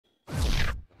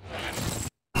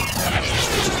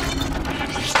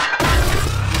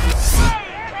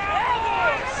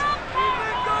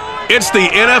It's the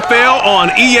NFL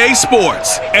on EA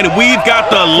Sports, and we've got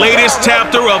the latest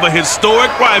chapter of a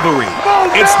historic rivalry.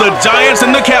 It's the Giants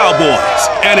and the Cowboys,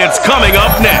 and it's coming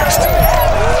up next.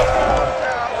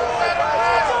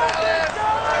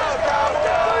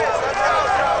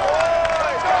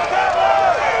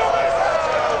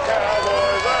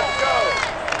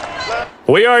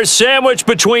 We are sandwiched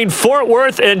between Fort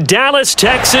Worth and Dallas,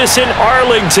 Texas, and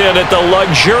Arlington at the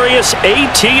luxurious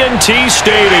AT&T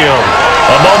Stadium.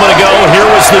 A moment ago, here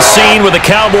was the scene with the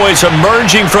Cowboys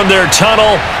emerging from their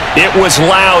tunnel. It was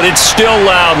loud. It's still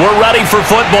loud. We're ready for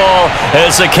football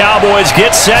as the Cowboys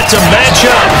get set to match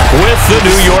up with the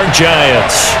New York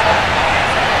Giants.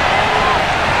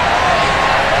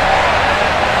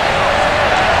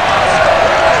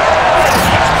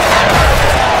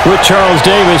 With Charles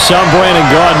Davis, I'm Brandon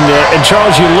Gaudin. And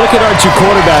Charles, you look at our two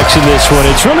quarterbacks in this one,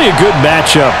 it's really a good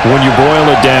matchup when you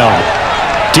boil it down.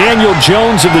 Daniel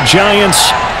Jones of the Giants,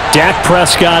 Dak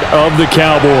Prescott of the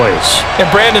Cowboys. And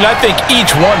Brandon, I think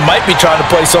each one might be trying to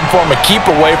play some form of keep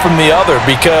away from the other,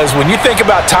 because when you think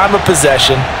about time of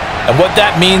possession and what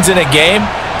that means in a game,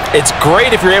 it's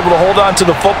great if you're able to hold on to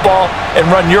the football and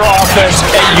run your offense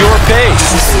at your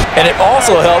pace. And it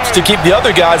also helps to keep the other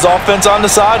guy's offense on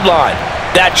the sideline.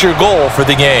 That's your goal for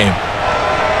the game.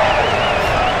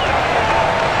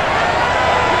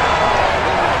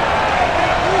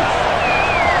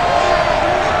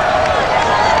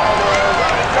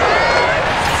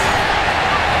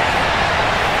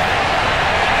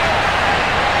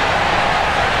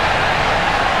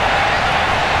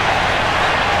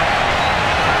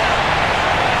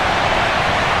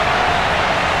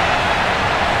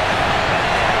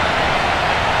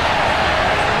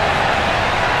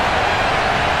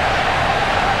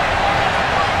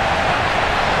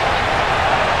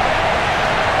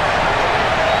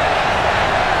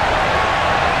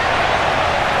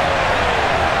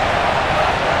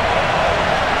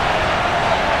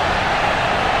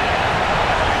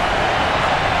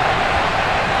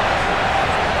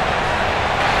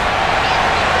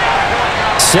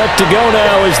 Set to go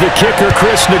now is the kicker,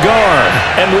 Chris Nagar.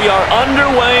 And we are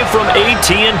underway from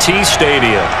AT&T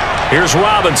Stadium. Here's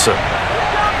Robinson.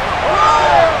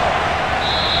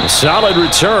 A solid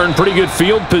return, pretty good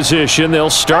field position. They'll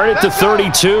start at the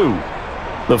 32.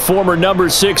 The former number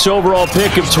 6 overall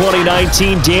pick of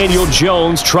 2019, Daniel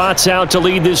Jones, trots out to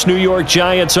lead this New York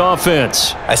Giants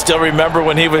offense. I still remember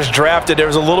when he was drafted, there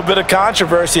was a little bit of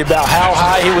controversy about how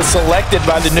high he was selected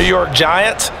by the New York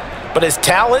Giants. But his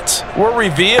talents were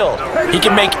revealed. He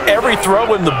can make every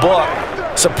throw in the book.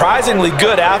 Surprisingly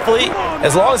good athlete.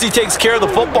 As long as he takes care of the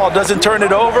football, doesn't turn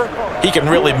it over, he can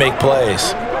really make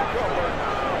plays.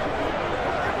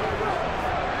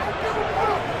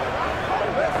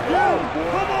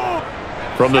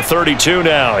 From the 32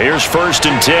 now, here's 1st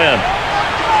and 10.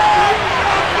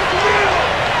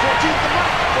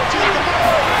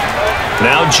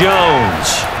 Now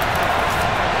Jones.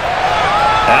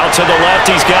 Out to the left,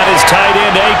 he's got his tight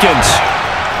end, Akins.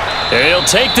 And he'll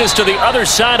take this to the other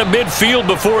side of midfield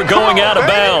before going out of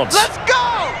bounds. Let's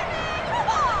go!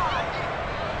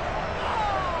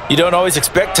 You don't always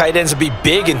expect tight ends to be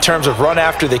big in terms of run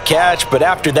after the catch, but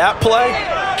after that play,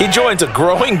 he joins a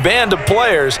growing band of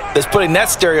players that's putting that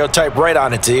stereotype right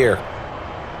on its ear.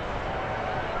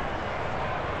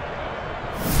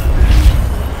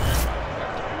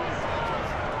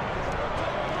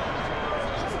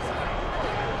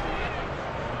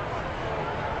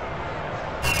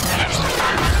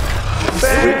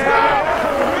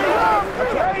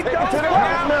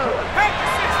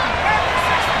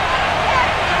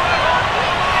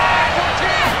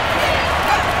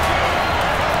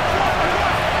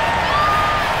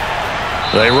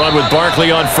 They run with Barkley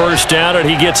on 1st down, and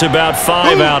he gets about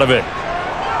 5 out of it.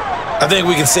 I think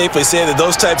we can safely say that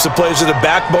those types of plays are the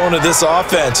backbone of this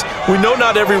offense. We know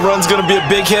not every run's going to be a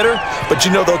big hitter, but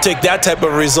you know they'll take that type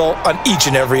of result on each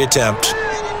and every attempt.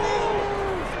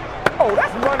 Oh,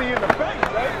 that's money in the bank,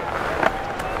 baby.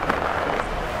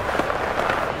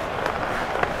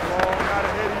 Long out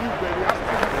ahead of you, baby. I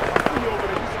see you over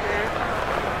there. You scared?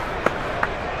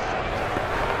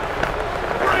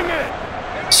 Bring it!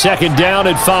 2nd down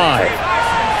and 5.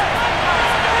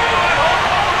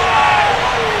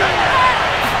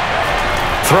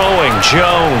 Throwing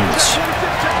Jones.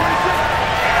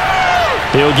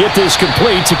 He'll get this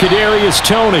complete to Kadarius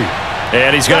Toney.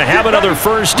 And he's going to have another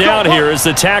 1st down here as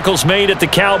the tackle's made at the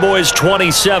Cowboys'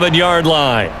 27-yard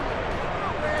line.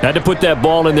 Had to put that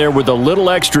ball in there with a little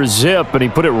extra zip, and he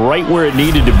put it right where it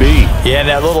needed to be. Yeah, and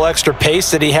that little extra pace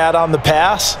that he had on the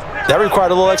pass, that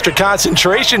required a little extra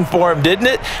concentration for him, didn't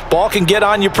it? Ball can get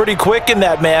on you pretty quick in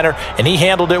that manner, and he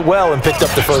handled it well and picked up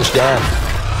the 1st down.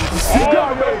 Keep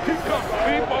on coming.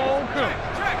 Keep on coming.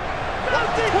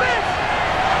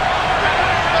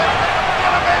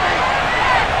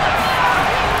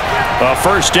 A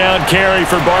first down carry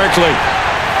for Barkley.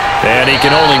 And he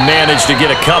can only manage to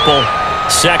get a couple.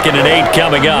 2nd and 8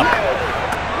 coming up.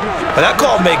 Well, that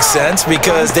call makes sense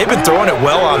because they've been throwing it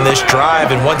well on this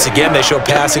drive, and once again they show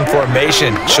passing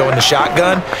formation, showing the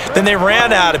shotgun. Then they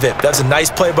ran out of it. That's a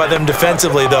nice play by them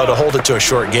defensively, though, to hold it to a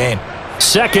short gain.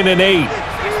 2nd and 8.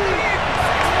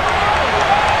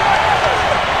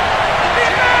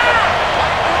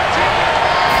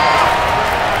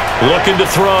 Looking to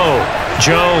throw.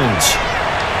 Jones.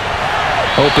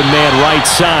 Open man right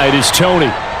side is Tony.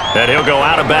 And he'll go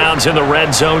out of bounds in the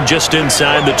red zone just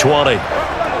inside the 20.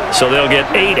 So they'll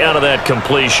get 8 out of that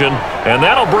completion. And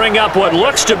that'll bring up what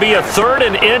looks to be a 3rd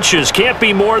and inches. Can't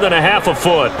be more than a half a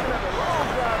foot.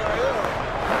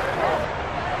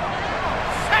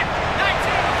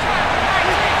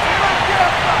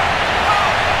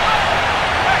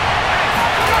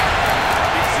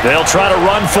 They'll try to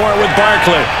run for it with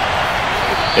Barkley.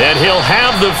 And he'll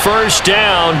have the first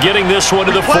down, getting this one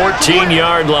to the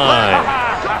 14-yard line.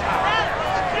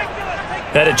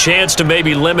 Had a chance to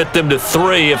maybe limit them to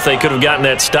 3 if they could have gotten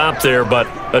that stop there, but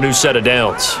a new set of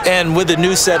downs. And with a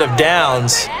new set of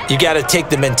downs, you got to take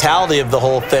the mentality of the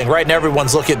whole thing. Right now,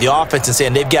 everyone's looking at the offense and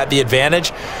saying they've got the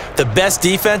advantage. The best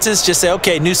defenses just say,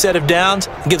 okay, new set of downs,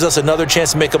 gives us another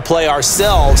chance to make a play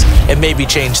ourselves and maybe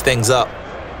change things up.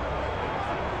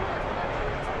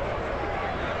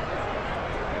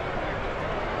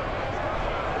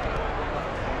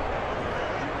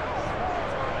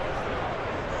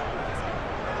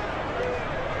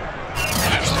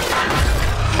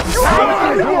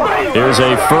 Here's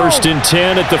a 1st and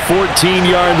 10 at the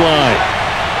 14-yard line.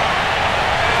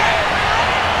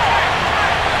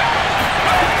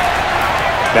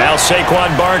 Now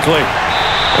Saquon Barkley.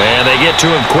 And they get to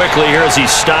him quickly here as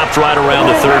he's stopped right around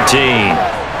the 13.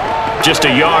 Just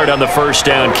a yard on the first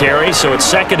down carry, so it's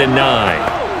 2nd and 9.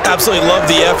 Absolutely love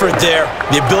the effort there.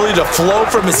 The ability to flow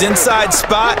from his inside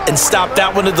spot and stop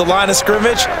that one at the line of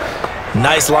scrimmage.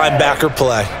 Nice linebacker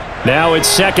play. Now it's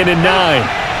 2nd and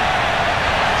 9.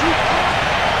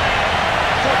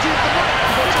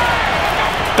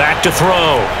 Back to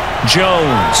throw.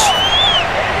 Jones.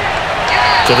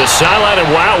 To the sideline,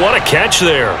 and wow, what a catch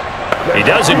there. He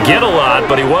doesn't get a lot,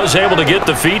 but he was able to get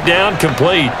the feet down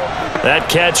complete. That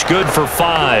catch good for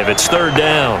 5. It's 3rd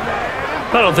down.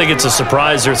 I don't think it's a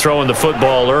surprise they're throwing the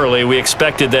football early. We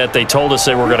expected that. They told us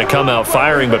they were going to come out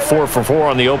firing, but 4 for 4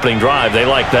 on the opening drive. They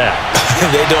like that.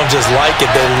 They don't just like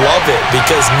it, they love it,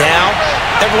 because now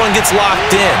everyone gets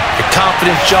locked in. Your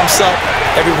confidence jumps up.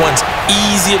 Everyone's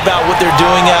easy about what they're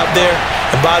doing out there.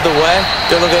 And by the way,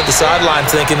 they're looking at the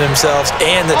sidelines thinking to themselves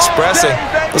and expressing,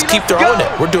 let's keep throwing it.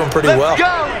 We're doing pretty well.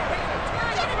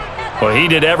 Well, he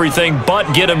did everything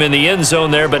but get him in the end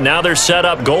zone there, but now they're set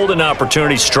up. Golden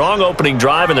opportunity, strong opening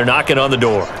drive, and they're knocking on the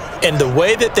door. And the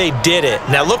way that they did it,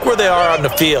 now look where they are on the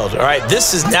field, all right?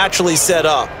 This is naturally set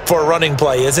up for a running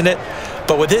play, isn't it?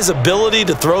 But with his ability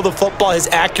to throw the football, his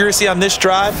accuracy on this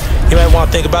drive, you might want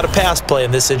to think about a pass play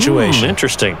in this situation.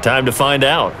 Interesting. Time to find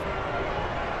out.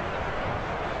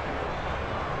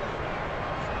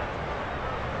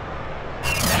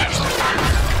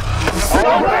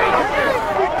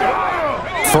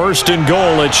 First and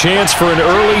goal, a chance for an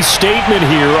early statement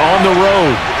here on the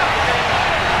road.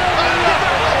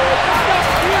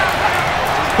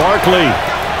 Barkley.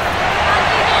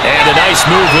 And a nice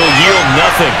move will yield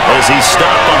nothing as he's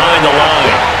stopped behind the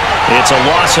line. It's a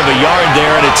loss of a yard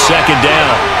there, and it's 2nd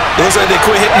down. It looks like they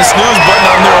quit hitting the snooze button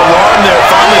on their alarm there.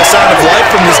 Finally a sign of life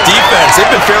from this defense. They've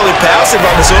been fairly passive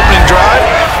on this opening drive.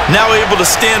 Now able to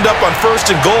stand up on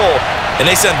 1st and goal, and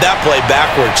they sent that play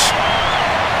backwards.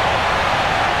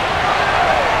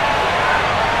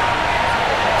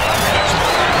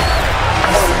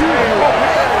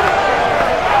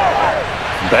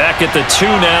 Back at the 2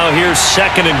 now. Here's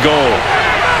 2nd and goal.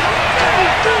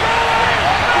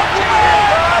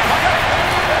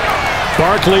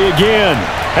 Barkley again.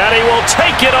 And he will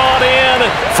take it on in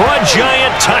for a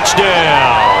giant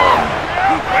touchdown.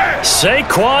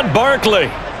 Saquon Barkley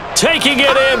taking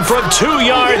it in from 2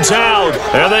 yards out.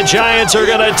 And the Giants are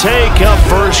going to take a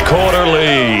first quarter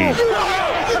lead.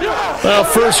 Well,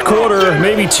 first quarter,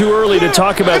 maybe too early to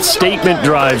talk about statement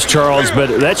drives, Charles,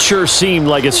 but that sure seemed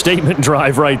like a statement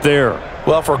drive right there.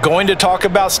 Well, if we're going to talk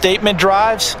about statement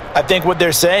drives, I think what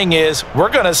they're saying is we're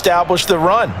going to establish the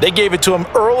run. They gave it to him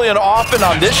early and often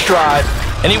on this drive,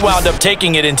 and he wound up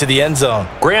taking it into the end zone.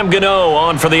 Graham Gano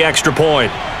on for the extra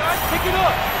point.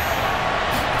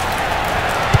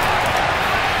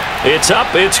 It's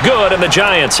up, it's good, and the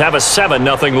Giants have a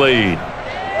 7-0 lead.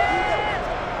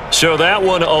 So that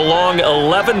one a long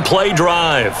 11-play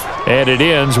drive. And it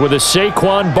ends with a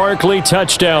Saquon Barkley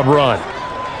touchdown run.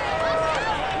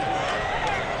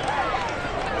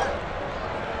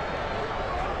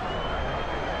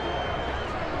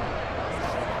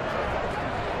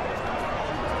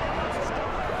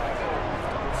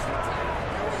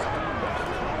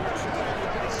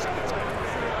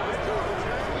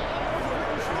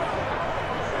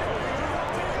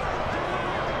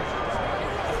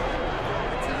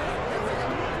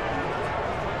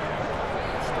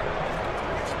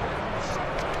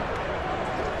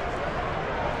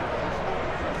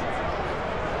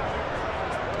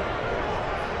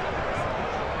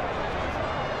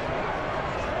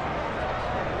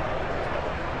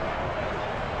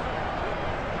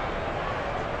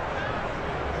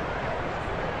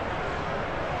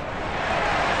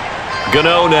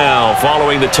 Gano now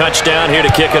following the touchdown here to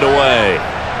kick it away.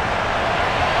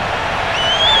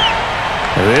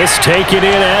 This taken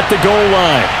in at the goal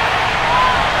line.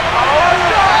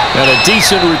 And a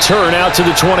decent return out to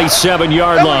the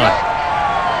 27-yard line.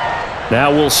 Now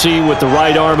we'll see what the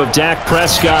right arm of Dak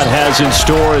Prescott has in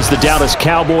store as the Dallas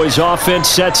Cowboys offense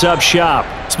sets up shop.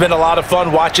 It's been a lot of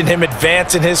fun watching him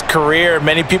advance in his career.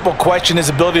 Many people question his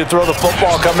ability to throw the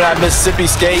football coming out of Mississippi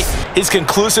State. He's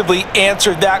conclusively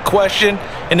answered that question.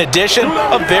 In addition,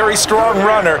 a very strong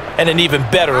runner and an even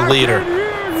better leader.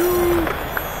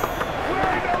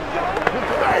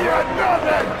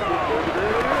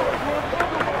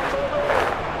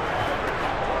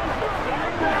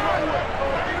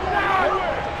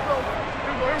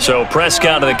 So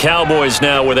Prescott and the Cowboys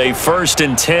now with a 1st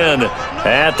and 10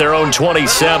 at their own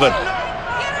 27.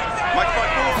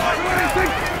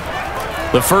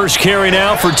 The first carry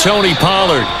now for Tony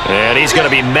Pollard. And he's going to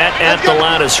be met at the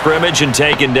line of scrimmage and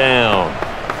taken down.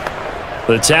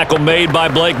 The tackle made by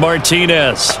Blake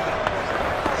Martinez.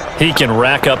 He can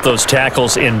rack up those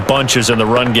tackles in bunches in the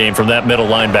run game from that middle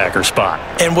linebacker spot.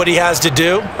 And what he has to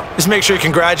do is make sure he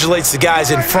congratulates the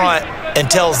guys in front and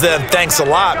tells them thanks a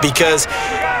lot, because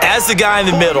as the guy in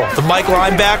the middle, the Mike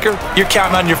linebacker, you're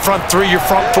counting on your front 3, your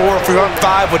front 4, front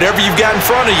 5, whatever you've got in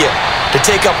front of you to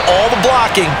take up all the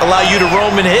blocking, allow you to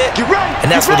roam and hit. And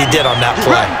that's what he did on that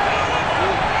play.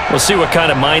 We'll see what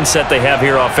kind of mindset they have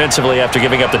here offensively after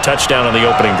giving up the touchdown on the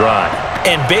opening drive.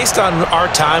 And based on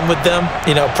our time with them,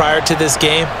 prior to this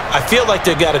game, I feel like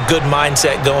they've got a good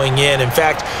mindset going in. In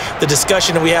fact, the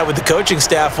discussion that we had with the coaching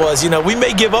staff was, we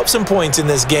may give up some points in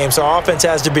this game, so our offense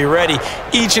has to be ready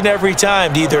each and every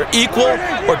time to either equal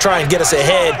or try and get us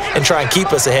ahead and try and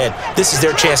keep us ahead. This is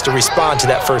their chance to respond to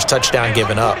that first touchdown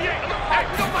given up.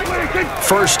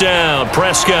 First down,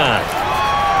 Prescott.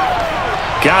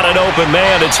 Got an open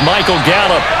man. It's Michael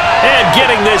Gallup. And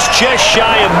getting this just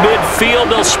shy of midfield.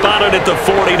 They'll spot it at the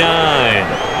 49.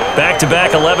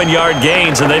 Back-to-back 11-yard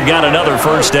gains, and they've got another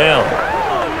first down.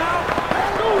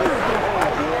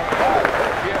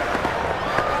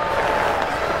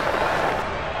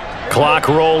 Clock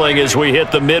rolling as we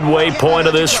hit the midway point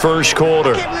of this first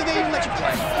quarter.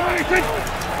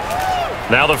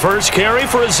 Now the first carry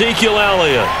for Ezekiel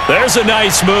Elliott. There's a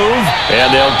nice move,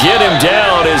 and they'll get him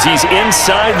down as he's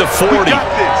inside the 40.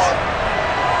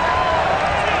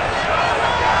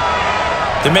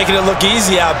 They're making it look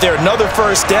easy out there. Another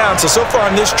first down. So far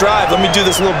on this drive, let me do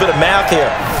this little bit of math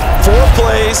here. 4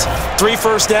 plays, 3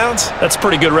 first downs. That's a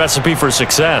pretty good recipe for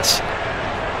success.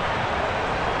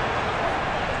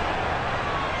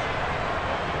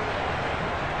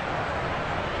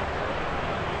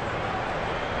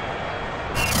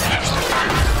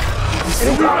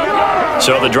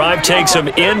 So the drive takes them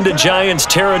into Giants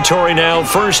territory now.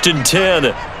 1st and 10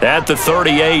 at the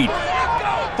 38.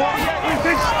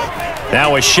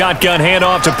 Now a shotgun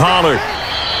handoff to Pollard.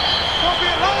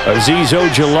 Azeez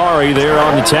Ojulari there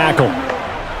on the tackle.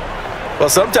 Well,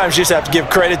 sometimes you just have to give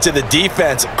credit to the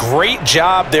defense. Great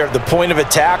job there at the point of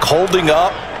attack, holding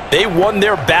up. They won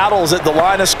their battles at the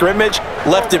line of scrimmage,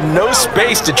 left him no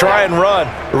space to try and run.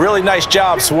 A really nice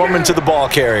job swarming to the ball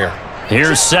carrier.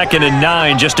 Here's 2nd and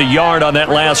 9, just a yard on that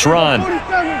last run.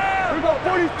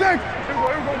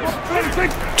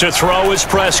 To throw is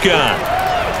Prescott.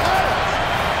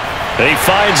 He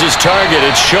finds his target.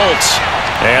 It's Schultz.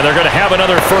 And they're going to have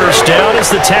another first down as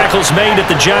the tackle's made at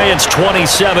the Giants'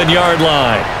 27-yard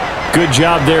line. Good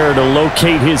job there to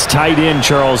locate his tight end,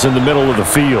 Charles, in the middle of the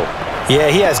field. Yeah,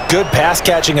 he has good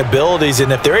pass-catching abilities,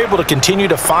 and if they're able to continue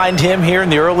to find him here in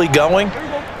the early going,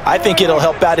 I think it'll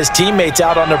help out his teammates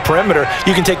out on the perimeter.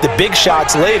 You can take the big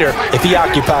shots later if he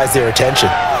occupies their attention.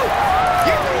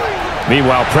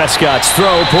 Meanwhile, Prescott's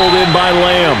throw pulled in by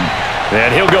Lamb.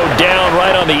 And he'll go down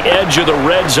right on the edge of the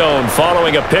red zone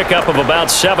following a pickup of about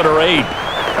 7 or 8.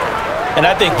 And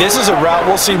I think this is a route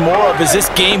we'll see more of as this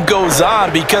game goes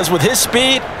on, because with his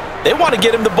speed, they want to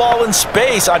get him the ball in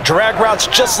space on drag routes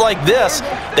just like this.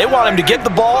 They want him to get the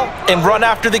ball and run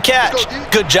after the catch.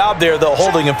 Good job there, though,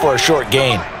 holding him for a short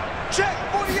gain.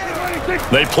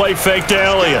 They play fake to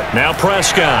Elliott. Now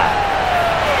Prescott.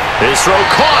 His throw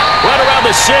caught right around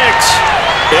the 6.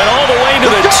 And all the way to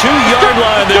the 2-yard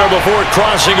line there before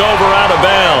crossing over out of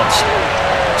bounds.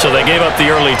 So they gave up the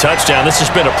early touchdown. This has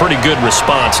been a pretty good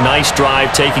response. Nice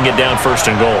drive, taking it down 1st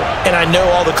and goal. And I know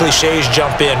all the cliches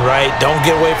jump in, right? Don't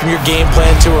get away from your game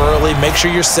plan too early. Make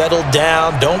sure you're settled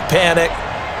down. Don't panic.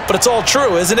 But it's all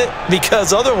true, isn't it?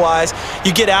 Because otherwise,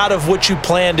 you get out of what you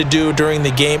plan to do during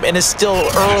the game, and it's still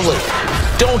early.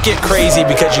 Don't get crazy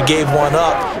because you gave one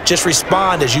up. Just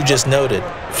respond as you just noted.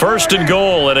 1st and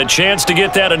goal, and a chance to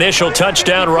get that initial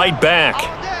touchdown right back.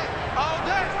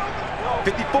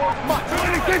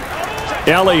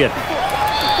 Elliott.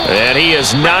 And he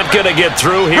is not going to get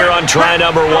through here on try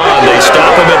number 1. They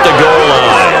stop him at the goal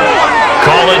line.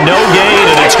 Call it no gain,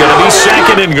 and it's going to be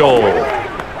 2nd and goal.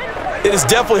 It is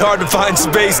definitely hard to find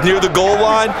space near the goal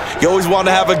line. You always want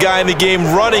to have a guy in the game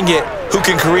running it who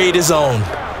can create his own.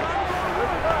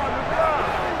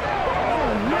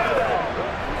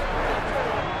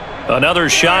 Another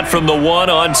shot from the 1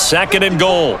 on 2nd and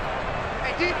goal.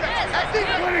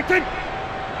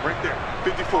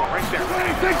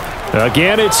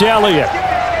 Again, it's Elliott.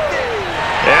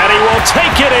 And he will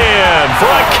take it in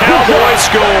for a Cowboy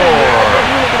score.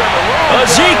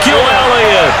 Ezekiel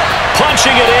Elliott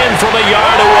punching it in from a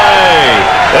yard away.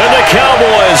 And the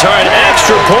Cowboys are an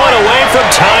extra point away from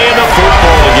tying the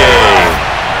football game.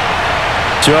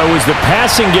 So it was the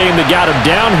passing game that got him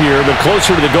down here, but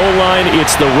closer to the goal line,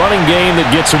 it's the running game that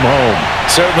gets him home.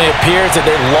 Certainly appears that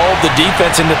they lulled the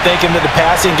defense into thinking that the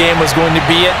passing game was going to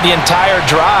be it the entire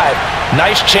drive.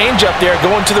 Nice change up there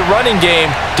going to the running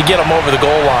game to get him over the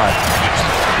goal line.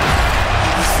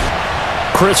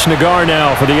 Chris Nagar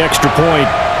now for the extra point.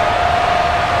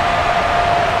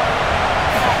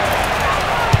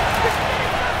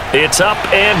 It's up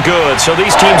and good. So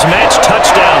these teams match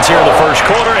touchdowns here in the 1st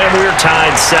quarter, and we're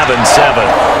tied 7-7.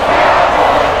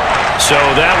 So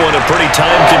that one a pretty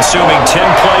time-consuming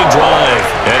 10-play drive,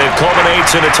 and it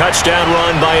culminates in a touchdown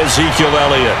run by Ezekiel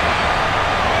Elliott.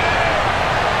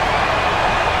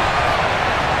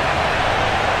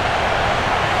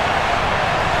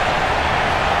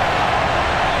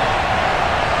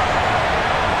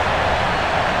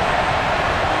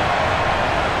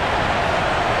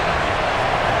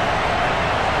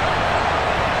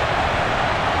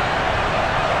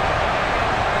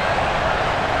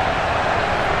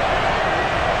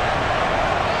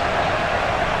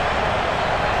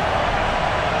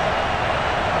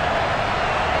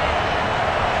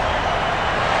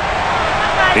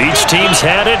 Each team's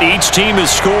had it. Each team has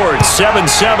scored.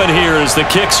 7-7 here as the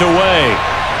kick's away.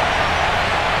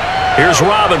 Here's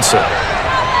Robinson.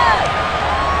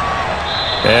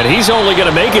 And he's only going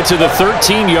to make it to the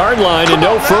 13-yard line and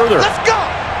no further. Let's go.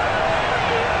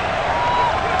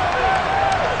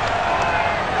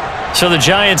 So the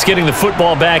Giants getting the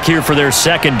football back here for their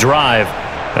 2nd drive.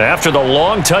 After the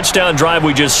long touchdown drive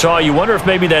we just saw, you wonder if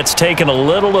maybe that's taken a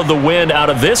little of the wind out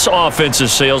of this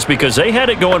offense's sails, because they had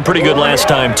it going pretty good last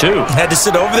time too. Had to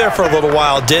sit over there for a little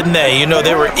while, didn't they? You know,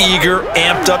 they were eager,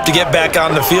 amped up to get back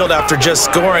on the field after just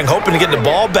scoring, hoping to get the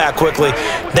ball back quickly.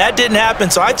 That didn't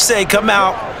happen, so I'd say come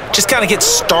out, just kind of get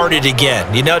started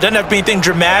again. You know, it doesn't have to be anything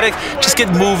dramatic. Just get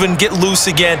moving, get loose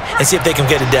again, and see if they can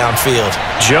get it downfield.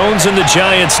 Jones and the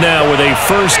Giants now with a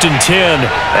 1st and 10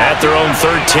 at their own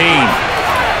 13.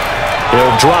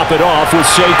 He'll drop it off with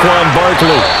Saquon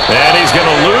Barkley. And he's going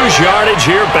to lose yardage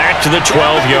here back to the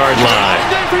 12-yard line.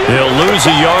 He'll lose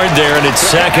a yard there, and it's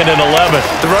 2nd and 11.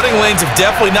 The running lanes have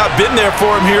definitely not been there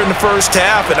for him here in the 1st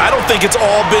half, and I don't think it's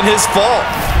all been his fault.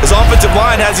 His offensive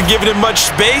line hasn't given him much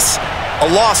space.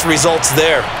 A loss results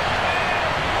there.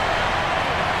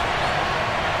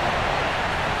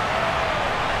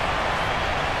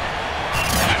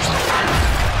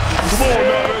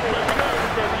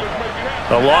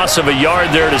 A loss of a yard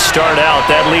there to start out.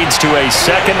 That leads to a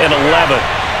 2nd and 11.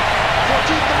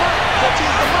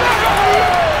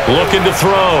 Looking to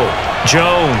throw.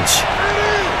 Jones.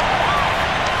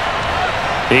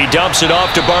 He dumps it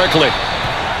off to Barkley.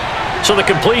 So the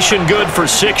completion good for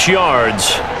 6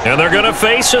 yards. And they're going to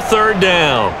face a 3rd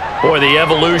down. Boy, the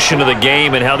evolution of the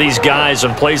game and how these guys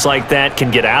on plays like that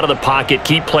can get out of the pocket,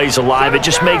 keep plays alive, it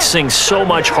just makes things so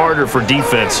much harder for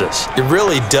defenses. It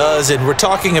really does, and we're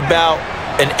talking about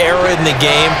an era in the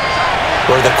game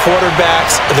where the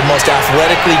quarterbacks are the most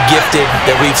athletically gifted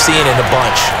that we've seen in a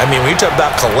bunch. I mean, when you talk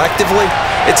about collectively,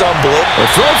 it's unbelievable. The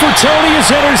throw for Tony is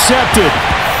intercepted.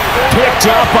 Picked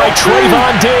up by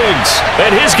Trayvon Diggs.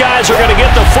 And his guys are going to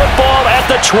get the football at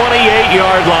the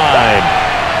 28-yard line.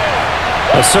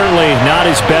 Certainly not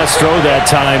his best throw that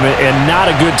time, and not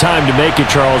a good time to make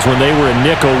it, Charles, when they were in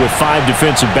nickel with 5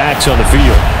 defensive backs on the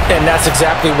field. And that's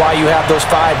exactly why you have those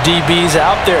 5 DBs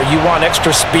out there. You want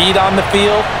extra speed on the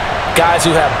field, guys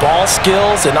who have ball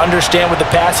skills and understand what the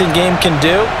passing game can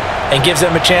do, and gives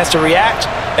them a chance to react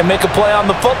and make a play on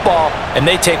the football, and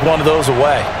they take one of those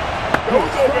away.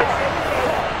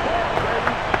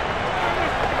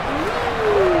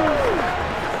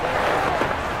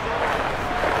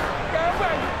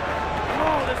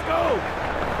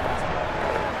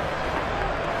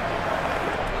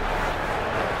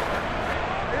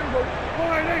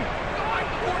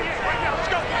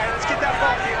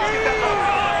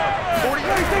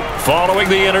 Following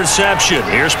the interception,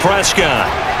 here's Prescott.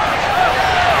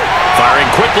 Firing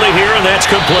quickly here, and that's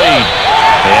complete.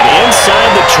 And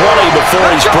inside the 20 before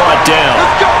he's brought down.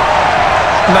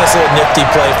 Nice little nifty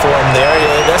play for him there.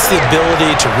 That's the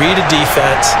ability to read a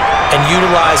defense and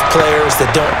utilize players that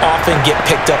don't often get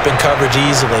picked up in coverage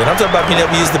easily. And I'm talking about being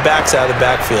able to use the backs out of the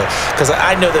backfield. Because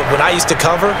I know that when I used to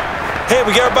cover, hey,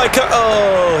 we got everybody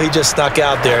oh, he just snuck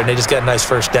out there, and they just got a nice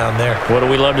first down there. What do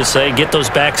we love to say? Get those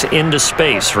backs into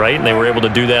space, right? And they were able to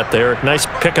do that there. Nice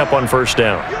pickup on first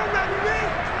down.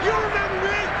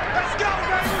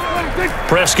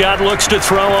 Prescott looks to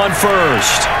throw on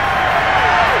first.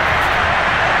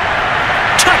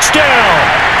 Touchdown!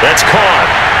 That's caught.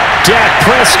 Dak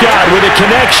Prescott with a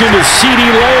connection to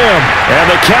CeeDee Lamb. And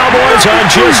the Cowboys on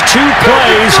just 2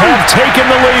 plays have taken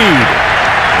the lead.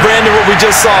 Brandon, what we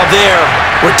just saw there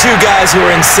were 2 guys who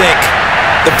are in sync.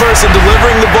 The person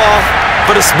delivering the ball,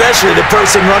 but especially the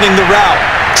person running the route.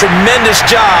 Tremendous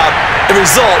job. It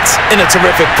results in a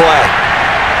terrific play.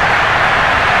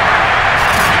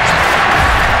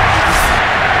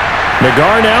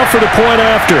 Nagar now for the point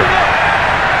after.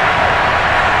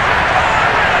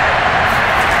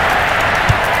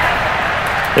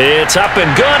 It's up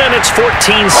and good, and it's 14-7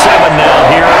 now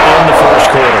here in the first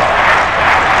quarter.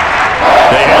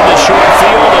 They had the short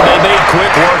field, and they made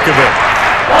quick work of it.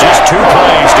 Just 2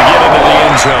 plays to get into the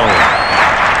end zone.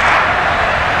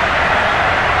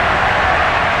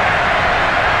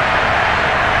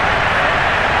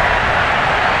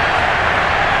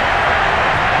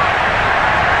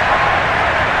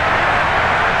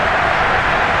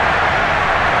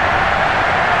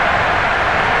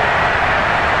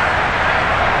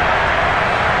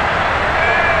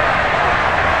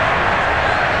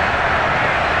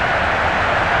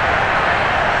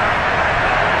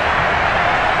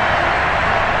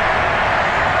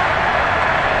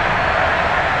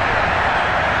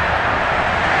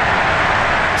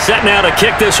 Set now to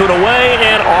kick this one away,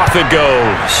 and off it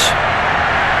goes.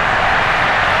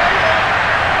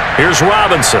 Here's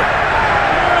Robinson.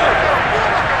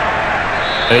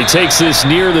 And he takes this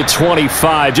near the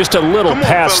 25. Just a little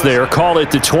pass there. Call it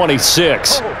the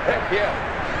 26.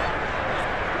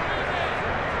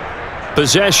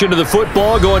 Possession of the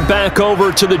football going back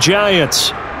over to the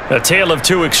Giants. A tale of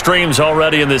 2 extremes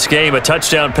already in this game. A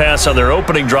touchdown pass on their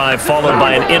opening drive followed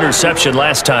by an interception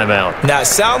last time out. Now, it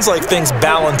sounds like things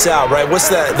balance out, right? What's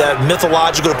that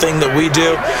mythological thing that we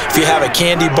do? If you have a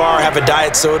candy bar, have a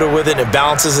diet soda with it, it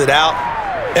balances it out.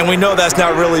 And we know that's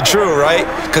not really true, right?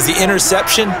 Because the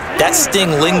interception, that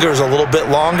sting lingers a little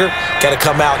bit longer. Got to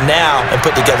come out now and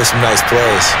put together some nice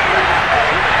plays.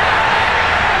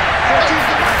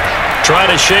 Trying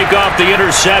to shake off the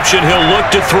interception. He'll look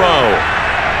to throw.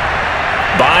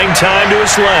 Buying time to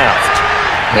his left.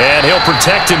 And he'll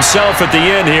protect himself at the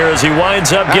end here as he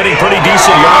winds up getting pretty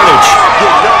decent yardage.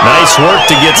 Nice work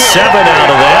to get 7 out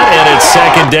of that, and it's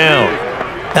second down.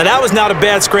 Now, that was not a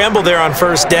bad scramble there on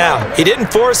first down. He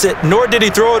didn't force it, nor did he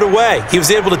throw it away. He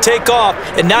was able to take off,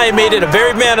 and now he made it a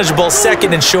very manageable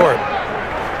 2nd and short.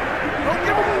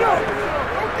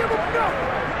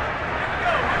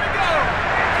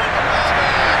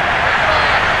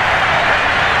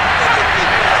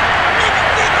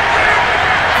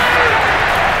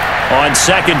 On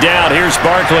second down, here's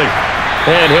Barkley.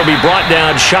 And he'll be brought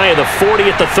down shy of the 40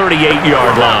 at the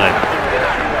 38-yard line.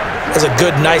 That's a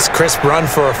good, nice, crisp run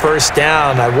for a first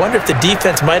down. I wonder if the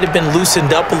defense might have been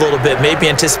loosened up a little bit, maybe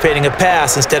anticipating a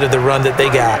pass instead of the run that they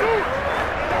got.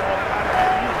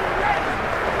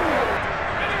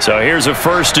 So here's a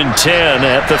 1st and 10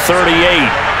 at the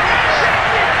 38.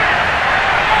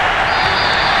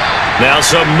 Now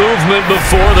some movement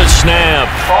before the snap.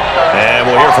 And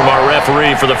we'll hear from our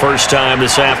referee for the first time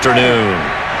this afternoon.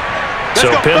 So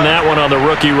pin that one on the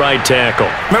rookie right tackle.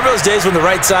 Remember those days when the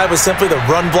right side was simply the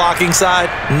run-blocking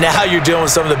side? Now you're dealing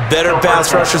with some of the better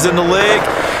pass rushers in the league.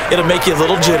 It'll make you a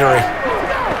little jittery.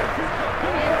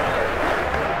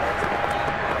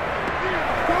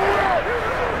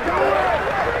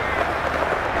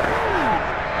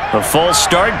 A false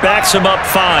start backs him up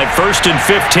 5, 1st and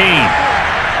 15.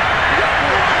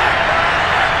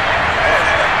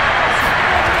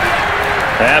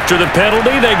 After the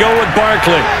penalty, they go with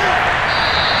Barkley.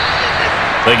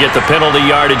 They get the penalty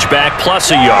yardage back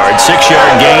plus a yard,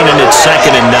 6-yard gain, and it's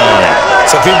 2nd and 9.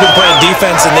 So if you've been playing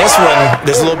defense in this one,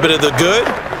 there's a little bit of the good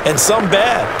and some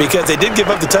bad, because they did give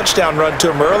up the touchdown run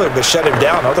to him earlier, but shut him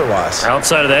down otherwise.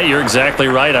 Outside of that, you're exactly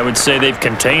right. I would say they've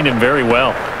contained him very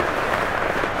well.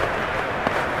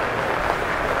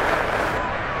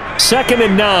 2nd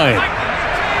and 9.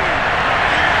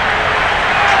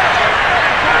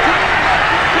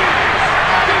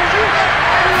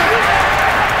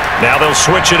 Now they'll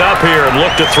switch it up here and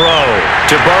look to throw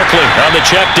to Barkley on the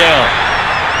check down.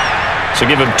 So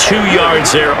give him 2 yards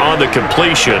there on the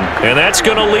completion, and that's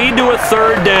going to lead to a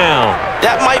 3rd down.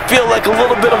 That might feel like a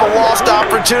little bit of a lost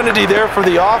opportunity there for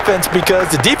the offense, because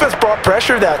the defense brought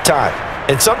pressure that time.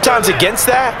 And sometimes against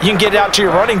that, you can get out to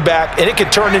your running back, and it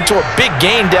could turn into a big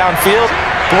gain downfield.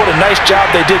 But what a nice job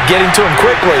they did getting to him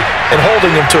quickly and holding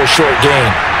him to a short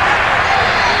gain.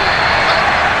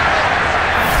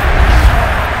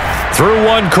 Through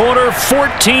one quarter,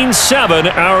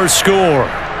 14-7 our score.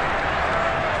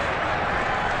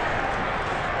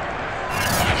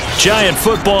 Giant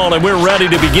football, and we're ready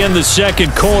to begin the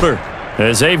second quarter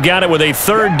as they've got it with a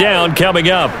 3rd down coming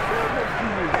up.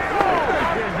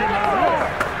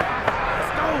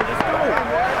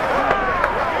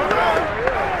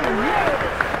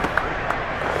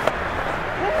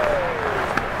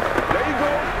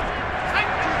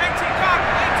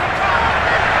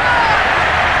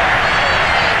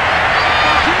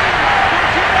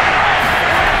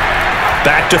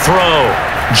 Back to throw.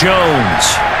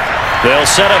 Jones. They'll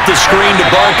set up the screen to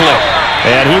Barkley.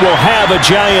 And he will have a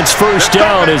Giants 1st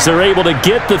down as they're able to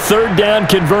get the 3rd down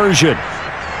conversion.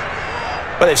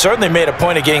 Well, they've certainly made a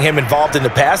point of getting him involved in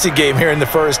the passing game here in the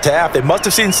first half. They must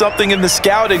have seen something in the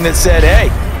scouting that said,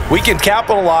 hey, we can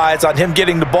capitalize on him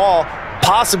getting the ball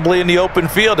possibly in the open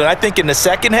field. And I think in the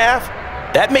second half,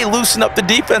 that may loosen up the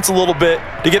defense a little bit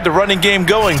to get the running game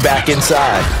going back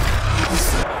inside.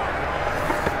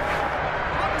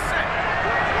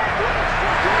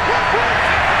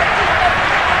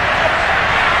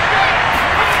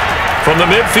 From the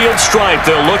midfield stripe,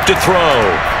 they'll look to throw.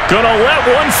 Gonna let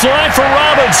one fly for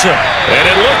Robinson. And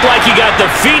it looked like he got the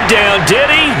feet down, did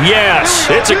he? Yes,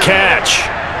 it's a catch.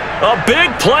 A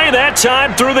big play that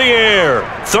time through the air.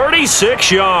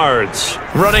 36 yards.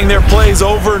 Running their plays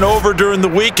over and over during the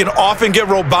week can often get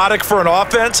robotic for an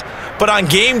offense, but on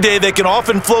game day they can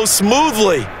often flow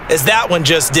smoothly, as that one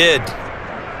just did.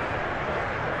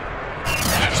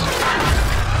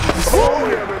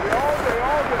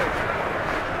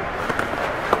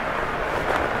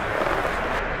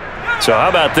 So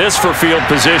how about this for field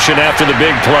position after the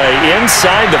big play?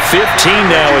 Inside the 15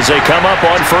 now as they come up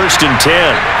on 1st and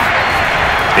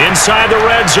 10. Inside the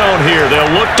red zone here, they'll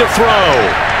look to throw.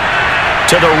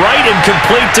 To the right and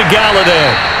complete to Galladay.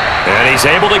 And he's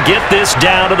able to get this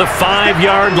down to the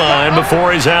 5-yard line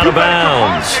before he's out of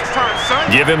bounds.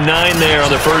 Give him 9 there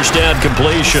on the 1st down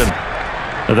completion.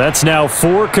 That's now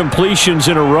 4 completions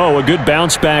in a row. A good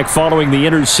bounce back following the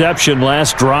interception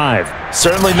last drive.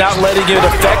 Certainly not letting it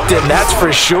affect him, that's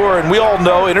for sure. And we all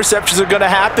know interceptions are going to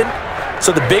happen.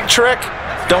 So the big trick,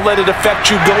 don't let it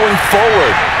affect you going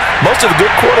forward. Most of the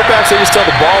good quarterbacks, they just tell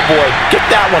the ball boy, get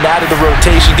that one out of the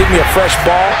rotation, give me a fresh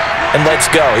ball, and let's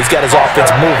go. He's got his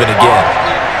offense moving again.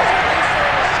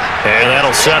 And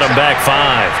that'll set him back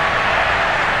 5.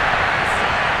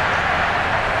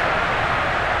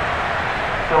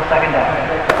 Still 2nd down.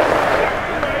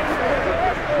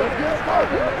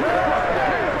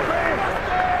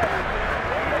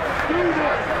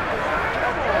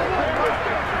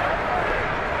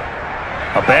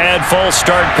 A bad false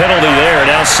start penalty there.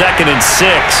 Now 2nd and 6.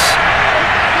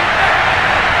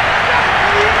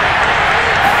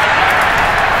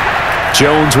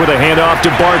 Jones with a handoff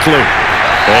to Barkley.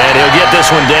 And he'll get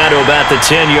this one down to about the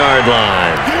 10-yard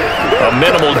line. A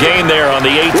minimal gain there on the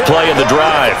 8th play of the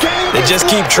drive. They just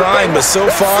keep trying, but so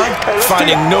far,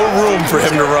 finding no room for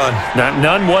him to run.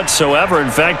 None whatsoever. In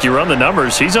fact, you run the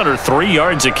numbers, he's under 3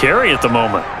 yards a carry at the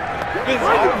moment.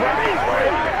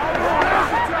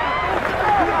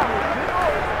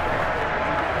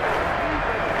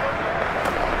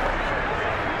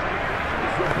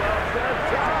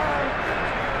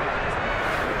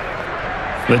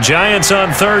 The Giants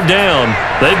on third down.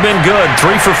 They've been good,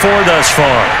 3 for 4 thus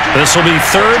far. This will be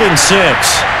 3rd and 6.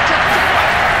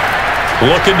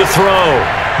 Looking to throw.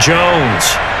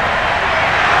 Jones.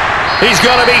 He's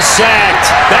going to be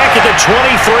sacked. Back at the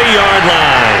 23-yard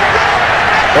line.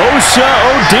 Osa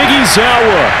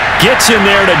Odighizuwa gets in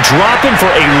there to drop him for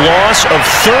a loss of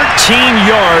 13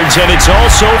 yards, and it's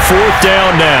also 4th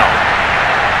down now.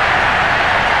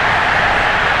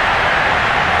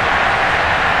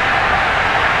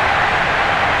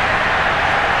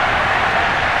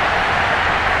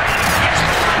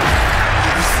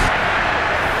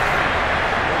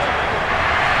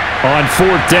 On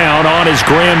 4th down, on is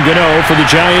Graham Gano for the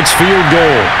Giants field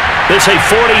goal. This a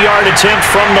 40-yard attempt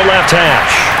from the left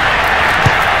hash.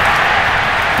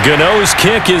 Gano's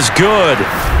kick is good.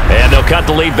 And they'll cut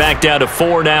the lead back down to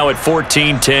 4 now at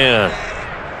 14-10.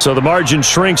 So the margin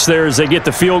shrinks there as they get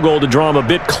the field goal to draw them a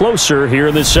bit closer here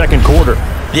in this second quarter.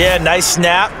 Yeah, nice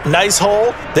snap, nice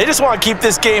hole. They just want to keep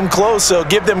this game close, so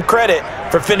give them credit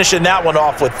for finishing that one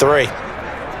off with 3.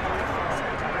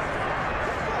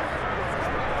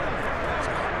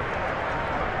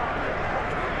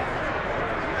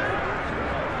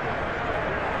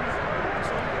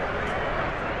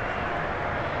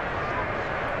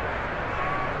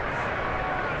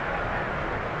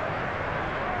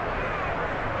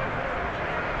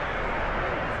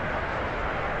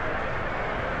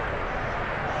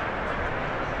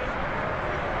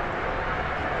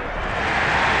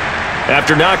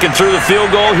 After knocking through the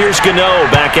field goal, here's Gano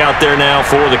back out there now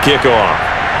for the kickoff.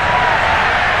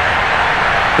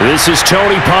 This is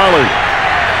Tony Pollard.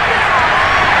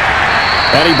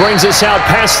 And he brings us out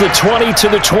past the 20 to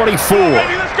the 24.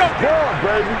 Let's go. Yeah,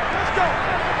 baby.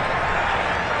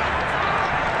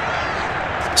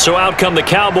 Let's go. So out come the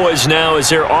Cowboys now as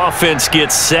their offense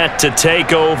gets set to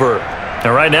take over.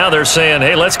 And right now they're saying,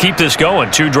 hey, let's keep this going.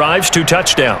 2 drives, 2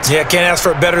 touchdowns. Yeah, can't ask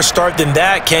for a better start than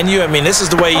that, can you? I mean, this is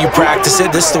the way you practice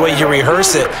it. This is the way you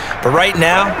rehearse it. But right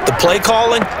now, the play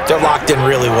calling, they're locked in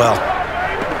really well.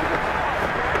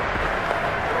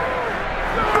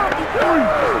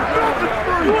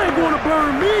 You ain't going to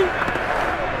burn me.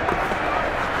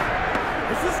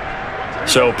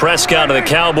 So Prescott of the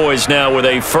Cowboys now with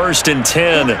a 1st and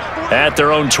 10 at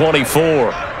their own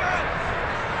 24.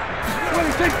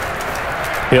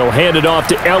 He'll hand it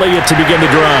off to Elliott to begin the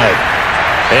drive.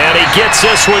 And he gets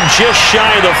this one just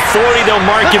shy of the 40. They'll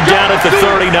mark him down at the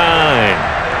 39.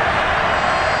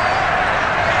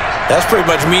 That's pretty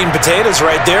much meat and potatoes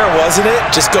right there, wasn't it?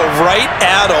 Just go right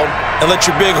at them and let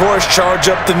your big horse charge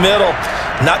up the middle.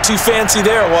 Not too fancy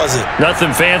there, was it?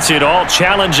 Nothing fancy at all,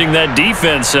 challenging that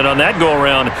defense. And on that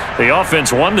go-around, the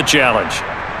offense won the challenge.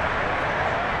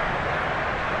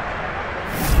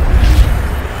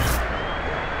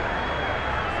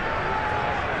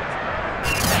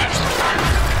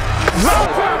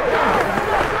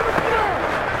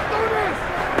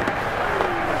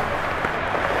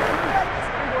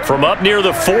 From up near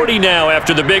the 40 now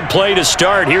after the big play to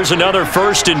start. Here's another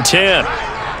 1st and 10.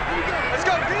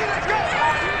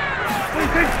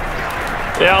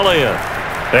 Elliott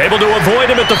able to avoid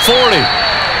him at the 40.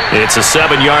 It's a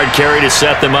 7-yard carry to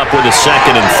set them up with a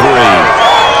 2nd and 3.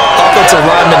 Offensive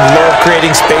linemen love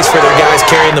creating space for their guys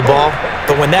carrying the ball.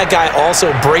 But when that guy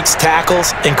also breaks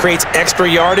tackles and creates extra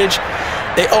yardage,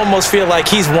 they almost feel like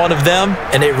he's one of them,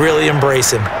 and they really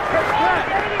embrace him.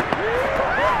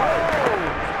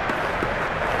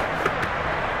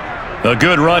 A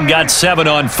good run, got 7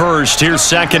 on 1st. Here's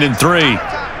 2nd and 3.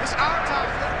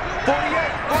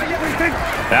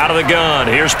 Out of the gun,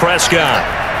 here's Prescott.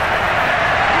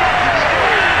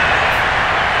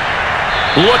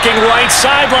 Looking right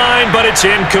sideline, but it's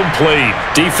incomplete.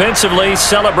 Defensively,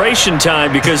 celebration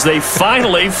time because they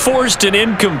finally forced an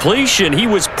incompletion. He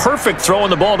was perfect throwing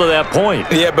the ball to that point.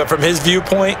 Yeah, but from his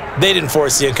viewpoint, they didn't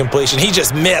force the incompletion. He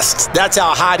just missed. That's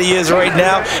how hot he is right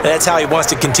now, and that's how he wants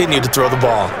to continue to throw the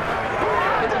ball.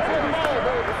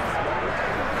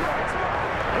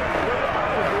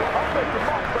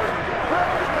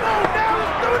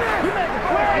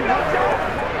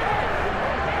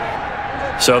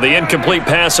 So the incomplete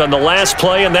pass on the last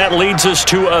play, and that leads us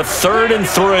to a 3rd and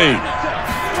 3.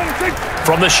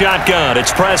 From the shotgun, it's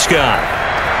Prescott.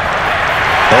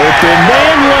 Open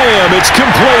man Lamb, it's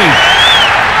complete.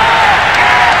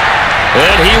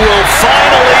 And he will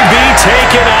finally be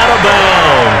taken out of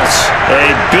bounds.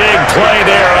 A big play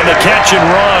there on the catch and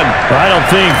run. I don't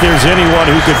think there's anyone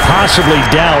who could possibly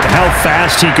doubt how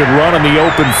fast he could run on the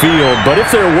open field. But if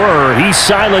there were, he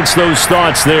silenced those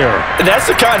thoughts there. And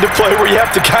that's the kind of play where you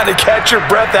have to kind of catch your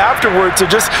breath afterwards. So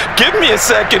just give me a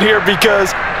second here,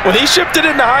 because when he shifted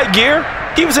into high gear,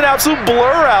 He was an absolute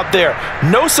blur out there.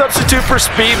 No substitute for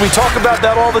speed. We talk about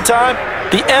that all the time.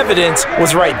 The evidence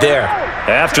was right there.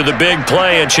 After the big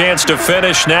play, a chance to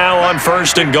finish now on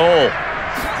 1st and goal.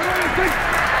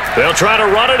 They'll try to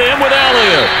run it in with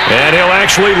Elliott. And he'll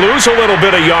actually lose a little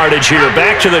bit of yardage here.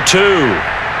 Back to the 2.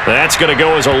 That's going to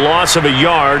go as a loss of a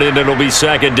yard, and it'll be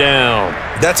 2nd down.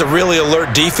 That's a really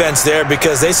alert defense there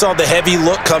because they saw the heavy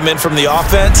look come in from the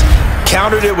offense,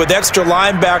 countered it with extra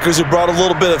linebackers who brought a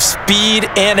little bit of speed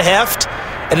and heft,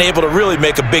 and able to really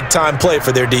make a big-time play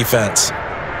for their defense.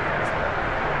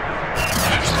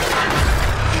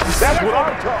 That's what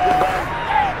I'm talking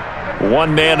about.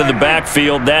 One man in the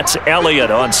backfield. That's Elliott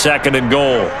on 2nd and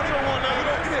goal.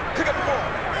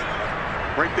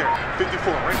 Right there,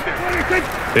 54, right there.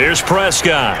 Here's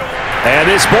Prescott. And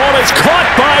this ball is caught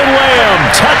by Lamb.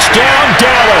 Touchdown,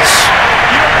 Dallas.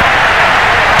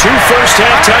 2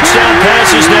 first-half touchdown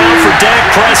passes now for Dak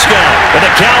Prescott. And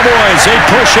the Cowboys, they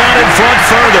push out in front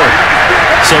further.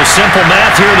 So simple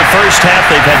math here in the first half.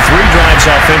 They've had 3 drives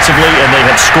offensively, and they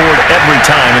have scored every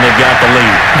time, and they've got the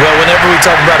lead. Well, whenever we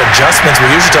talk about adjustments, we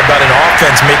usually talk about an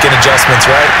offense making adjustments,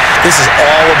 right? This is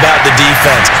all about the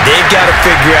defense. They've got to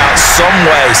figure out some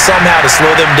way, somehow to slow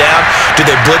them down. Do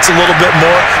they blitz a little bit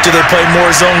more? Do they play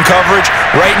more zone coverage?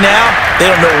 Right now, they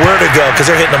don't know where to go because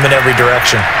they're hitting them in every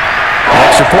direction.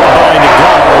 Extra point by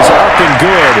Nagar is up and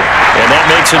good, and that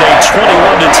makes it a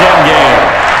 21-10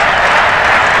 game.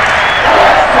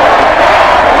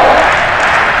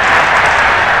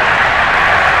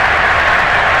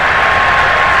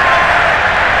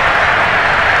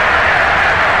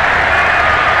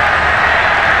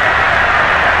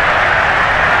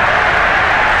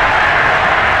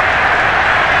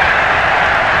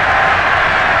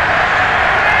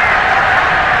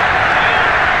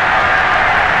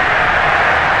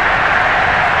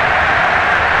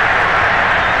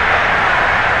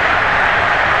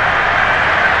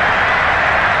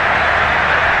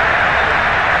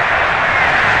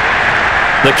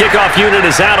 The kickoff unit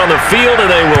is out on the field, and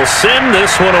they will send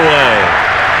this one away.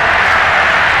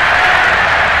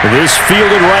 This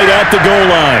fielded right at the goal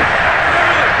line.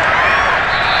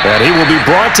 And he will be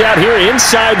brought down here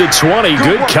inside the 20.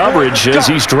 Good coverage as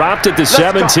he's dropped at the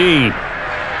 17.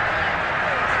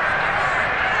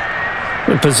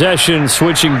 The possession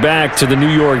switching back to the New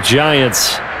York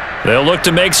Giants. They'll look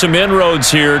to make some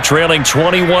inroads here, trailing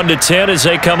 21-10 as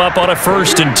they come up on a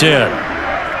 1st and 10.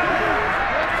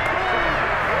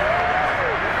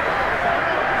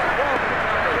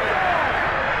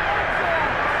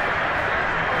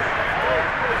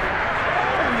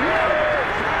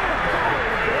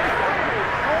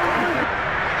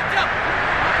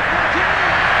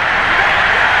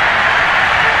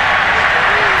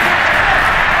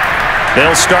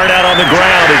 They'll start out on the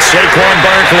ground. It's Saquon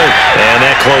Barkley. And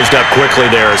that closed up quickly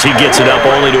there as he gets it up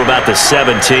only to about the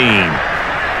 17.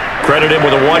 Credit him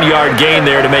with a 1-yard gain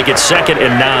there to make it 2nd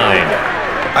and 9.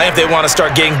 I think if they want to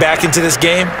start getting back into this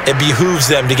game, it behooves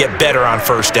them to get better on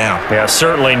 1st down. Yeah,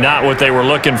 certainly not what they were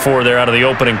looking for there out of the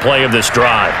opening play of this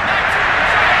drive.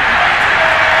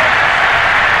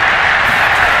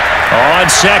 On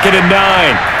 2nd and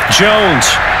 9, Jones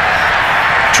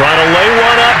trying to lay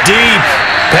one up deep.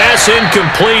 Pass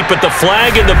incomplete, but the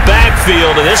flag in the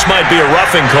backfield, and this might be a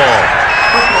roughing call.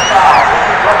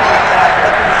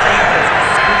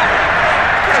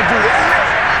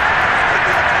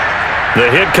 The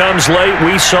hit comes late.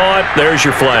 We saw it. There's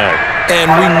your flag.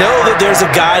 And we know that there's a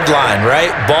guideline,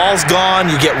 right? Ball's gone.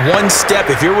 You get 1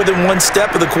 step. If you're within 1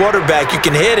 step of the quarterback, you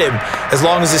can hit him as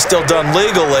long as it's still done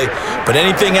legally. But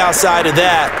anything outside of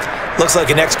that, looks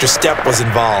like an extra step was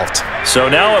involved.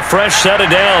 So now a fresh set of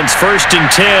downs, 1st and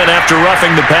 10 after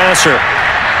roughing the passer.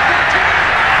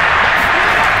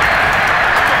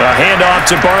 A handoff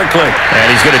to Barkley. And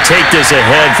he's going to take this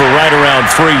ahead for right around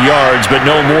 3 yards, but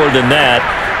no more than that.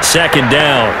 2nd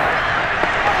down.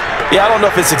 Yeah, I don't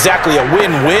know if it's exactly a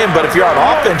win-win, but if you're on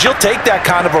offense, you'll take that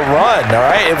kind of a run, all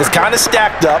right? It was kind of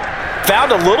stacked up.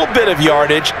 Found a little bit of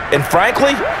yardage, and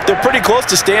frankly, they're pretty close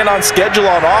to staying on schedule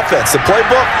on offense. The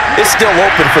playbook is still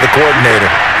open for the coordinator.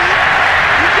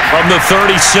 From the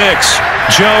 36,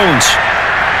 Jones.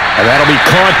 And that'll be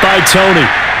caught by Tony.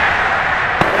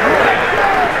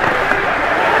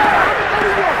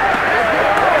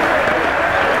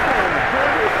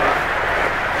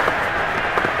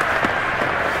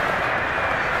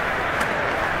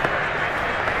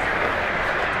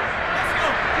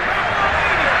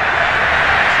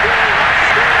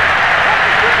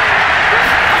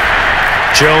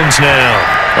 Jones now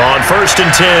on 1st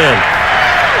and 10.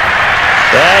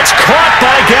 That's caught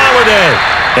by Galladay.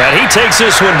 And he takes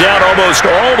this one down almost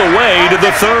all the way to the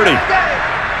 30.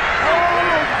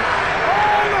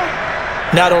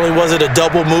 Not only was it a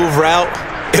double move route,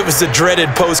 it was the dreaded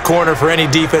post corner for any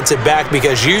defensive back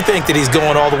because you think that he's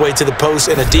going all the way to the post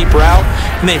in a deep route,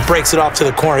 and then he breaks it off to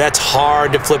the corner. That's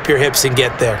hard to flip your hips and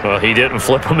get there. Well, he didn't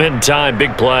flip him in time.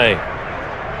 Big play.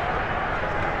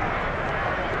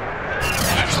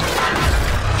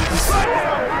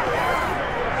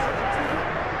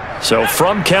 So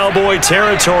from Cowboy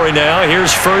territory now,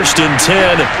 here's 1st and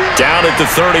 10 down at the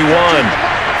 31.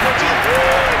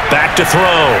 Back to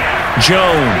throw.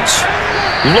 Jones.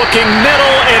 Looking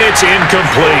middle, and it's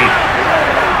incomplete.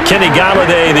 Kenny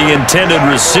Galladay, the intended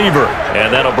receiver,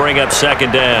 and that'll bring up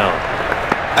 2nd down.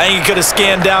 I think he could have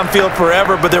scanned downfield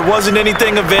forever, but there wasn't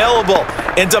anything available.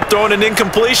 Ends up throwing an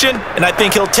incompletion, and I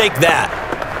think he'll take that.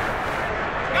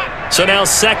 So now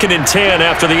 2nd and 10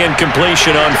 after the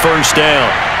incompletion on 1st down.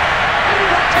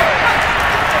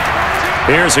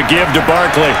 Here's a give to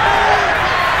Barkley.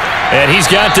 And he's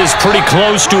got this pretty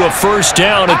close to a 1st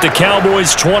down at the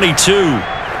Cowboys' 22.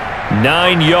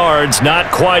 9 yards,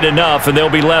 not quite enough, and they'll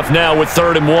be left now with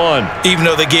 3rd and 1. Even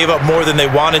though they gave up more than they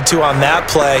wanted to on that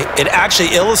play, it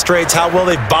actually illustrates how well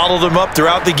they bottled him up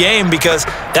throughout the game because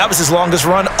that was his longest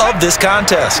run of this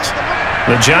contest.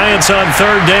 The Giants on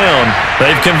 3rd down.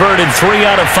 They've converted 3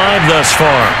 out of 5 thus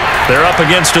far. They're up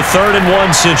against a 3rd and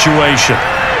 1 situation.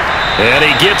 And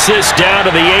he gets this down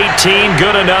to the 18,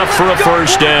 good enough for a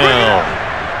 1st down.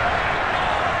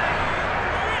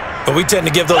 But we tend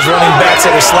to give those running backs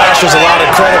that are slashers a lot of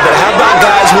credit, but how about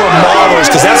guys who are maulers?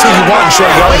 Because that's what you want in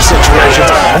short yardage situations.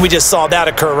 And we just saw that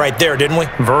occur right there, didn't we?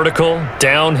 Vertical,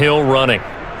 downhill running.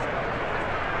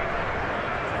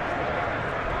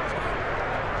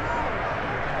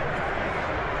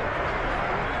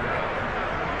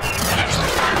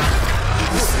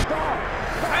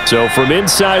 So from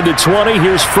inside the 20,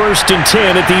 here's 1st and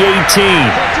 10 at the 18.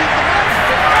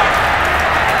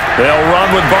 They'll run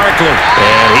with Barkley.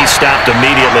 And he stopped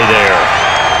immediately there.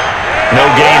 No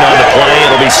gain on the play.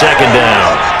 It'll be 2nd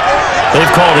down.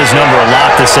 They've called his number a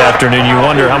lot this afternoon. You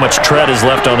wonder how much tread is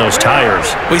left on those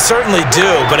tires. We certainly do,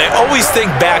 but I always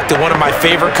think back to one of my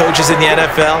favorite coaches in the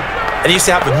NFL. And he used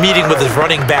to have a meeting with his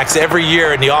running backs every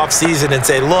year in the offseason and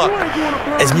say, look,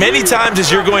 as many times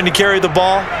as you're going to carry the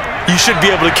ball, you should be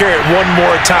able to carry it one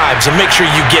more time, so make sure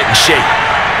you get in shape.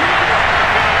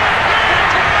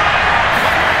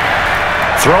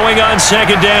 Throwing on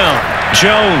 2nd down,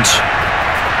 Jones.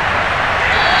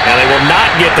 And they will not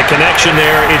get the connection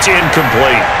there. It's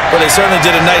incomplete. Well, they certainly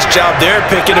did a nice job there,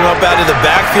 picking him up out of the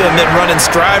backfield and then running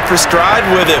stride for stride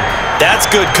with him. That's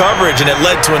good coverage, and it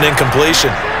led to an incompletion.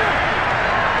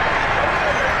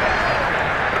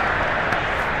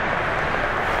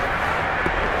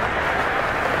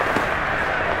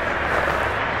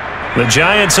 The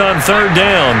Giants on 3rd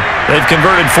down. They've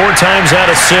converted 4 times out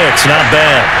of 6. Not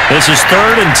bad. This is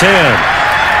 3rd and 10.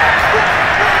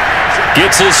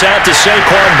 Gets this out to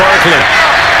Saquon Barkley.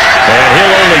 And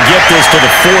he'll only get this to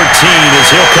the 14 as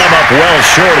he'll come up well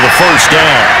short of the 1st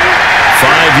down.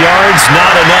 5 yards,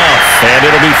 not enough. And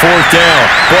it'll be 4th down.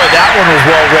 Boy, that one was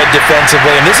well read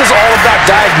defensively. And this is all about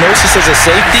diagnosis as a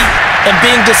safety and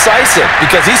being decisive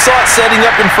because he saw it setting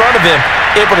up in front of him,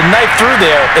 able to knife through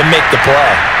there and make the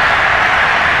play.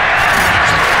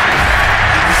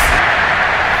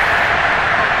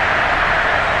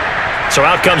 So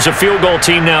out comes a field goal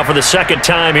team now for the 2nd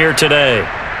time here today.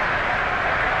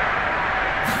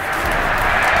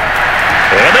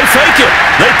 And they fake it.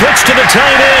 They pitch to the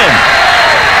tight end.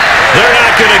 They're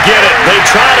not going to get it. They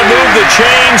try to move the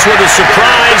chains with a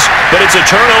surprise, but it's a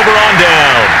turnover on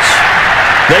downs.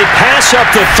 They pass up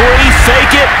the 3,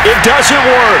 fake it. It doesn't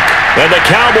work. And the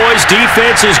Cowboys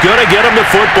defense is going to get them the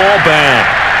football back.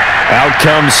 Out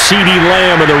comes CeeDee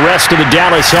Lamb and the rest of the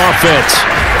Dallas offense.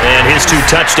 And his 2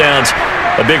 touchdowns,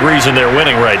 a big reason they're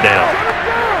winning right now.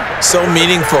 So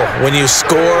meaningful when you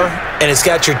score and it's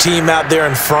got your team out there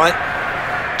in front.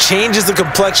 Changes the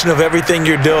complexion of everything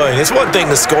you're doing. It's one thing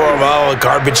to score,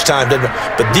 garbage time,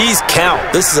 but these count.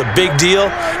 This is a big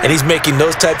deal, and he's making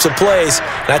those types of plays,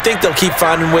 and I think they'll keep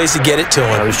finding ways to get it to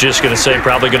him. I was just going to say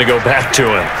probably going to go back to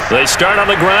him. They start on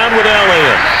the ground with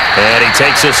Elliott, and he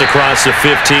takes this across the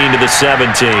 15 to the 17.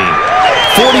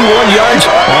 41 yards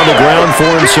on the ground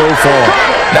for him so far.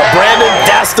 Now, Brandon,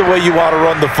 that's the way you want to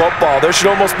run the football. There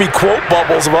should almost be quote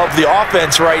bubbles above the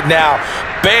offense right now.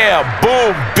 Bam,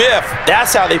 boom, biff.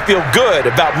 That's how they feel good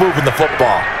about moving the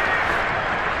football.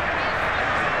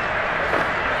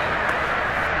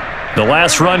 The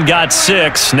last run got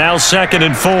 6, now 2nd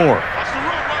and 4.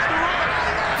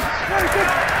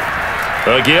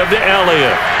 A give to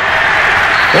Elliott.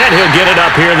 And he'll get it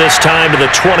up here this time to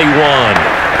the 21.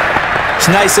 It's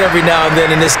nice every now and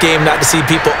then in this game not to see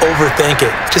people overthink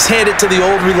it. Just hand it to the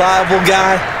old reliable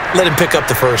guy. Let him pick up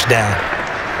the first down.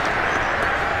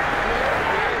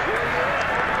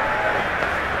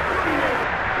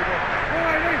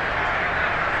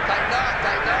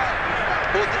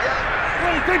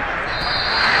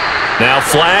 Now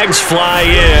flags fly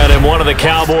in, and one of the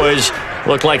Cowboys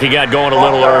looked like he got going a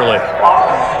little early.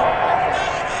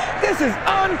 This is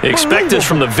unbelievable. Expect this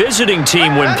from the visiting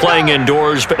team when playing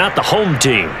indoors, but not the home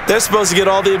team. They're supposed to get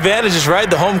all the advantages, right?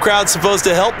 The home crowd's supposed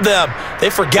to help them. They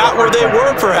forgot where they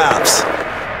were, perhaps.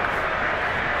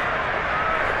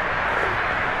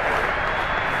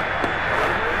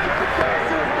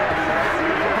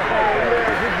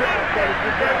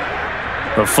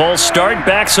 The false start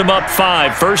backs him up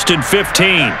 5, 1st and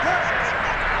 15.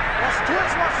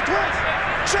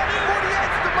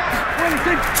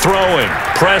 Throwing,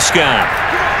 Prescott.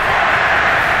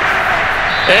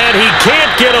 And he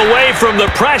can't get away from the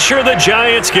pressure. The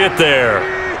Giants get there.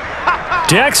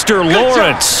 Dexter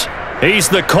Lawrence. He's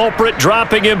the culprit,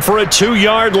 dropping him for a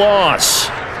 2-yard loss.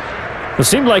 It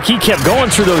seemed like he kept going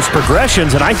through those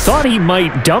progressions, and I thought he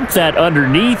might dump that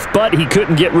underneath, but he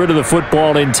couldn't get rid of the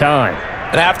football in time.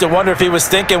 And I have to wonder if he was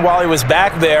thinking while he was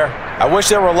back there, I wish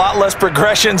there were a lot less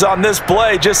progressions on this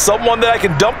play, just someone that I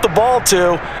can dump the ball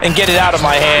to and get it out of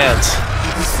my hands.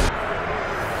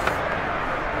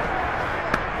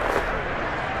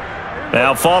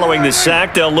 Now following the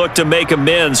sack, they'll look to make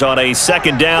amends on a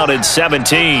 2nd down and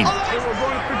 17.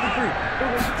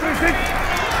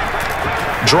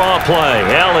 Draw play,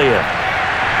 Elliott.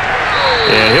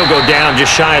 And he'll go down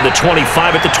just shy of the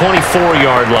 25 at the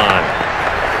 24-yard line.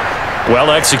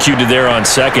 Well executed there on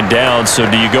 2nd down, so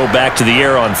do you go back to the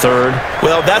air on 3rd?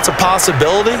 Well, that's a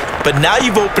possibility, but now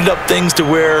you've opened up things to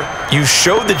where you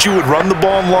showed that you would run the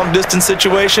ball in long-distance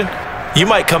situation. You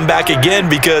might come back again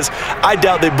because I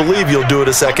doubt they believe you'll do it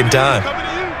a 2nd time.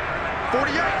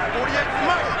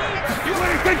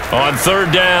 On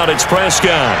 3rd down, it's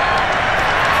Prescott.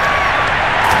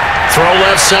 Throw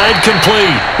left side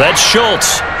complete. That's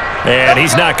Schultz. And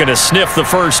he's not going to sniff the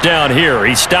first down here.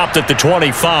 He stopped at the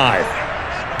 25.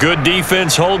 Good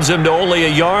defense holds him to only a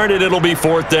yard, and it'll be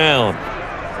 4th down.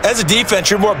 As a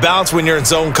defense, you're more balanced when you're in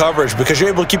zone coverage because you're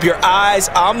able to keep your eyes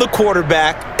on the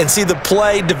quarterback and see the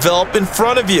play develop in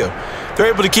front of you. They're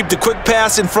able to keep the quick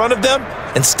pass in front of them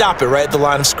and stop it right at the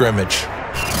line of scrimmage.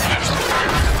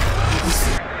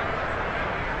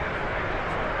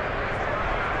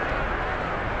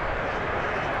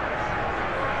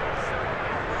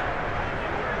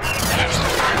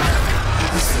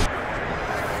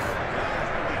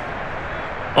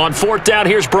 On 4th down,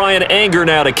 here's Brian Anger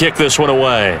now to kick this one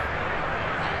away.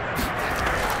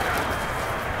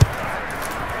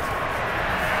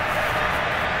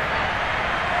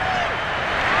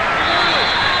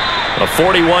 A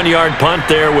 41-yard punt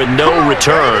there with no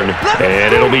return.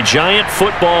 And it'll be Giant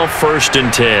football, 1st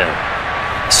and 10.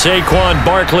 Saquon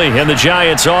Barkley and the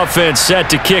Giants offense set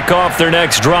to kick off their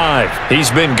next drive.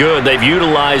 He's been good. They've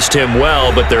utilized him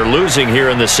well, but they're losing here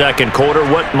in the 2nd quarter.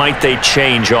 What might they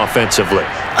change offensively?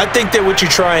 I think that what you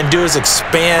try and do is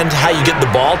expand how you get the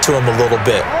ball to him a little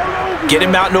bit. Get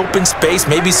him out in open space,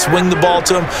 maybe swing the ball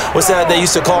to him. What's that they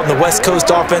used to call it in the West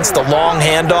Coast offense, the long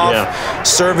handoff? Yeah.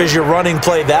 Serve as your running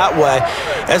play that way,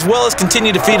 as well as continue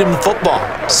to feed him the football.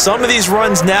 Some of these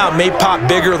runs now may pop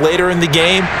bigger later in the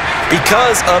game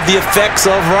because of the effects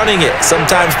of running it.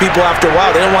 Sometimes people, after a while,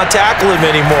 they don't want to tackle him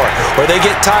anymore, or they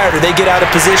get tired, or they get out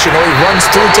of position, or he runs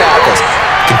through tackles.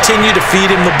 Continue to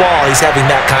feed him the ball. He's having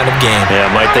that kind of game.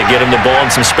 Yeah, might they get him the ball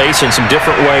in some space in some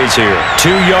different ways here. 2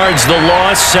 yards the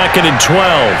loss, 2nd and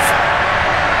 12.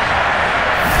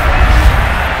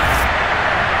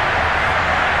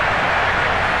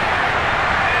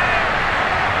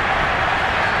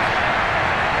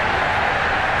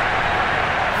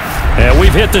 And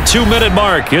we've hit the 2-minute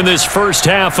mark in this first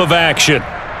half of action.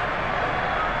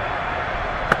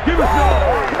 Give us no.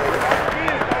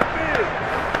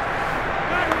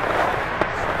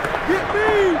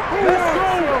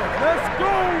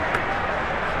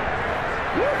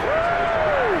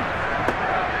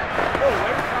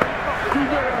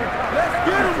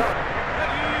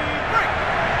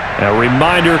 A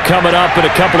reminder coming up in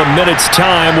a couple of minutes'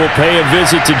 time. We'll pay a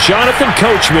visit to Jonathan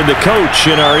Coachman, the coach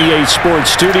in our EA Sports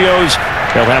studios.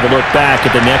 He'll have a look back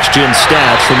at the next-gen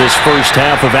stats from this first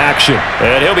half of action.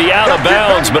 And he'll be out of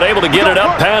bounds, but able to get it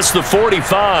up past the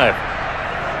 45.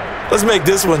 Let's make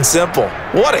this one simple.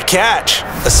 What a catch,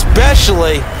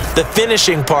 especially the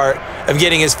finishing part of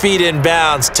getting his feet in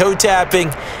bounds, toe tapping,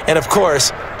 and, of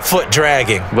course, foot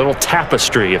dragging. Little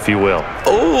tapestry, if you will.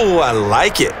 Oh, I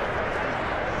like it.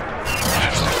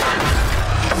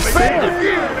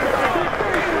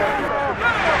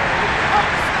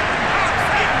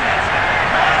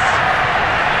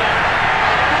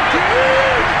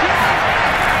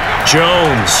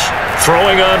 Jones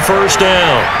throwing on first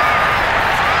down.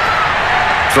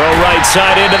 Throw right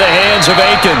side into the hands of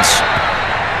Akins.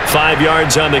 5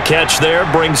 yards on the catch there,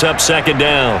 brings up second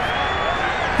down.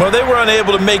 Well, they were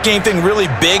unable to make anything really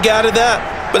big out of that,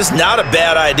 but it's not a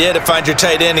bad idea to find your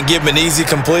tight end and give him an easy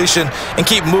completion and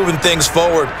keep moving things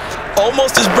forward.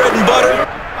 Almost his bread and butter.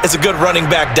 It's a good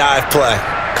running back dive play.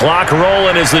 Clock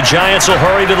rolling as the Giants will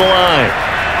hurry to the line.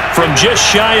 From just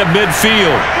shy of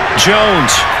midfield,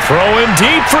 Jones throwing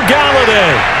deep for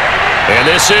Galladay. And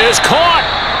this is caught.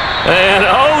 And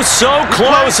oh, so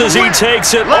close as he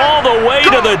takes it all the way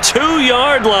to the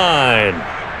 2-yard line.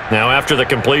 Now, after the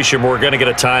completion, we're going to get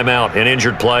a timeout, an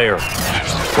injured player.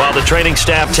 While the training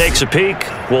staff takes a peek,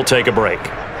 we'll take a break.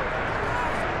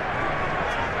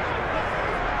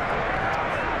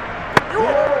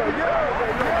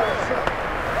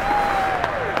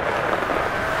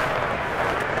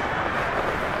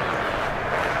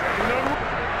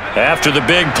 After the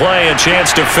big play, a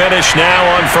chance to finish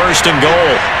now on 1st and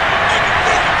goal.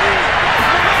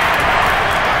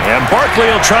 And Barkley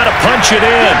will try to punch it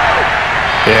in.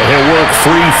 Yeah, he'll work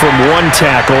free from one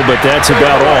tackle, but that's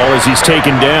about all as he's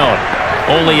taken down.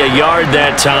 Only a yard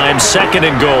that time, 2nd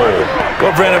and goal.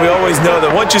 Well, Brandon, we always know that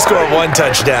once you score one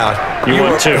touchdown,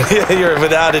 you're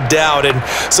without a doubt. And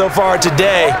so far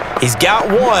today, he's got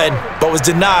one, but was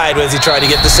denied as he tried to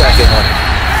get the second one.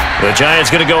 The Giants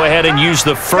going to go ahead and use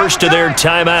the first of their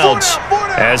timeouts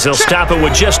as they'll stop it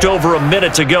with just over a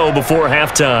minute to go before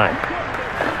halftime.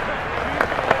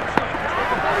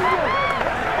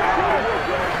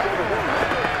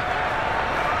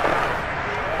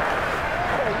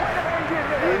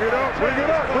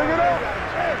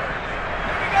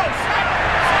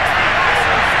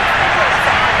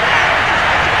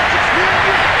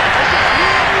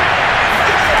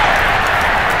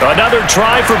 Another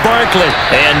try for Barkley,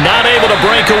 and not able to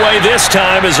break away this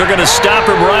time as they're going to stop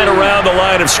him right around the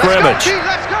line of scrimmage.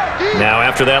 Now,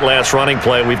 after that last running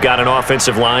play, we've got an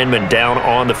offensive lineman down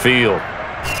on the field.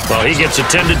 Well, he gets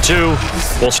attended to.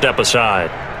 We'll step aside.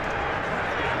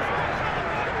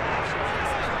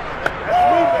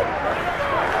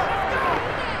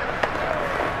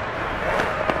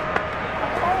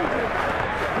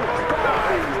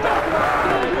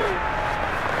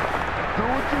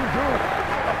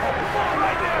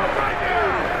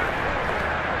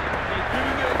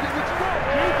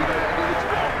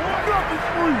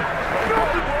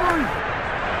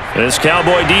 This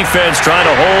Cowboy defense trying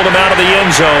to hold him out of the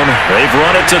end zone. They've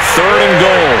run it to 3rd and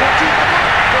goal.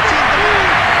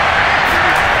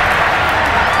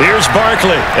 Here's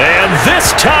Barkley, and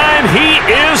this time he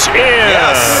is in.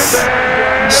 Yes.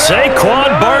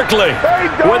 Saquon Barkley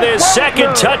with his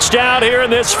 2nd touchdown here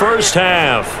in this first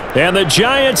half. And the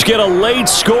Giants get a late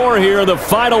score here in the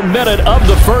final minute of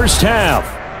the first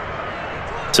half.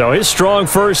 So his strong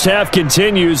first half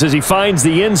continues as he finds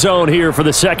the end zone here for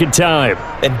the 2nd time.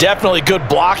 And definitely good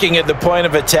blocking at the point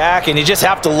of attack, and you just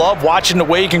have to love watching the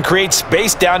way he can create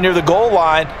space down near the goal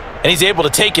line, and he's able to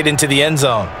take it into the end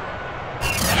zone.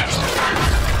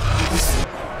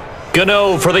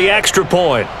 Gano for the extra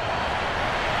point.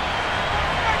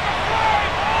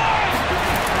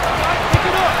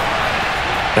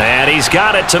 And he's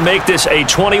got it to make this a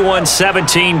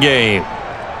 21-17 game.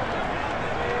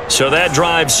 So that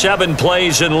drives 7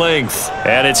 plays in length.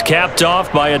 And it's capped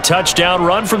off by a touchdown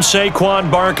run from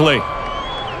Saquon Barkley.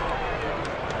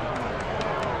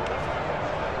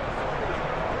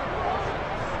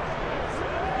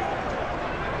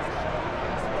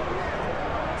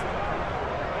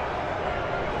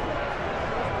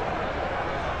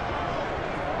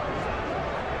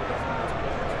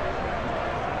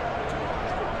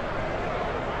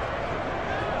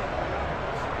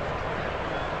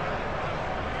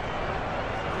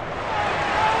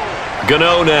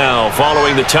 Gano now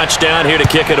following the touchdown here to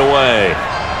kick it away.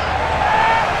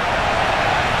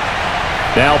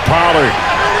 Now Pollard.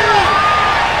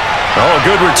 Oh, a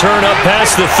good return up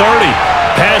past the 30.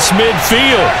 Past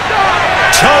midfield.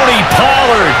 Tony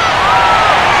Pollard.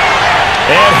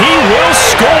 And he will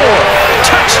score.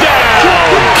 Touchdown,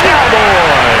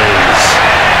 Cowboys.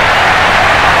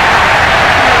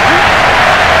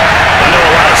 I know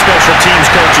a lot of special teams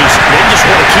coaches, they just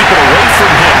want to keep it away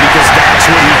from him because that's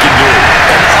what he can do.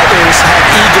 And others have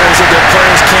egos that their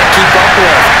players can't keep up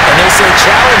with. And they say,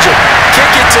 challenge him.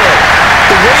 Kick it to him.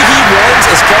 The way he runs,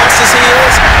 as fast as he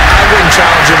is, I wouldn't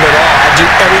challenge him at all. I'd do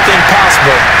everything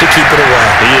possible to keep it away.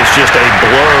 He is just a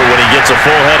blur when he gets a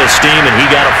full head of steam, and he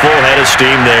got a full head of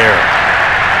steam there.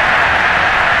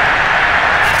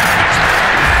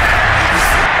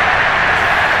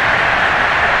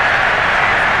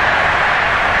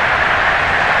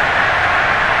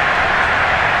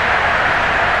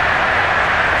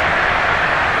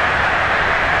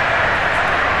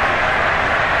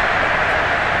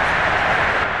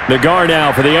 Nagar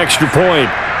now for the extra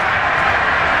point.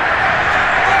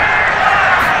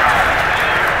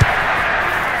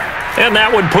 And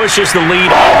that one pushes the lead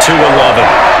up to 11.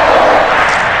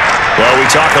 Well, we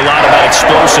talk a lot about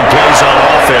explosive plays on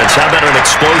offense. How about an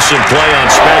explosive play on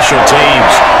special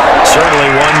teams?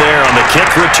 Certainly one there on the kick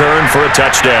return for a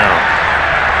touchdown.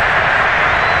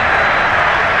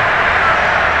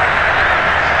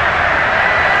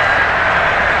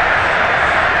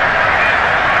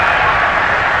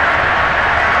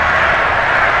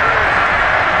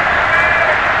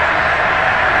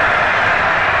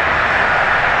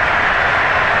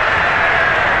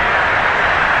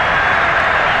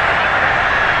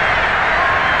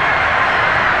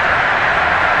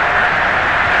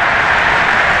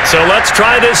 So let's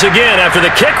try this again. After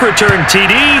the kick return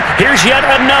TD, here's yet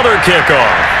another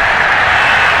kickoff.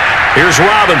 Here's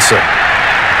Robinson.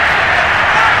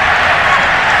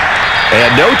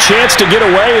 And no chance to get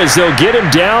away as they'll get him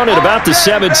down at about the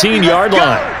 17-yard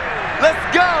line. Let's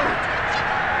go.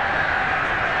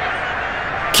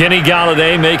 Kenny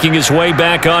Golladay making his way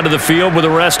back onto the field with the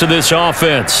rest of this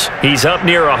offense. He's up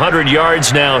near 100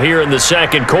 yards now here in the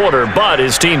second quarter, but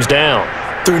his team's down.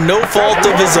 Through no fault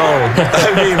of his own.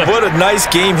 I mean, what a nice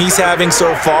game he's having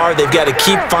so far. They've got to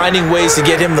keep finding ways to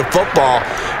get him the football.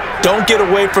 Don't get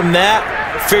away from that.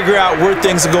 Figure out where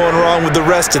things are going wrong with the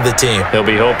rest of the team. He'll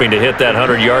be hoping to hit that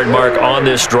 100-yard mark on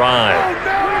this drive.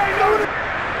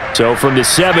 So from the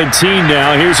 17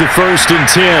 now, here's a 1st and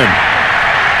 10.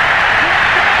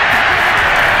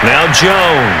 Now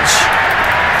Jones.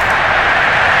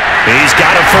 He's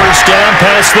got a first down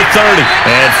past the 30.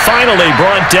 And finally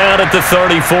brought down at the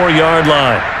 34-yard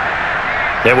line.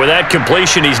 And with that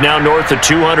completion, he's now north of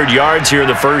 200 yards here in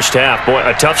the first half. Boy,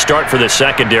 a tough start for the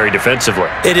secondary defensively.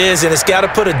 It is, and it's got to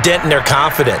put a dent in their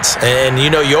confidence. And, you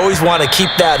know, you always want to keep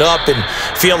that up and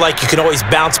feel like you can always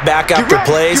bounce back after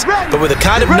plays. But with the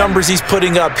kind of numbers he's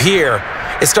putting up here,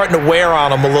 it's starting to wear on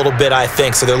them a little bit, I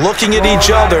think. So they're looking at each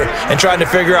other and trying to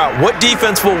figure out what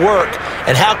defense will work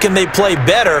and how can they play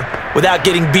better without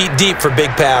getting beat deep for big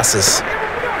passes.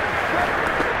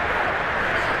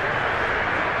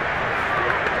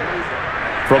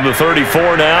 From the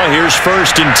 34 now, here's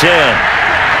 1st and 10.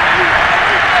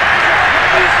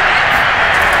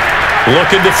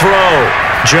 Looking to throw.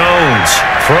 Jones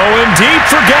throwing deep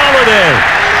for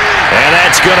Golladay. And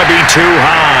that's going to be too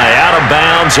high, out of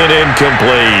bounds and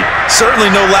incomplete.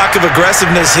 Certainly no lack of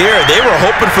aggressiveness here. They were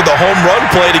hoping for the home run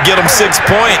play to get them 6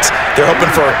 points. They're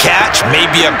hoping for a catch,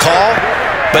 maybe a call,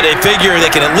 but they figure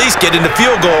they can at least get into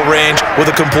field goal range with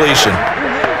a completion.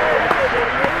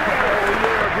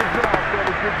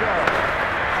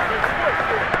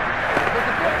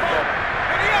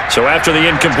 So after the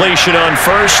incompletion on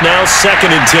 1st, now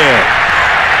 2nd and 10.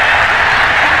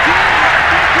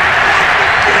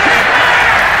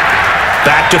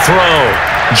 Back to throw.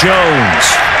 Jones.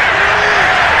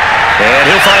 And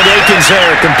he'll find Akins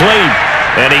there, complete.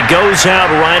 And he goes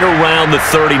out right around the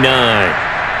 39.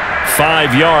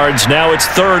 5 yards, now it's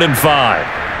 3rd and 5.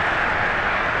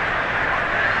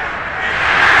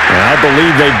 And I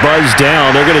believe they buzzed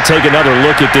down. They're going to take another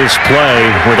look at this play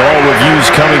with all reviews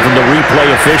coming from the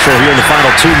replay official here in the final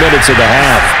 2 minutes of the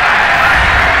half.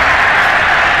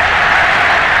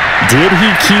 Did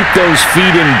he keep those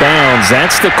feet in bounds?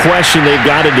 That's the question they've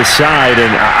got to decide.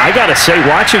 And I got to say,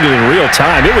 watching it in real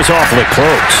time, it was awfully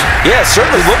close. Yeah, it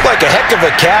certainly looked like a heck of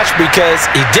a catch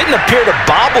because he didn't appear to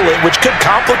bobble it, which could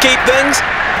complicate things.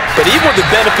 But even with the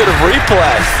benefit of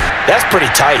replay, that's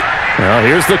pretty tight. Well,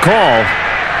 here's the call.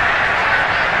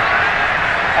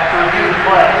 After review of the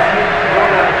play,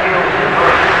 going on the field is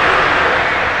reversed.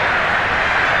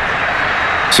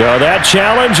 So that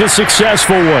challenge, a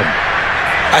successful one.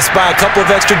 I spy a couple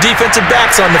of extra defensive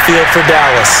backs on the field for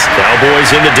Dallas.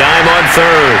 Cowboys in the dime on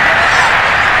 3rd.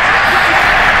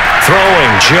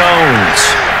 Throwing, Jones.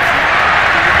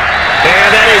 And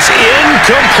that is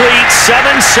incomplete. 7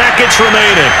 seconds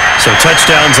remaining. So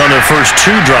touchdowns on their first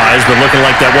 2 drives, but looking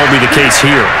like that won't be the case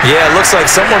here. Yeah, it looks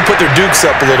like someone put their dukes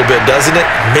up a little bit, doesn't it?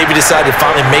 Maybe decided to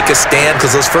finally make a stand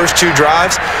because those first 2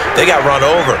 drives, they got run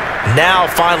over. Now,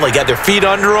 finally, got their feet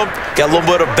under them, got a little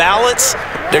bit of balance.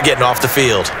 They're getting off the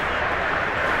field.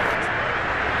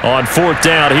 On 4th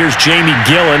down, here's Jamie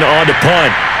Gillen on to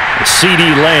punt.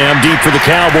 CeeDee Lamb deep for the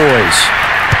Cowboys.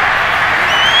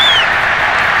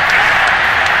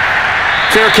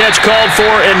 Fair catch called for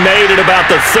and made at about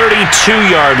the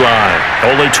 32-yard line.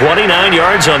 Only 29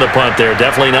 yards on the punt there.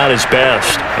 Definitely not his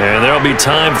best. And there'll be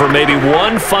time for maybe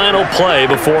one final play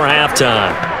before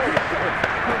halftime.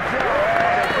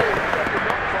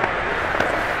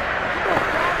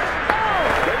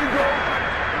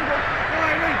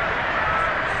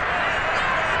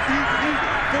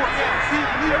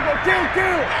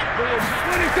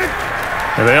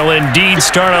 And they'll indeed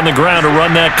start on the ground to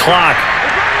run that clock.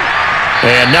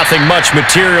 And nothing much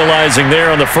materializing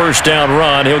there on the first down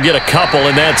run. He'll get a couple,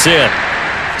 and that's it.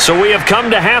 So we have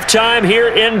come to halftime here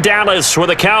in Dallas with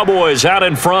the Cowboys out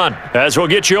in front. As we'll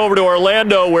get you over to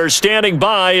Orlando, where standing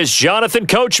by is Jonathan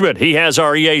Coachman. He has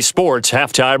our EA Sports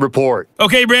halftime report.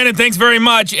 Okay, Brandon, thanks very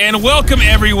much, and welcome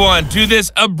everyone to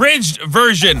this abridged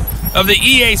version of the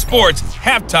EA Sports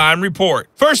halftime report.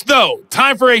 First, though,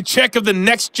 time for a check of the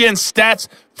next-gen stats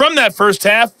from that first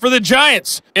half for the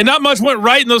Giants. And not much went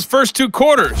right in those first two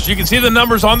quarters. You can see the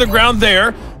numbers on the ground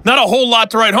there. Not a whole lot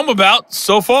to write home about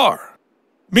so far.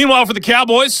 Meanwhile, for the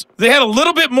Cowboys, they had a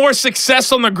little bit more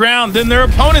success on the ground than their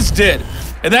opponents did,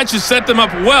 and that should set them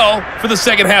up well for the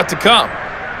second half to come.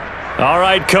 All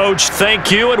right, Coach, thank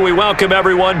you, and we welcome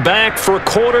everyone back for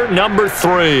quarter number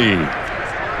 3.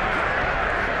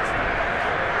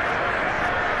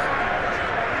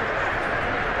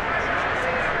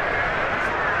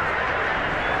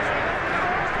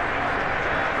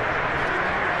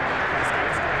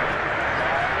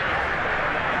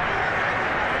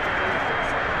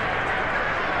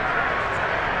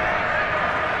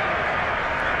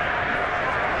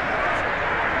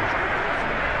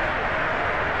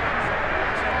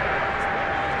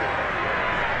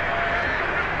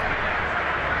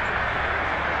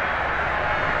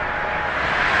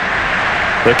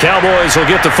 The Cowboys will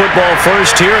get the football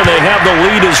first here, and they have the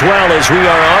lead as well as we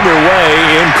are underway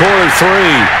in quarter 3.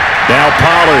 Now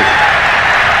Pollard.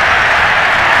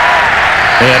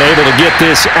 And able to get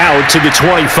this out to the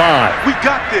 25. We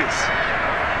got this.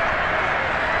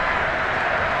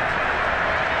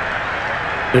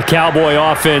 The Cowboy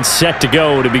offense set to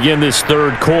go to begin this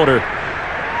third quarter.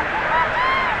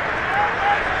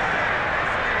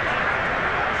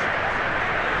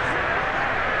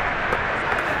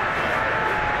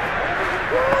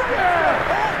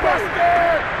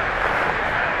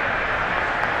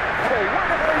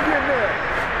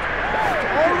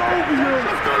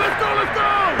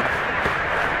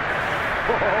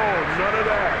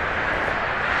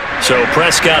 So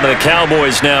Prescott and the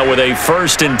Cowboys now with a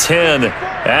 1st and 10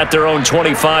 at their own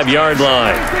 25-yard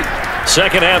line.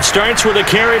 Second half starts with a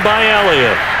carry by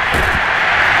Elliott.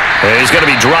 And he's going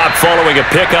to be dropped following a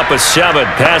pickup of 7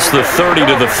 past the 30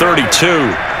 to the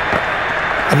 32.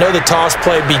 I know the toss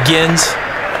play begins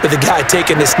with the guy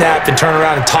taking the snap and turning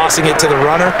around and tossing it to the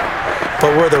runner.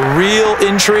 But where the real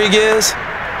intrigue is,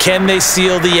 can they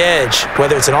seal the edge,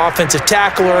 whether it's an offensive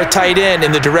tackle or a tight end,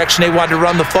 in the direction they want to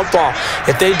run the football?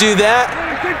 If they do that,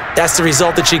 that's the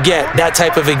result that you get, that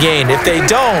type of a gain. If they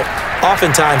don't,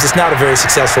 oftentimes it's not a very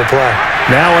successful play.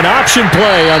 Now an option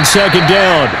play on second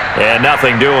down. And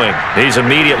nothing doing. He's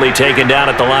immediately taken down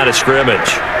at the line of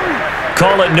scrimmage.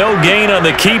 Call it no gain on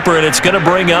the keeper, and it's going to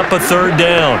bring up a 3rd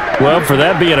down. Well, for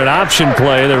that being an option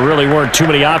play, there really weren't too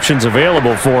many options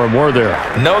available for him, were there?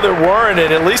 No, there weren't,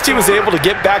 and at least he was able to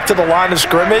get back to the line of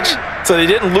scrimmage, so they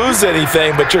didn't lose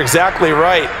anything, but you're exactly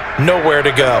right. Nowhere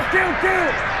to go.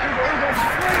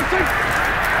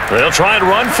 They'll try and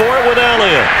run for it with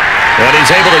Elliott. And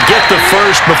he's able to get the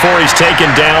first before he's taken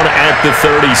down at the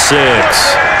 36.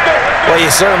 Well,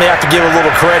 you certainly have to give a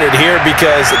little credit here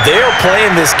because they're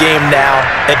playing this game now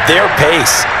at their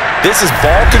pace. This is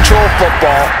ball control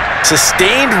football,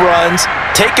 sustained runs,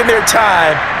 taking their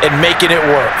time, and making it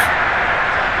work.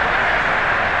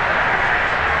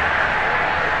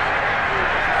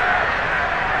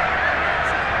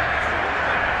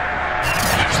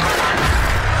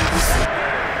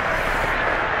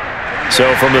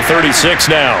 So from the 36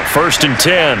 now, 1st and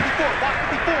 10.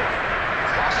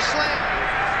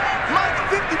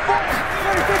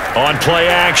 On play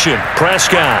action,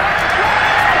 Prescott.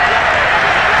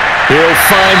 He'll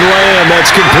find Lamb.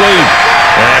 That's complete.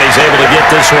 And he's able to get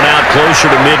this one out closer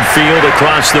to midfield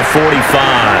across the 45.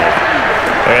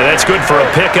 And that's good for a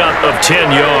pickup of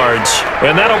 10 yards.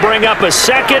 And that'll bring up a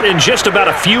 2nd and just about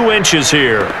a few inches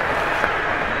here.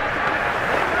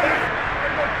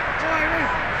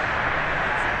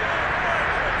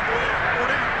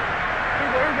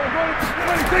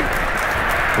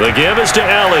 The give is to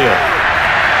Elliott.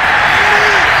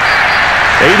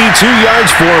 82 yards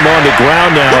for him on the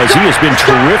ground now as he has been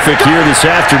terrific here this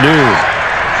afternoon.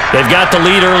 They've got the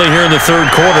lead early here in the third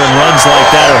quarter, and runs like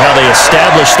that are how they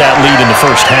established that lead in the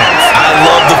first half. I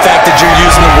love the fact that you're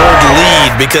using the word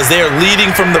lead because they are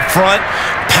leading from the front,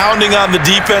 pounding on the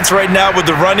defense right now with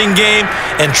the running game,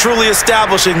 and truly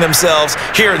establishing themselves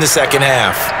here in the second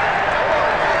half.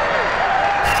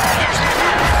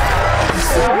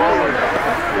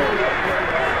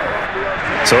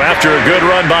 So after a good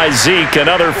run by Zeke,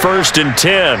 another 1st and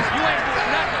 10.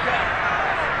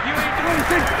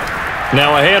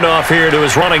 Now a handoff here to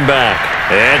his running back.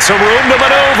 And some room to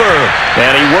maneuver.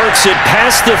 And he works it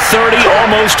past the 30,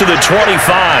 almost to the 25.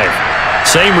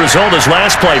 Same result as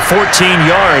last play, 14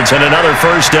 yards and another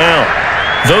first down.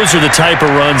 Those are the type of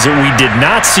runs that we did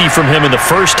not see from him in the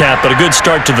first half, but a good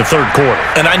start to the third quarter.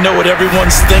 And I know what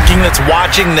everyone's thinking that's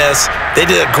watching this. They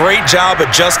did a great job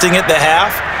adjusting at the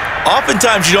half.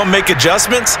 Oftentimes you don't make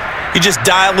adjustments. You just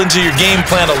dial into your game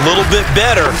plan a little bit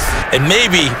better, and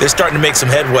maybe they're starting to make some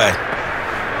headway.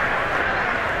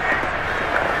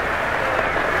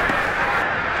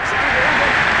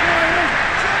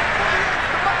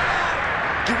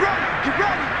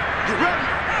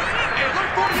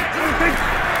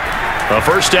 A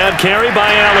first down carry by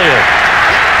Elliott.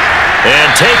 And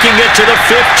taking it to the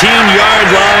 15-yard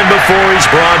line before he's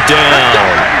brought down.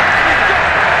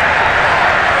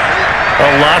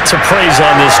 A lot to praise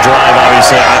on this drive,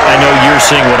 obviously. I know you're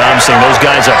seeing what I'm seeing. Those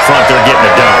guys up front, they're getting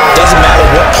it done. Doesn't matter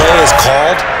what play is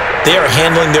called. They are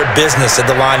handling their business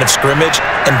at the line of scrimmage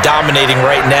and dominating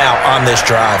right now on this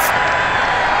drive.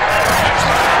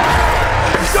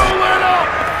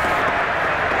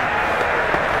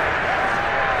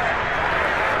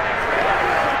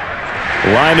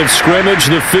 Line of scrimmage,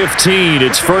 the 15.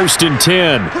 It's 1st and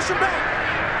 10.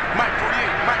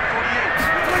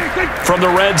 From the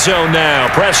red zone now,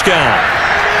 Prescott.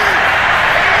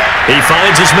 He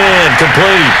finds his man,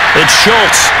 complete. It's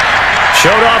Schultz.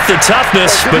 Showed off the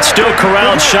toughness, but still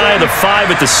corralled shy of the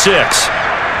 5 at the 6.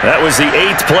 That was the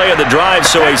 8th play of the drive,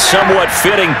 so a somewhat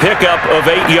fitting pickup of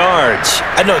 8 yards.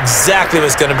 I know exactly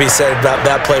what's going to be said about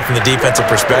that play from the defensive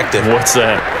perspective. What's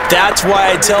that? That's why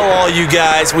I tell all you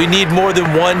guys we need more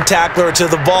than one tackler to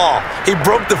the ball. He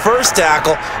broke the first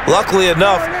tackle. Luckily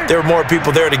enough, there were more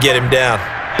people there to get him down.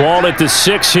 Ball at the 6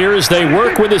 here as they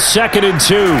work with a 2nd and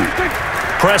 2.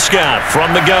 Prescott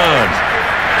from the gun.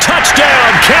 Touchdown,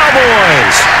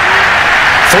 Cowboys!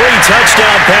 3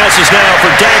 touchdown passes now for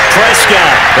Dak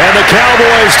Prescott. And the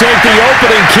Cowboys take the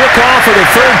opening kickoff of the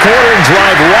third quarter and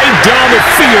drive right down the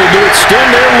field to extend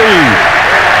their lead.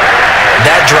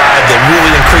 That drive that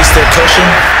really increased their cushion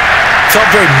felt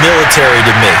very military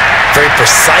to me. Very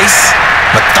precise,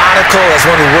 methodical, that's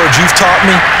one of the words you've taught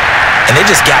me. And they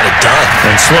just got it done.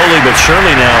 And slowly but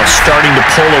surely now starting to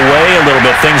pull away a little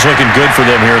bit. Things looking good for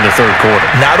them here in the third quarter.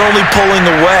 Not only pulling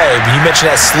away, but you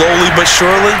mentioned that slowly but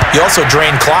surely. You also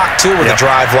drain clock, too, with a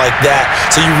drive like that.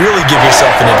 So you really give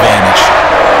yourself an advantage.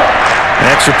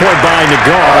 Extra point by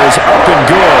Nagar is up and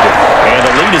good. And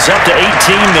the lead is up to 18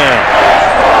 now.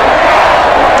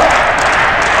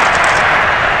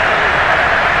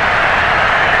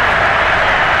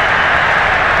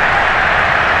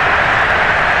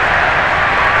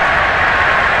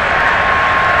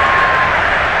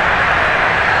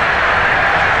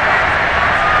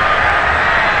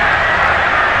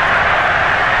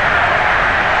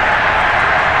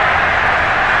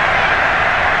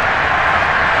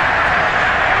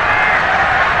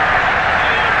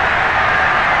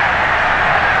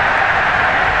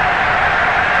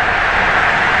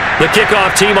 The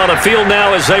kickoff team on the field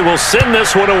now as they will send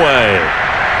this one away.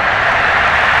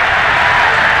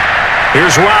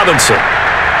 Here's Robinson.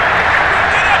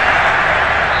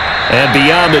 And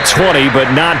beyond the 20,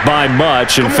 but not by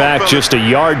much. In fact, just a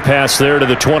yard pass there to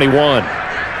the 21.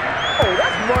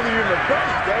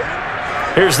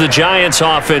 Here's the Giants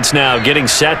offense now getting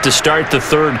set to start the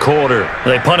third quarter.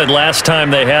 They punted last time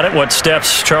they had it. What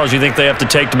steps, Charles, you think they have to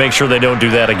take to make sure they don't do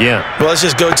that again? Well, let's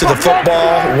just go to the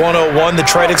football 101, the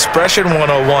trade expression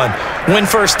 101. Win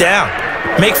first down.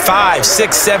 Make 5,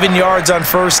 6, 7 yards on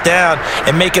first down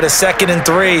and make it a 2nd and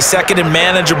 3, 2nd and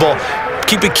manageable.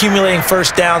 Keep accumulating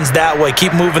first downs that way.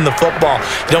 Keep moving the football.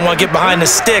 You don't want to get behind the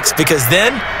sticks because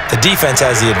then the defense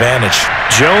has the advantage.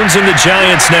 Jones and the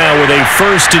Giants now with a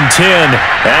 1st and 10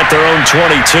 at their own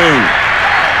 22.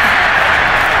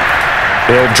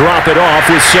 He'll drop it off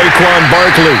with Saquon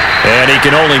Barkley. And he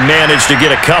can only manage to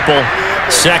get a couple.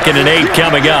 2nd and 8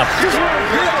 coming up.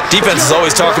 Defenses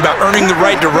always talk about earning the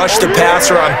right to rush the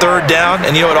passer on third down.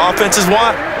 And you know what offenses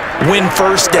want? Win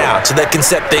first down so they can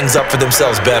set things up for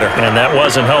themselves better. And that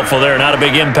wasn't helpful there. Not a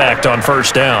big impact on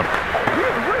first down.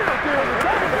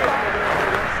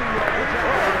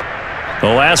 The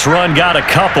last run got a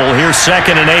couple. Here's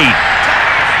 2nd and 8.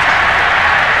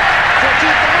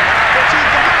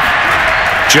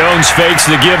 Jones fakes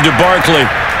the give to Barkley.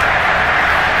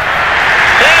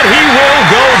 And he will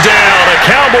go down. A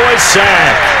Cowboys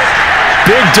sack.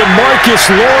 Big DeMarcus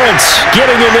Lawrence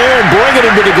getting in there and bringing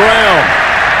him to the ground.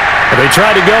 They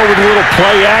tried to go with a little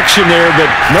play action there, but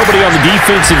nobody on the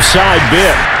defensive side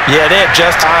bit. Yeah, they had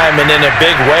just time and in a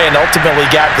big way and ultimately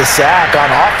got the sack. On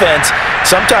offense,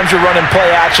 sometimes you're running play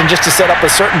action just to set up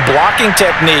a certain blocking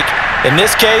technique. In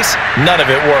this case, none of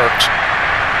it worked.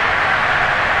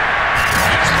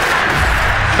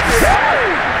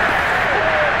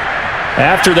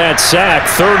 After that sack,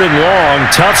 3rd and long,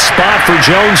 tough spot for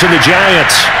Jones and the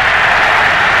Giants.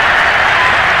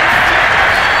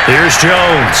 Here's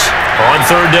Jones on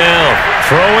 3rd down.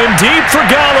 Throwing deep for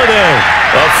Galladay.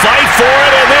 A fight for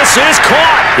it, and this is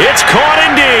caught. It's caught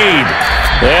indeed.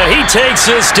 And he takes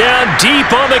this down deep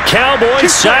on the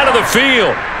Cowboys side of the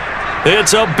field.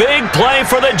 It's a big play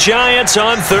for the Giants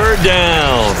on 3rd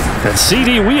down. And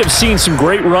CD, we have seen some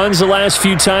great runs the last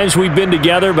few times we've been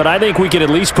together, but I think we can at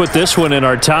least put this one in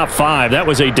our top 5. That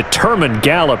was a determined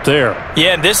gallop there.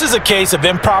 Yeah, and this is a case of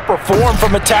improper form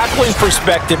from a tackling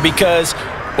perspective, because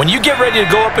when you get ready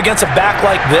to go up against a back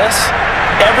like this,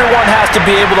 everyone has to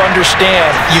be able to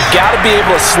understand you've got to be able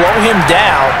to slow him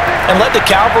down and let the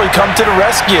cavalry come to the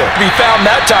rescue. He found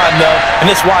that time, though, and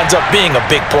this winds up being a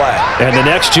big play. And the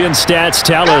next-gen stats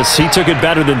tell us he took it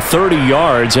better than 30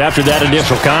 yards after that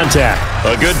initial contact.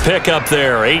 A good pickup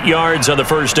there. 8 yards on the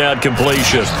first down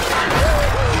completion.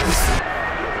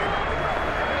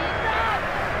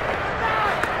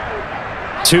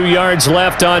 Two yards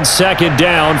left on 2nd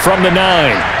down from the 9.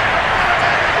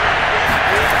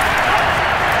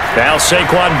 Now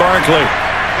Saquon Barkley.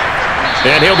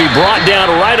 And he'll be brought down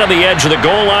right on the edge of the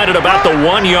goal line at about the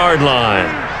 1-yard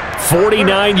line.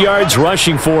 49 yards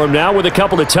rushing for him now with a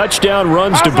couple of touchdown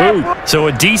runs to boot. So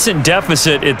a decent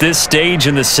deficit at this stage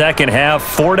in the second half.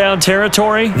 4-down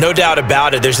territory? No doubt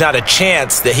about it. There's not a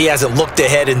chance that he hasn't looked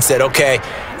ahead and said, okay,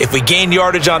 if we gain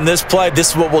yardage on this play,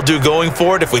 this is what we'll do going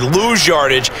forward. If we lose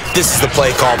yardage, this is the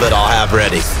play call that I'll have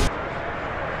ready.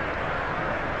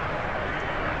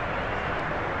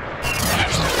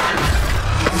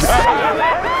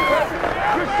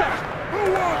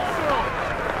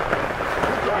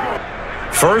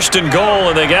 First and goal,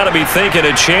 and they got to be thinking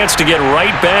a chance to get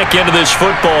right back into this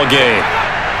football game.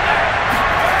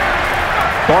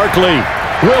 Barkley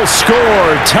will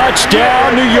score.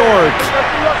 Touchdown, New York.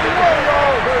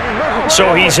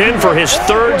 So he's in for his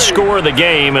 3rd score of the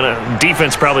game, and a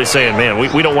defense probably saying, man,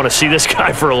 we don't want to see this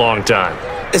guy for a long time.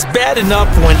 It's bad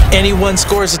enough when anyone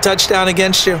scores a touchdown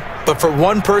against you, but for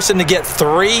one person to get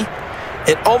 3,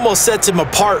 it almost sets him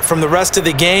apart from the rest of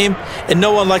the game, and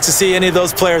no one likes to see any of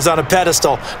those players on a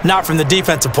pedestal, not from the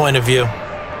defensive point of view.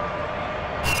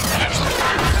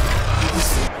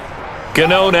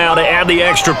 Gano now to add the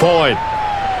extra point.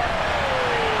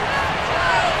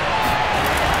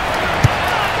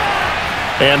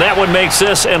 And that one makes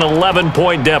this an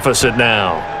 11-point deficit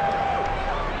now.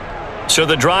 So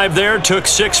the drive there took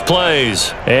 6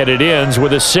 plays. And it ends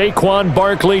with a Saquon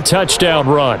Barkley touchdown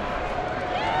run.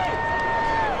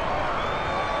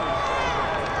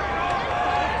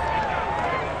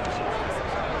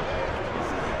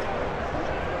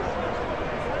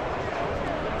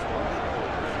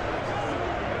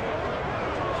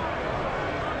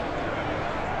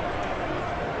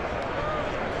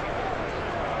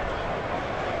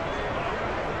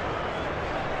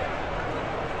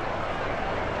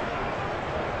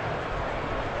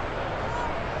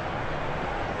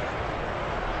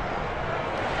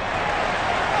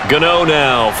 Gano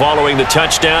now following the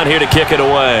touchdown here to kick it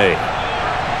away.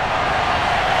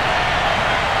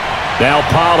 Now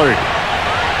Pollard.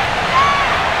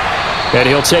 And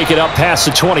he'll take it up past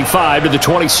the 25 to the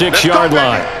 26-yard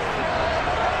line.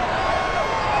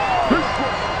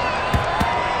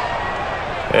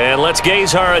 And let's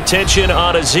gaze our attention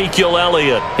on Ezekiel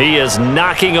Elliott. He is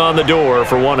knocking on the door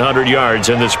for 100 yards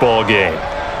in this ball game.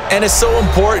 And it's so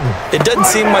important. It doesn't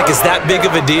seem like it's that big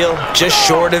of a deal, just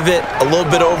short of it, a little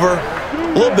bit over.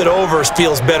 A little bit over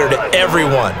feels better to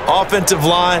everyone. Offensive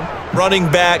line,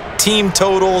 running back, team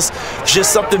totals,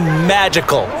 just something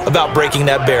magical about breaking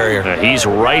that barrier. He's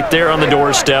right there on the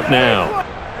doorstep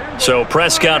now. So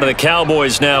Prescott and the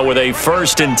Cowboys now with a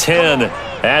 1st and 10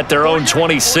 at their own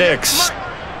 26.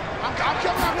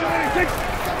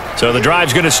 So the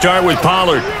drive's going to start with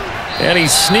Pollard. And he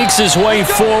sneaks his way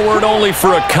forward only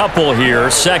for a couple here.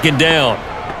 2nd down.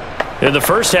 In the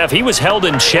first half, he was held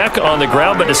in check on the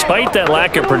ground, but despite that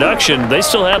lack of production, they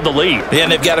still have the lead. Yeah,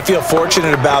 and they've got to feel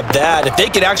fortunate about that. If they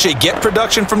could actually get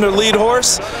production from their lead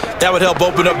horse, that would help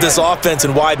open up this offense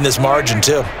and widen this margin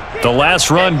too. The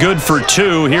last run good for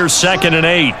 2. Here's 2nd and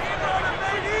 8.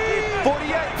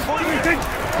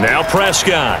 Now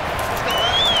Prescott.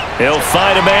 He'll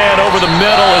find a man over the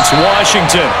middle. It's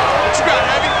Washington.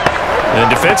 And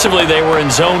defensively, they were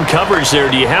in zone coverage there.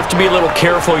 Do you have to be a little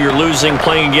careful you're losing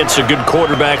playing against a good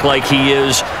quarterback like he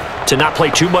is to not play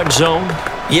too much zone?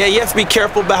 Yeah, you have to be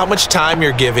careful about how much time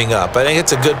you're giving up. I think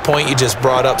it's a good point you just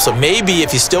brought up. So maybe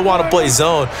if you still want to play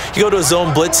zone, you go to a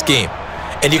zone blitz scheme.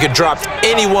 And you can drop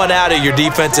anyone out of your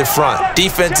defensive front,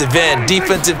 defensive end,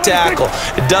 defensive tackle.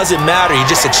 It doesn't matter. You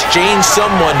just exchange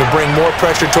someone to bring more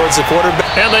pressure towards the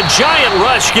quarterback. And the giant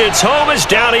rush gets home as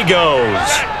down he goes.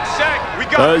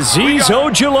 Azeez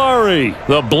Ojulari.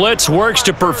 The blitz works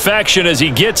to perfection as he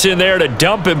gets in there to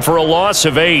dump him for a loss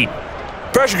of 8.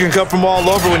 Pressure can come from all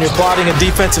over when you're plotting a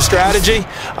defensive strategy.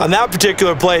 On that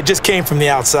particular play, it just came from the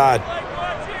outside.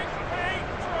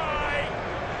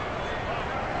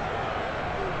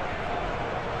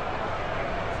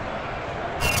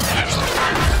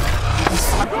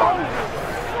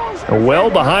 Well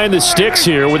behind the sticks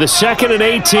here with a 2nd and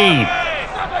 18.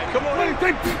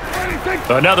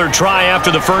 Another try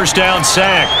after the first down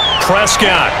sack.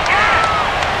 Prescott.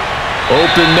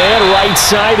 Open man right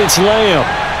side, it's Lamb.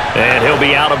 And he'll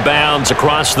be out of bounds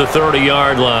across the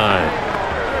 30-yard line.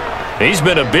 He's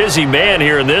been a busy man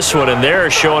here in this one, and they're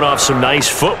showing off some nice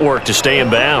footwork to stay in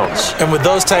bounds. And with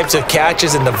those types of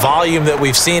catches and the volume that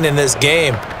we've seen in this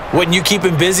game, wouldn't you keep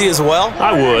him busy as well?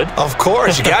 I would. Of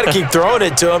course. You got to keep throwing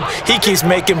it to him. He keeps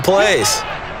making plays.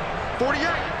 48.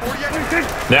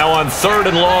 Now on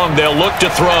 3rd and long, they'll look to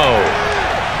throw.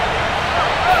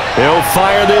 He'll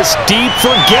fire this deep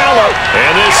for Gallup.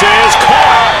 And this is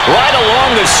caught right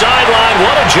along the sideline.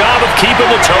 What a job of keeping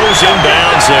the toes in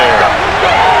bounds there.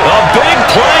 A big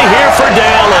play here for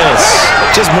Dallas.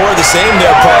 Just more of the same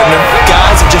there, partner.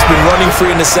 Guys have just been running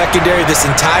free in the secondary this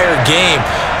entire game.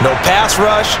 No pass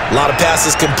rush, a lot of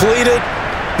passes completed.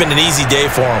 Been an easy day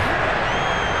for them.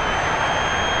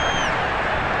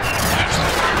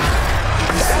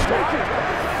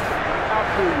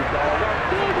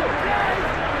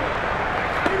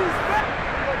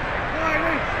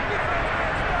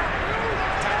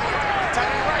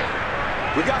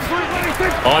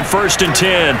 On 1st and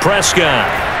 10, Prescott.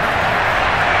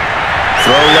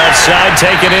 Throw left side,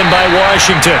 taken in by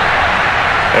Washington.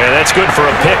 And that's good for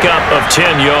a pickup of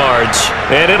 10 yards.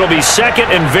 And it'll be 2nd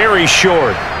and very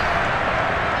short.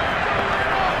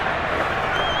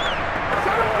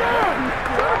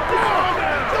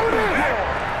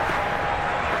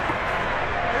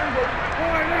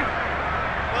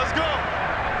 Let's go.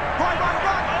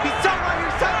 He's turning right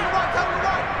here. Turning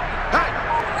right.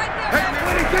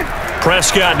 Hey.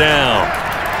 Prescott now.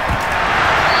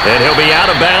 And he'll be out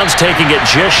of bounds, taking it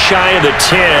just shy of the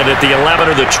 10 at the 11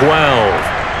 or the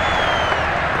 12.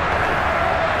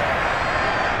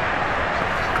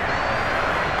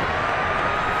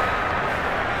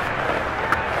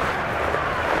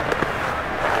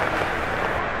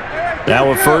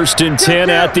 Now a 1st and 10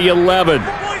 at the 11.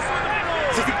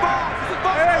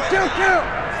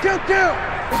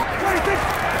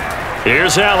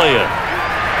 Here's Elliott.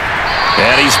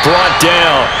 And he's brought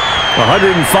down.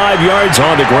 105 yards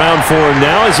on the ground for him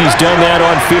now as he's done that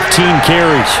on 15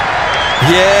 carries.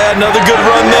 Yeah, another good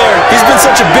run there. He's been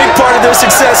such a big part of their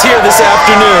success here this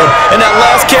afternoon. And that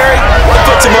last carry, it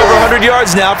puts him over 100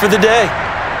 yards now for the day.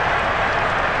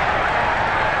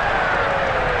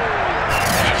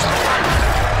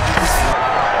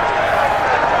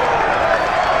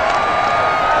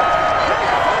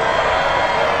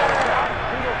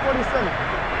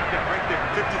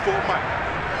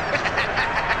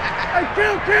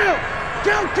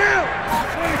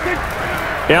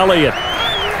 Elliott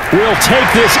will take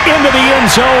this into the end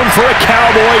zone for a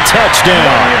Cowboy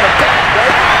touchdown.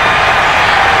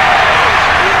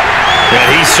 And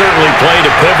he certainly played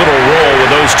a pivotal role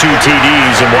with those 2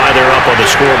 TDs and why they're up on the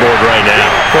scoreboard right now.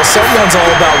 Well, someone's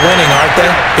all about winning, aren't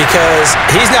they? Because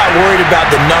he's not worried about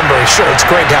the number. Sure, it's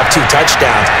great to have 2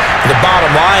 touchdowns. And the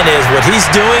bottom line is what he's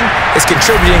doing is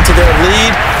contributing to their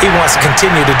lead. He wants to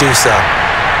continue to do so.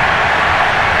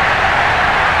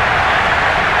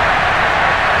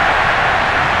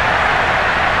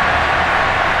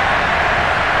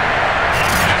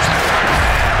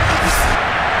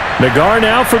 Nagar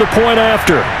now for the point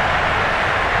after.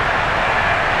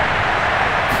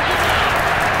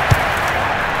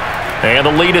 And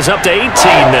the lead is up to 18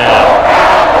 now.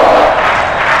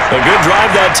 A good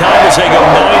drive that time as they go 9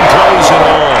 plays in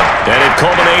all. And it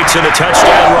culminates in a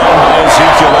touchdown run by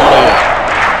Ezekiel Elliott.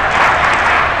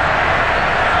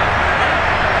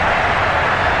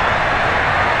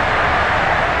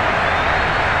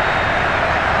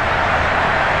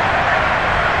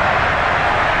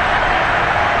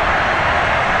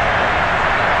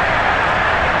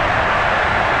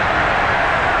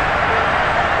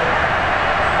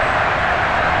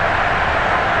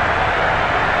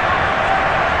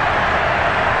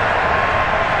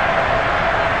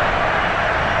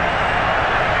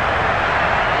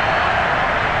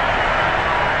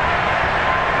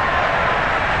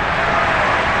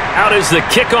 is the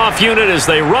kickoff unit as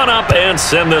they run up and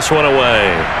send this one away.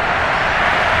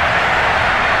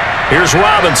 Here's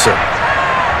Robinson.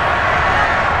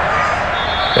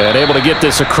 And able to get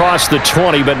this across the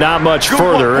 20, but not much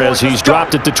further as he's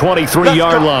dropped at the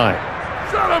 23-yard line.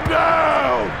 Shut him down!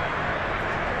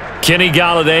 Kenny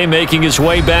Golladay making his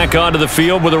way back onto the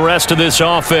field with the rest of this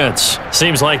offense.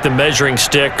 Seems like the measuring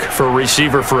stick for a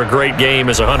receiver for a great game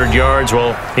is 100 yards.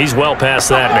 Well, he's well past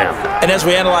that now. And as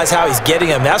we analyze how he's getting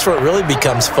them, that's where it really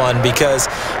becomes fun because,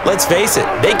 let's face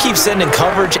it, they keep sending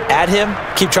coverage at him,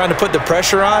 keep trying to put the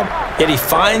pressure on, yet he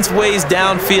finds ways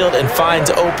downfield and finds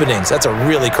openings. That's a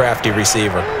really crafty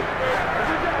receiver.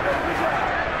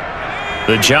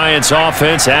 The Giants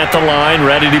offense at the line,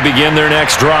 ready to begin their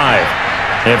next drive.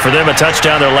 And for them, a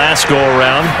touchdown their last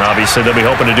go-around. Obviously, they'll be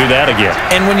hoping to do that again.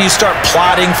 And when you start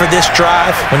plotting for this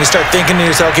drive, when you start thinking to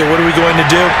yourself, okay, what are we going to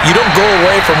do? You don't go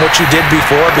away from what you did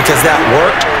before because that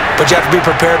worked, but you have to be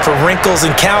prepared for wrinkles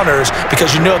and counters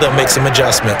because you know they'll make some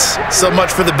adjustments. So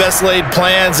much for the best laid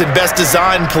plans and best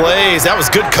designed plays. That was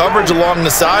good coverage along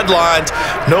the sidelines.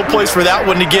 No place for that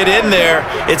one to get in there.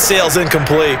 It sails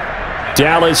incomplete.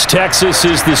 Dallas, Texas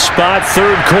is the spot,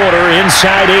 third quarter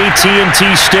inside AT&T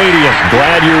Stadium.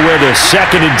 Glad you're with us.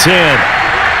 2nd and 10.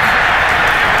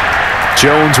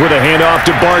 Jones with a handoff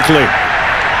to Barkley.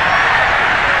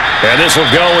 And this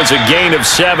will go as a gain of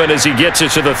 7 as he gets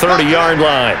it to the 30-yard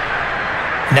line.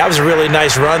 And that was a really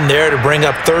nice run there to bring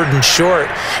up 3rd and short.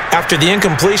 After the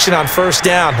incompletion on 1st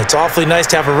down, it's awfully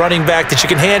nice to have a running back that you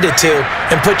can hand it to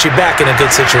and put you back in a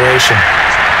good situation.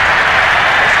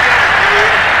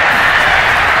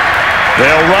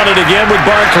 They'll run it again with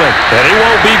Barkley. And he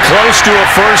won't be close to a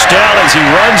first down as he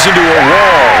runs into a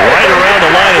wall right around the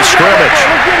line of scrimmage.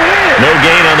 No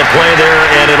gain on the play there,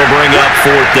 and it'll bring up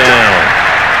 4th down.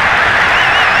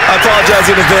 I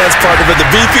apologize in advance, partner, but the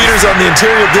beefeaters on the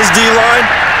interior of this D-line,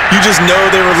 you just know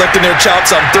they were licking their chops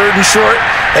on 3rd and short.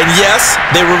 And yes,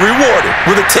 they were rewarded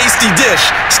with a tasty dish,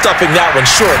 stuffing that one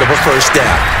short of a first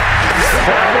down.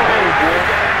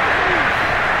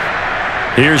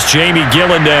 Here's Jamie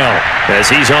Gillen now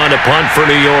as he's on to punt for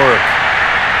New York.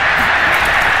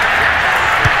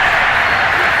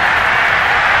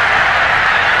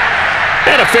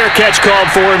 And a fair catch called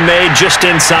for and made just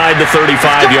inside the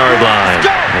 35-yard line.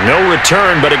 No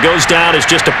return, but it goes down as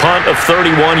just a punt of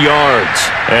 31 yards.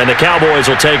 And the Cowboys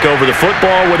will take over the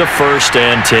football with a 1st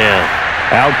and 10.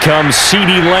 Out comes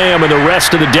CeeDee Lamb and the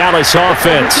rest of the Dallas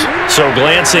offense. So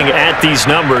glancing at these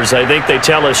numbers, I think they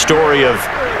tell a story of,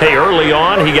 hey, early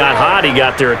on he got hot, he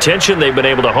got their attention, they've been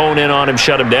able to hone in on him,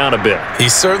 shut him down a bit. He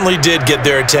certainly did get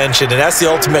their attention, and that's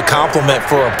the ultimate compliment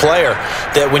for a player,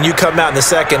 that when you come out in the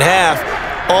second half,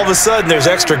 all of a sudden there's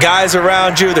extra guys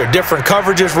around you, there are different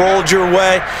coverages rolled your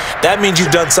way. That means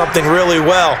you've done something really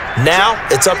well. Now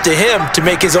it's up to him to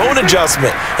make his own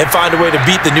adjustment and find a way to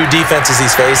beat the new defenses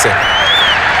he's facing.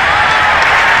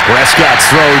 Prescott's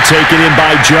throw taken in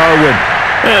by Jarwin.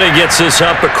 And he gets this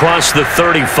up across the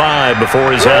 35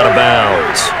 before he's out of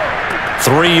bounds.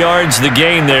 3 yards the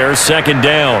gain there, 2nd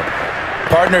down.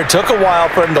 Partner, it took a while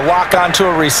for him to lock onto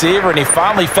a receiver, and he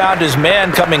finally found his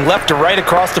man coming left to right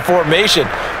across the formation.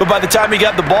 But by the time he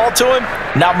got the ball to him,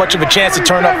 not much of a chance to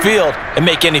turn upfield and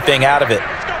make anything out of it.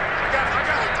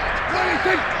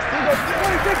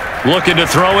 Looking to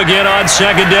throw again on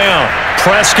 2nd down.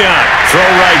 Prescott, throw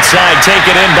right side,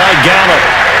 taken in by Gallup.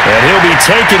 And he'll be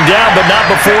taken down, but not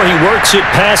before he works it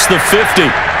past the 50.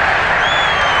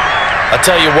 I'll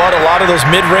tell you what, a lot of those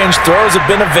mid-range throws have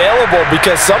been available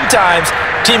because sometimes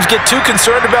teams get too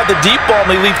concerned about the deep ball and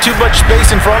they leave too much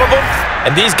space in front of them,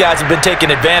 and these guys have been taking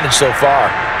advantage so far.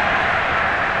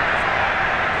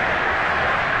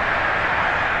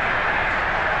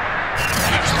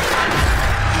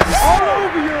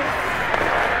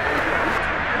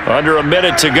 Under a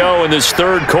minute to go in this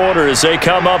 3rd quarter as they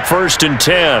come up 1st and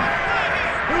 10.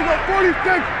 Here we go, 46.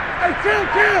 Hey, kill.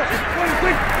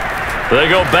 46. They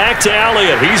go back to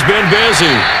Elliott. He's been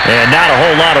busy. And not a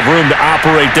whole lot of room to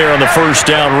operate there on the 1st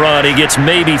down run. He gets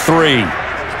maybe 3.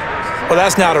 Well,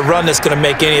 that's not a run that's going to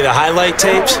make any of the highlight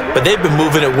tapes, but they've been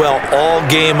moving it well all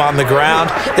game on the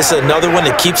ground. This is another one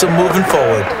that keeps them moving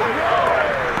forward.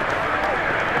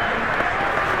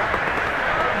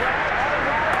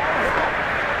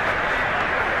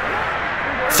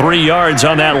 Three yards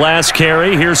on that last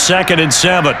carry. Here's 2nd and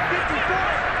 7.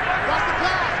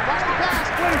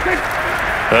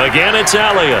 Again, it's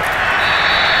Elliott.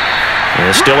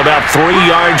 And still about 3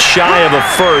 yards shy of a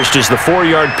first as the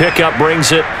 4-yard pickup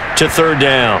brings it to 3rd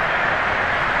down.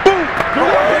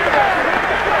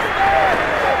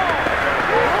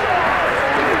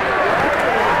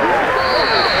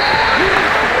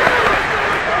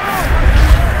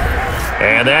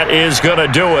 that is going to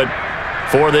do it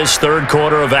for this third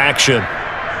quarter of action.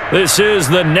 This is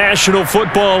the National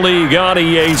Football League on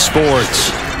EA Sports.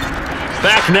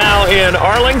 Back now in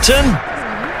Arlington.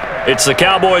 It's the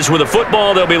Cowboys with the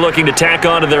football. They'll be looking to tack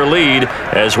on to their lead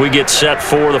as we get set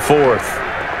for the fourth.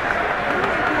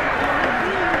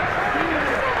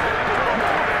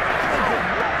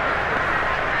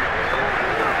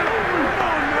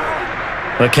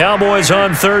 The Cowboys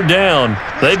on third down.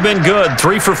 They've been good,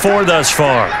 3 for 4 thus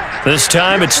far. This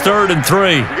time it's 3rd and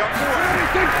 3.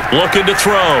 Looking to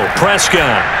throw,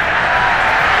 Prescott.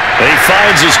 He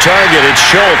finds his target, it's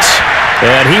Schultz.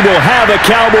 And he will have a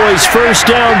Cowboys first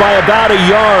down by about a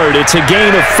yard. It's a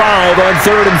gain of 5 on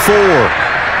 3rd and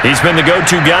 4. He's been the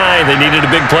go-to guy. They needed a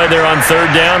big play there on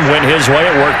third down. Went his way,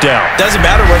 it worked out. Doesn't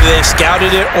matter whether they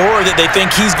scouted it or that they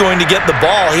think he's going to get the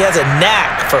ball. He has a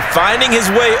knack for finding his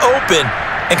way open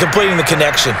and completing the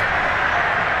connection.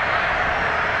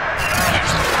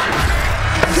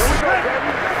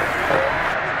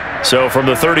 So from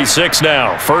the 36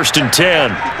 now, 1st and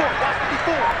 10.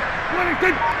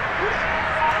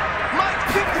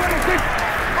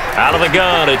 Out of the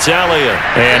gun, it's Elliott.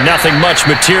 And nothing much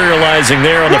materializing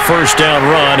there on the first down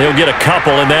run. He'll get a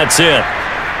couple, and that's it.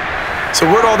 So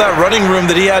where'd all that running room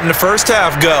that he had in the first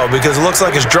half go? Because it looks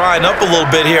like it's drying up a little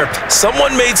bit here.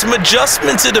 Someone made some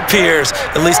adjustments, it appears,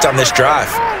 at least on this drive.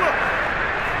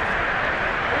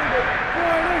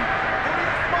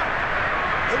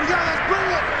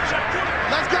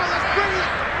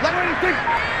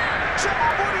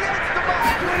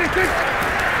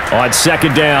 On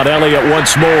second down, Elliott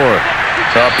once more.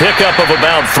 A pickup of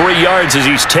about 3 yards as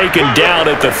he's taken down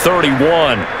at the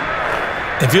 31.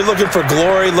 If you're looking for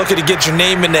glory, looking to get your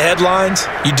name in the headlines,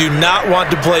 you do not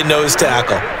want to play nose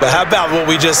tackle. But how about what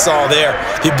we just saw there?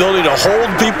 The ability to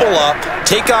hold people up,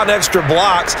 take on extra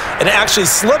blocks, and actually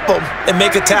slip them and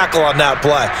make a tackle on that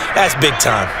play. That's big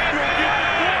time.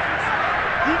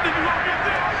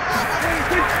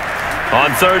 On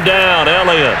third down,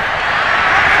 Elliott.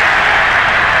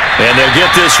 And they'll get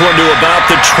this one to about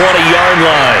the 20-yard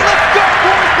line.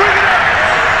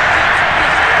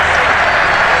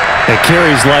 It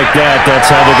carries like that. That's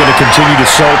how they're going to continue to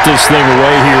salt this thing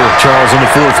away here, Charles, in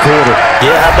the fourth quarter.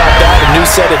 Yeah, how about that? A new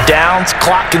set of downs.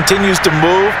 Clock continues to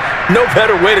move. No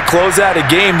better way to close out a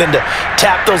game than to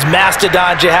tap those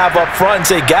mastodons you have up front and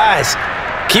say, guys,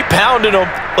 keep pounding them.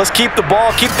 Let's keep the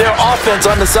ball, keep their offense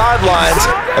on the sidelines,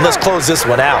 and let's close this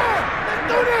one out.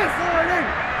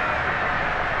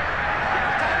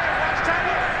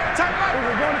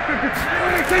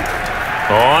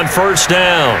 On first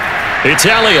down, it's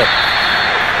Elliott.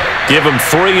 Give him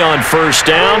 3 on first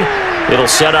down. It'll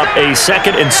set up a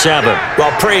 2nd and 7.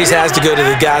 Well, praise has to go to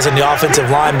the guys on the offensive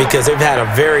line because they've had a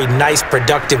very nice,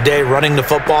 productive day running the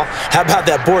football. How about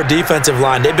that poor defensive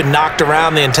line? They've been knocked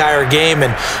around the entire game,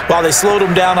 and while they slowed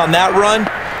them down on that run,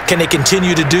 can they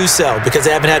continue to do so? Because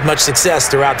they haven't had much success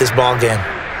throughout this ball game.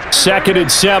 2nd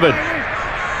and 7.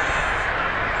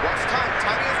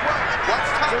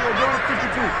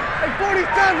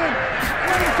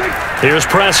 Here's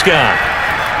Prescott.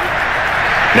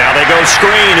 Now they go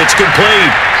screen. It's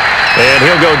complete. And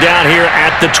he'll go down here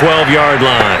at the 12-yard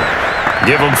line.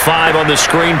 Give him 5 on the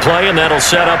screen play, and that'll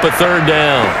set up a third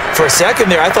down. For a second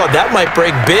there, I thought that might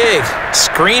break big.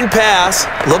 Screen pass.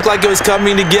 Looked like it was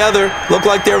coming together. Looked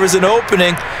like there was an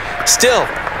opening. Still,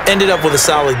 ended up with a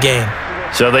solid gain.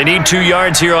 So they need 2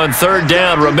 yards here on third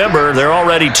down. Remember, they're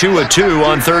already 2 of 2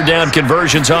 on third down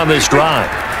conversions on this drive.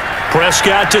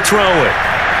 Prescott to throw it.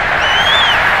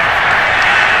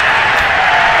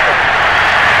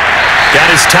 Got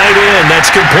his tight end.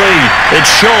 That's complete. It's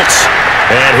Schultz.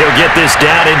 And he'll get this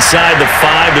down inside the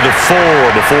 5 to the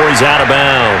 4 before he's out of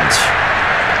bounds.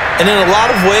 And in a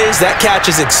lot of ways, that catch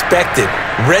is expected.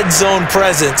 Red zone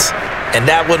presence, and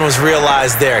that one was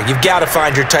realized there. You've got to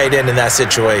find your tight end in that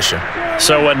situation.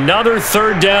 So another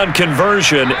third down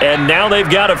conversion, and now they've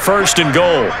got a 1st and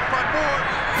goal.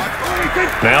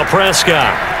 Now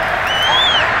Prescott.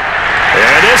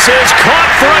 And this is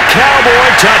caught for a Cowboy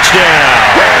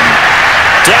touchdown.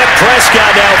 Dak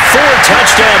Prescott now 4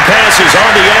 touchdown passes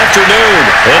on the afternoon,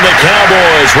 and the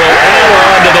Cowboys will add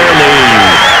on to their lead.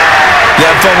 You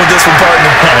have fun with this one, partner?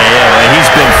 Yeah,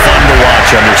 he's been fun to watch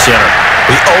under center.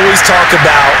 We always talk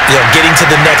about, getting to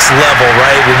the next level,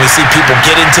 right? When we see people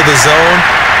get into the zone,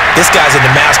 this guy's in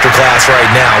the master class right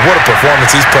now. What a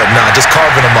performance he's putting on, just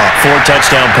carving them up. 4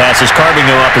 touchdown passes, carving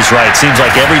them up is right. Seems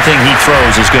like everything he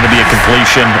throws is going to be a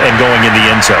completion and going in the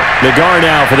end zone. Nagar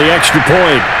now for the extra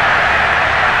point.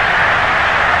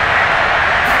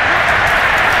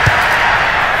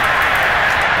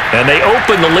 And they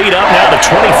open the lead up now to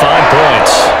 25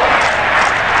 points.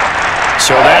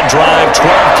 So that drive,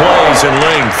 12 plays in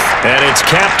length, and it's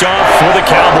capped off for the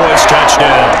Cowboys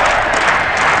touchdown.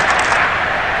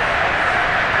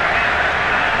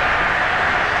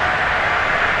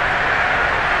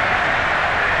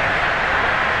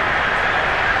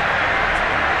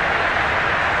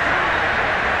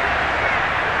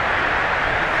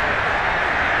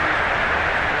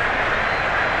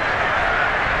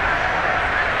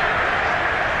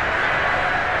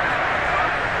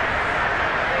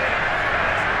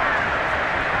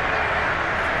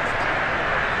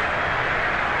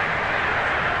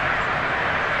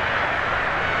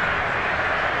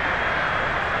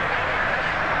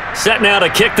 Set now to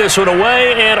kick this one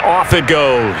away, and off it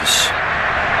goes.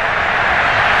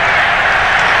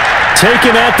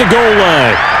 Taken at the goal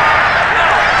line.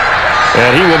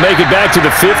 And he will make it back to the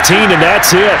 15, and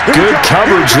that's it. Good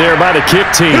coverage there by the kick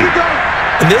team.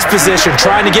 In this position,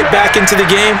 trying to get back into the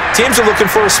game, teams are looking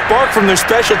for a spark from their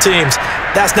special teams.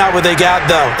 That's not what they got,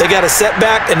 though. They got a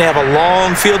setback, and they have a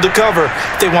long field to cover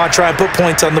if they want to try and put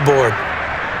points on the board.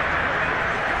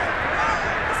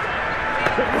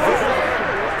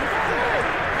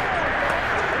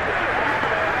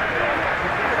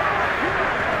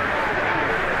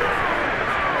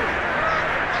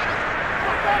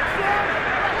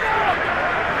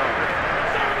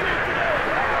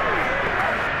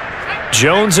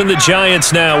 Jones and the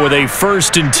Giants now with a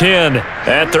 1st and 10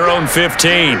 at their own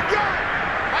 15.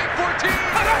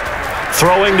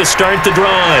 Throwing to start the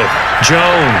drive.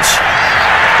 Jones.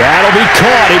 That'll be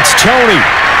caught. It's Tony.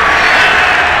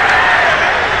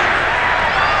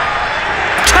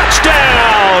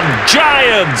 Touchdown,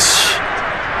 Giants.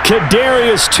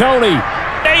 Kadarius Toney,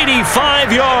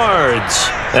 85 yards.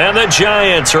 And the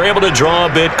Giants are able to draw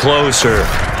a bit closer.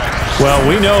 Well,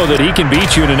 we know that he can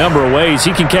beat you in a number of ways.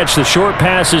 He can catch the short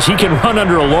passes, he can run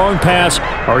under a long pass,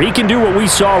 or he can do what we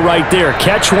saw right there,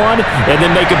 catch one and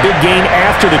then make a big gain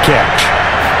after the catch.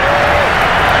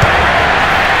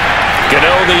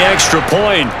 Gano the extra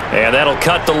point, and that'll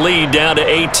cut the lead down to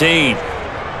 18.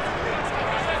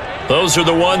 Those are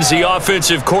the ones the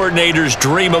offensive coordinators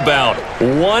dream about.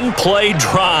 One-play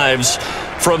drives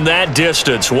from that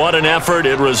distance. What an effort.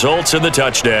 It results in the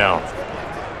touchdown.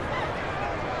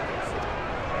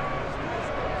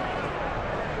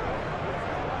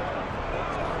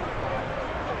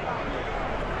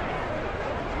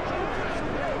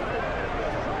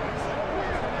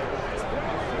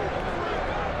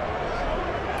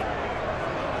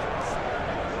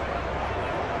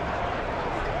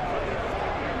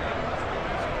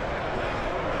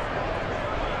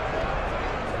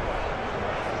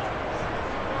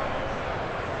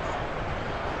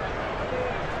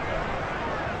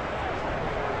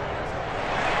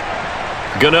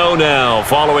 Gano now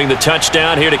following the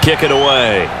touchdown here to kick it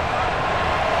away.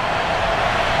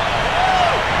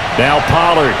 Now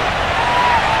Pollard.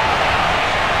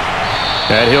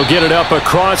 And he'll get it up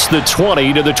across the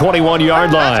 20 to the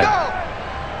 21-yard line.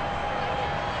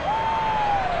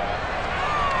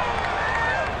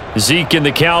 Zeke and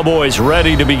the Cowboys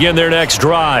ready to begin their next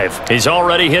drive. He's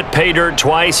already hit pay dirt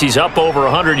twice. He's up over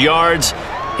 100 yards.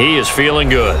 He is feeling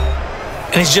good.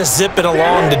 And he's just zipping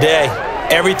along today.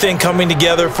 Everything coming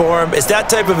together for him. It's that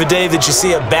type of a day that you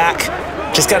see a back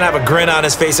just kind of have a grin on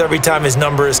his face every time his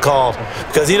number is called,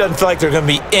 because he doesn't feel like there are going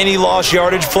to be any lost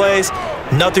yardage plays,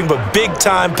 nothing but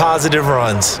big-time positive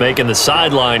runs. Making the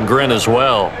sideline grin as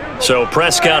well. So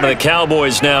Prescott and the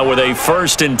Cowboys now with a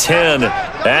 1st and 10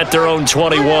 at their own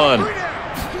 21.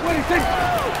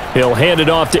 He'll hand it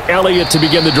off to Elliott to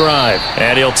begin the drive.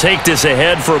 And he'll take this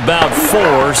ahead for about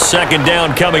 4. Second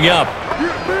down coming up.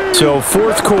 So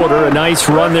fourth quarter, a nice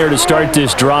run there to start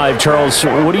this drive. Charles,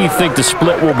 what do you think the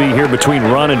split will be here between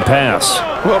run and pass?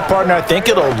 Well, partner, I think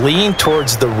it'll lean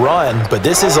towards the run, but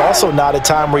this is also not a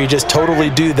time where you just totally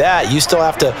do that. You still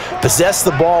have to possess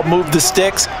the ball, move the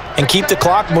sticks, and keep the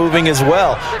clock moving as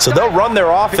well. So they'll run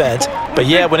their offense, but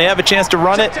yeah, when they have a chance to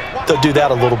run it, they'll do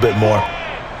that a little bit more.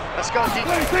 Let's go,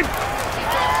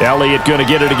 Elliott going to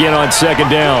get it again on second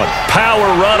down. Power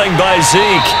running by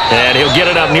Zeke. And he'll get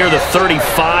it up near the 35,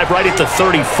 right at the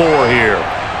 34 here.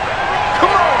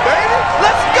 Come on, baby.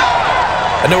 Let's go.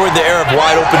 I know we're in the era of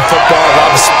wide open football, a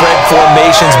lot of spread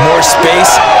formations, more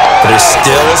space, but there's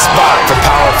still a spot for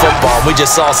power football. We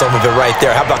just saw some of it right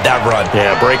there. How about that run?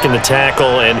 Yeah, breaking the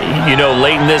tackle. And, you know,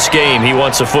 late in this game, he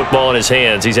wants the football in his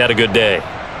hands. He's had a good day.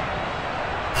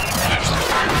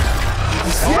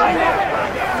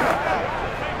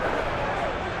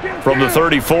 From the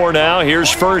 34 now,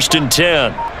 here's 1st and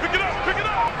 10.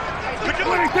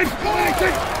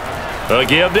 A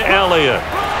give to Elliott.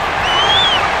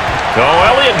 Oh,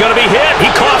 Elliott going to be hit. He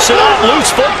coughs it up.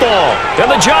 Loose football. And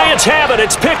the Giants have it.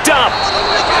 It's picked up.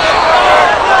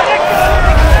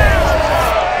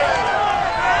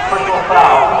 Personal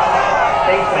foul.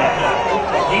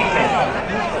 Defense.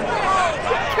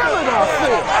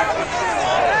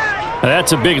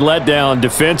 That's a big letdown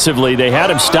defensively. They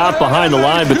had him stop behind the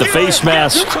line, but the face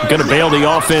mask going to bail the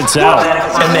offense out.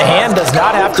 And the hand does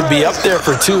not have to be up there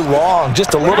for too long.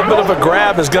 Just a little bit of a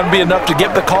grab is going to be enough to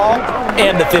get the call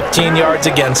and the 15 yards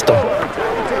against them.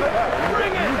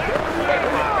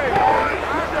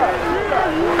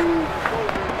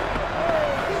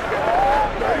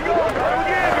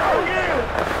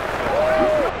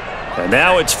 And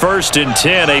now it's 1st and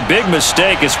 10. A big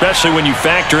mistake, especially when you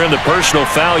factor in the personal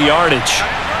foul yardage.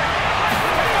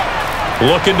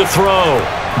 Looking to throw.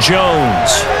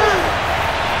 Jones.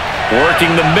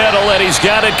 Working the middle, and he's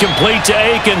got it complete to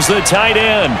Akins, the tight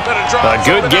end. A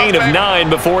good gain of 9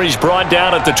 before he's brought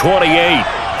down at the 28.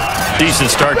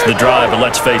 Decent start to the drive, but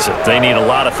let's face it, they need a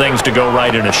lot of things to go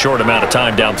right in a short amount of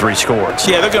time, down 3 scores.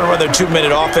 Yeah, they're going to run their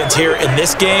 2-minute offense here in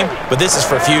this game, but this is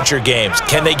for future games.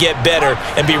 Can they get better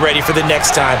and be ready for the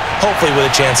next time, hopefully with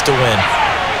a chance to win?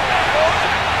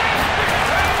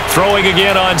 Throwing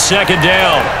again on 2nd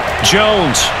down.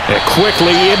 Jones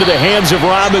quickly into the hands of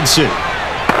Robinson.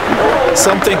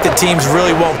 Some think the teams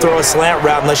really won't throw a slant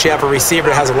route unless you have a receiver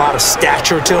that has a lot of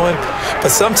stature to him.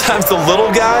 But sometimes the little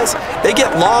guys, they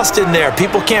get lost in there.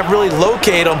 People can't really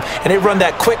locate them, and they run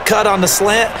that quick cut on the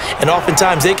slant, and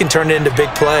oftentimes they can turn it into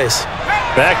big plays.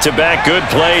 Back-to-back good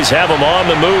plays have them on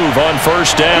the move on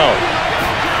 1st down.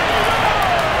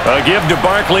 A give to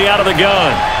Barkley out of the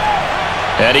gun.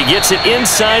 And he gets it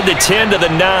inside the 10 to the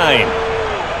 9.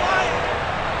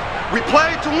 We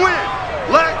play to win.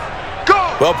 Let's go.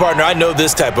 Well, partner, I know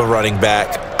this type of running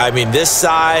back. I mean, this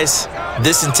size,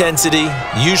 this intensity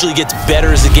usually gets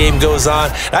better as the game goes on.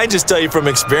 And I can just tell you from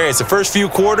experience, the first few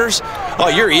quarters,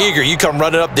 oh, you're eager. You come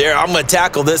running up there, I'm going to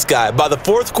tackle this guy. By the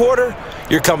 4th quarter,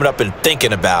 you're coming up and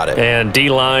thinking about it. And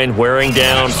D-line wearing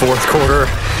down 4th quarter.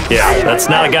 Yeah, that's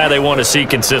not a guy they want to see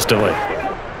consistently.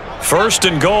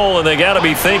 1st and goal, and they got to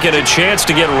be thinking a chance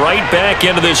to get right back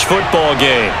into this football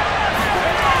game.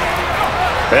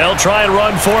 They'll try and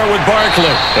run for it with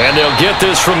Barkley. And they'll get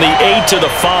this from the 8 to the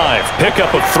 5.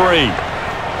 Pickup of 3.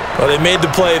 Well, they made the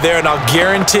play there, and I'll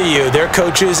guarantee you their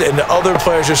coaches and the other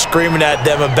players are screaming at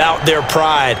them about their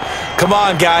pride. Come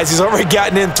on, guys. He's already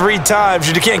gotten in 3 times.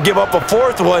 You can't give up a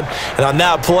 4th one. And on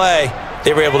that play,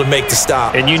 they were able to make the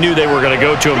stop. And you knew they were going to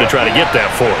go to him to try to get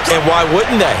that 4th. And why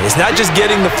wouldn't they? It's not just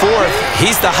getting the 4th.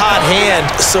 He's the hot hand,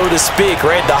 so to speak,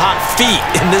 right? The hot feet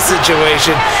in this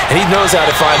situation. And he knows how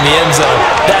to find the end zone.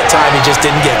 That time, he just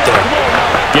didn't get there.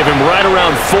 Give him right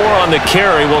around 4 on the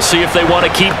carry. We'll see if they want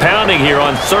to keep pounding here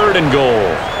on 3rd and goal.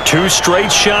 2 straight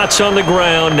shots on the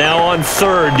ground. Now on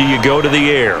 3rd, do you go to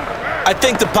the air? I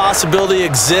think the possibility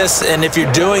exists, and if you're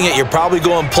doing it, you're probably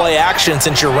going play action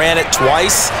since you ran it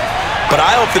twice. But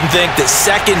I often think that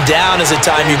 2nd down is a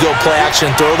time you go play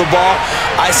action and throw the ball.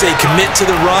 I say commit to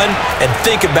the run and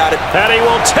think about it. And he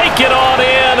will take it on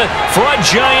in for a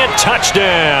Giant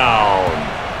touchdown.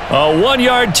 A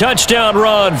 1-yard touchdown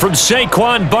run from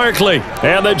Saquon Barkley.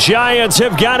 And the Giants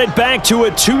have got it back to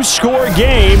a 2-score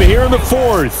game here in the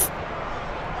 4th.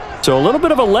 So a little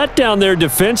bit of a letdown there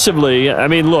defensively. I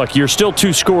mean, look, you're still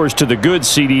 2 scores to the good,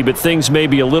 CD, but things may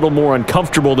be a little more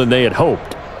uncomfortable than they had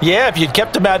hoped. Yeah, if you'd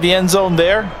kept them out of the end zone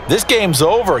there, this game's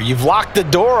over. You've locked the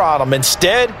door on them.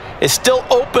 Instead, it's still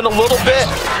open a little bit,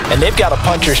 and they've got a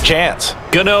puncher's chance.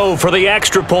 Gano for the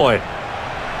extra point.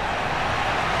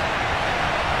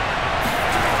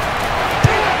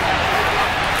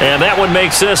 And that one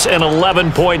makes this an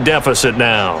 11-point deficit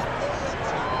now.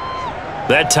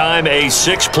 That time a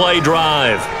 6-play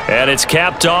drive. And it's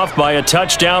capped off by a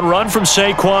touchdown run from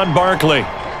Saquon Barkley.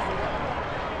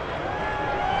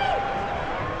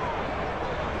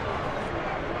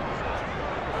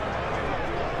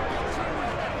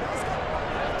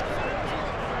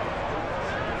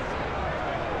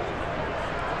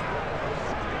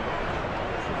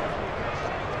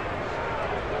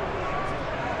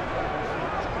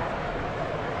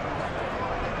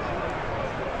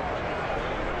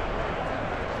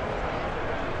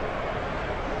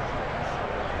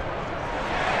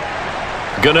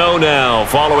 Gano now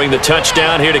following the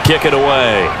touchdown here to kick it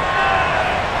away.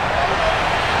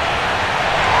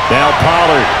 Now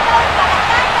Pollard.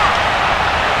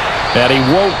 And he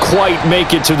won't quite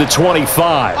make it to the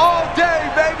 25. All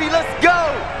day, baby. Let's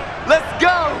go. Let's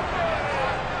go.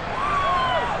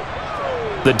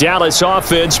 The Dallas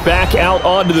offense back out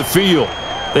onto the field.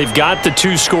 They've got the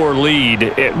two-score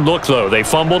lead. Look, though, they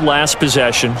fumbled last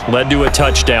possession, led to a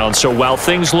touchdown. So while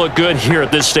things look good here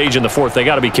at this stage in the fourth, they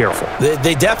got to be careful.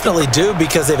 They definitely do,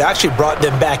 because they've actually brought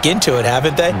them back into it,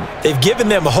 haven't they? They've given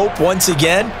them hope once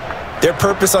again. Their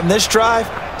purpose on this drive,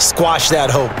 squash that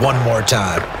hope one more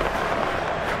time.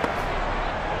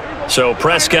 So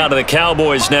Prescott of the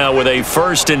Cowboys now with a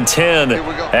 1st and 10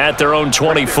 at their own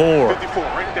 24.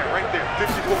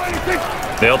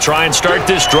 They'll try and start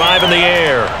this drive in the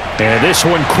air. And this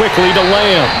one quickly to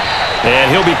Lamb. And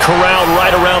he'll be corralled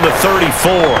right around the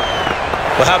 34.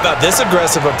 Well, how about this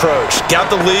aggressive approach?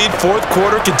 Got the lead, fourth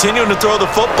quarter, continuing to throw the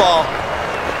football.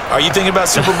 Are you thinking about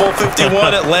Super Bowl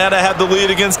 51? Atlanta had the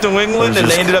lead against New England, and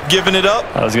they ended up giving it up?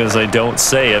 I was going to say don't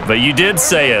say it, but you did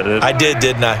say it. I did,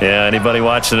 didn't I? Yeah, anybody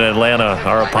watching Atlanta,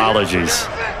 our apologies.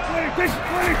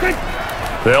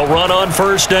 They'll run on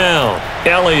 1st down.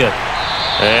 Elliott.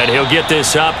 And he'll get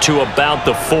this up to about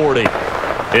the 40.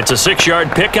 It's a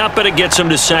 6-yard pickup, and it gets him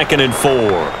to 2nd and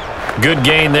 4. Good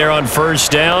gain there on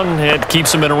 1st down. It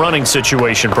keeps them in a running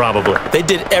situation, probably. They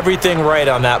did everything right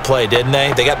on that play, didn't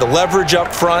they? They got the leverage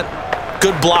up front,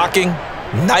 good blocking,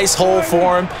 nice hole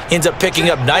for him. He ends up picking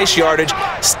up nice yardage,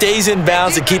 stays in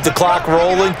bounds to keep the clock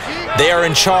rolling. They are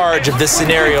in charge of this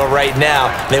scenario right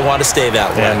now. They want to stay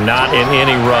that way. And not in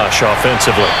any rush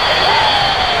offensively.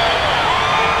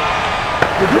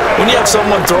 When you have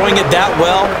someone throwing it that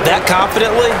well, that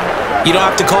confidently, you don't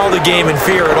have to call the game in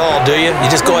fear at all, do you? You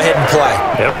just go ahead and play.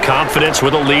 Yep, confidence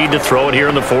with a lead to throw it here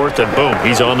in the 4th, and boom,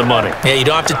 he's on the money. Yeah, you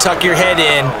don't have to tuck your head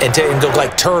in and go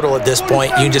like turtle at this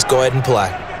point. You can just go ahead and play.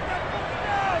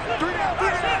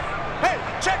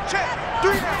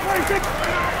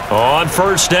 On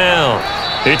 1st down,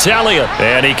 it's Elliott,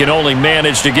 and he can only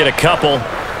manage to get a couple.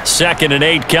 2nd and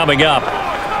 8 coming up.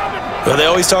 Well, they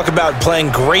always talk about playing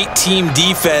great team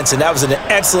defense, and that was an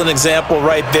excellent example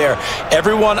right there.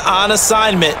 Everyone on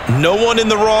assignment, no one in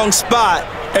the wrong spot,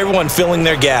 everyone filling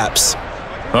their gaps.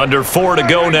 Under 4 to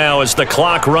go now as the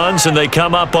clock runs, and they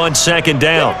come up on 2nd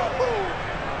down.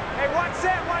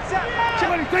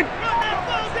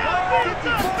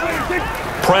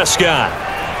 Prescott.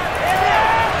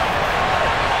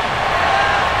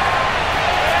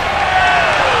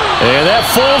 And that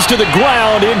falls to the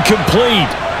ground, incomplete.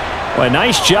 Well, a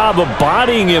nice job of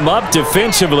bodying him up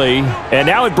defensively, and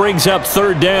now it brings up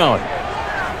 3rd down.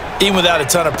 Even without a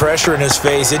ton of pressure in his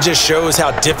face, it just shows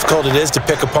how difficult it is to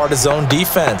pick apart his own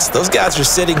defense. Those guys are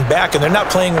sitting back, and they're not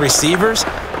playing receivers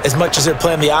as much as they're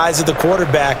playing the eyes of the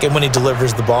quarterback and when he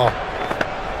delivers the ball.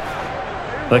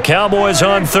 The Cowboys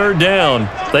on 3rd down.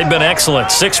 They've been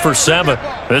excellent, 6 for 7.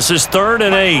 This is 3rd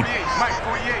and 8.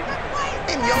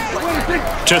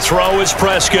 To throw is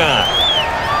Prescott.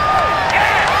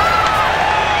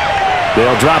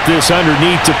 They'll drop this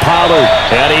underneath to Pollard.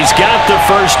 And he's got the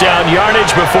 1st down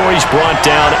yardage before he's brought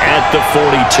down at the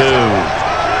 42.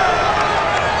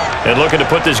 And looking to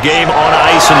put this game on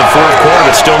ice in the 4th quarter,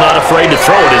 but still not afraid to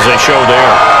throw it as they show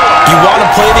there. You want to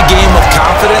play the game with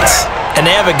confidence, and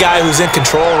they have a guy who's in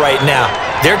control right now.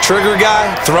 Their trigger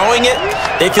guy, throwing it,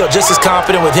 they feel just as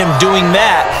confident with him doing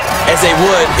that as they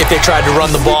would if they tried to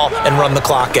run the ball and run the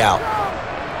clock out.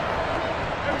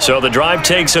 So the drive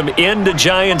takes them into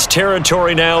Giants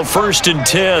territory now, 1st and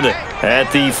 10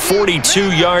 at the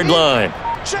 42-yard line.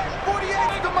 Check 48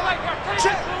 to the mic.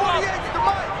 Check 48 to the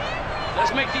mic.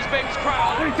 Let's make these babies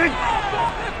cry. Let's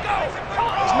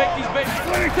make these babies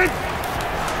cry.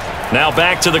 Now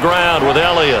back to the ground with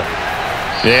Elliott.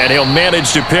 And he'll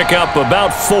manage to pick up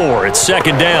about 4. It's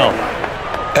 2nd down.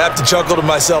 I have to chuckle to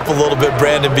myself a little bit,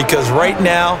 Brandon, because right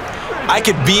now, I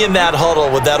could be in that huddle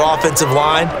with that offensive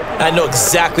line, and I know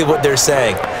exactly what they're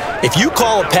saying. If you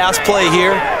call a pass play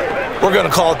here, we're going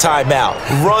to call a timeout.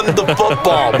 Run the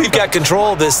football. We've got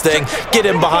control of this thing. Get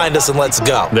in behind us and let's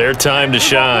go. Their time to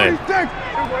shine.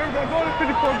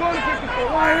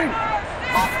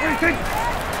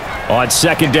 On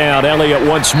 2nd down, Elliott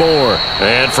once more.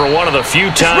 And for one of the few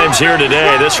times here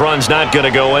today, this run's not going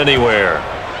to go anywhere.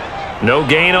 No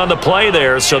gain on the play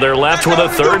there, so they're left with a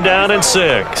 3rd down and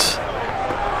 6.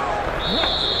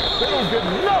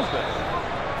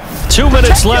 2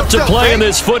 minutes left to play in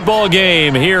this football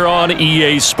game here on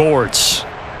EA Sports.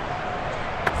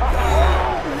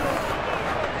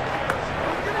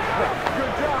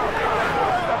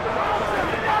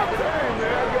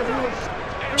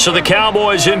 So the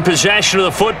Cowboys in possession of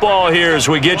the football here as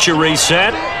we get you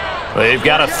reset. They've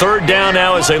got a 3rd down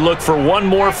now as they look for one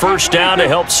more 1st down to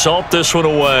help salt this one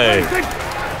away.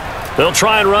 They'll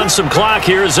try and run some clock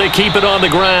here as they keep it on the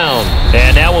ground.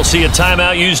 And now we'll see a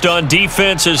timeout used on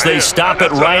defense as they stop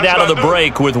it right out of the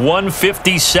break with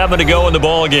 1:57 to go in the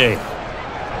ball game.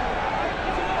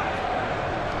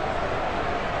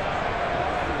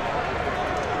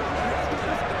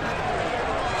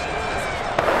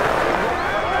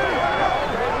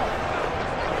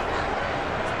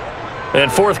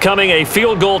 And forthcoming, a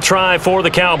field goal try for the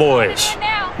Cowboys.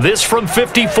 This from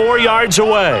 54 yards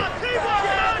away.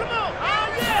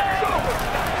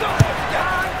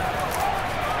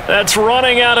 That's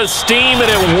running out of steam, and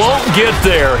it won't get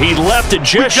there. He left it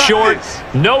just short.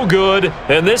 No good,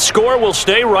 and this score will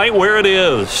stay right where it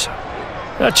is.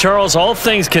 Charles, all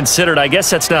things considered, I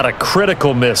guess that's not a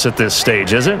critical miss at this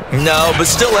stage, is it? No, but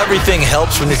still everything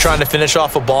helps when you're trying to finish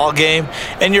off a ball game.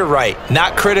 And you're right,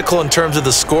 not critical in terms of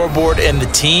the scoreboard and the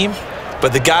team,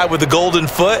 but the guy with the golden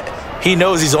foot, he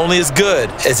knows he's only as good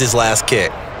as his last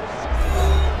kick.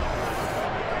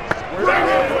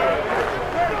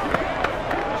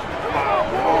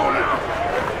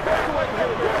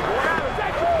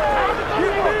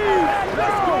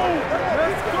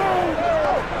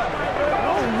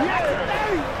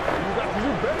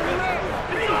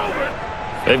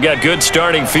 They've got good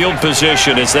starting field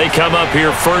position as they come up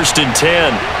here 1st and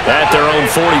 10 at their own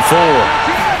 44.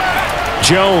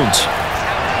 Jones.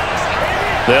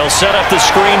 They'll set up the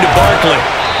screen to Barkley.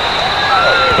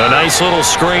 A nice little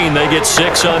screen. They get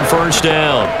 6 on 1st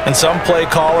down. And some play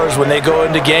callers, when they go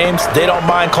into games, they don't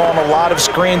mind calling a lot of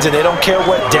screens, and they don't care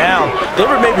what down. They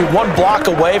were maybe one block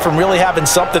away from really having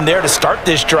something there to start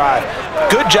this drive.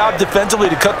 Good job defensively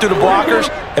to cut through the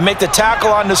blockers and make the tackle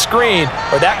on the screen,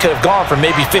 or that could have gone for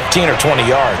maybe 15 or 20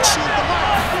 yards.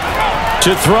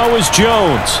 To throw is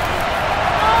Jones.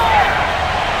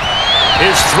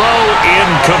 His throw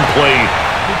incomplete.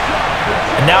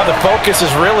 And now the focus is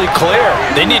really clear.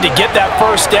 They need to get that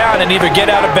 1st down and either get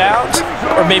out of bounds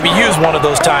or maybe use one of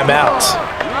those timeouts.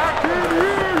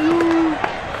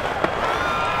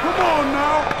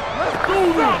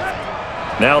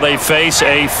 Now they face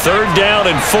a 3rd down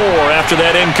and 4 after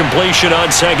that incompletion on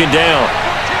 2nd down.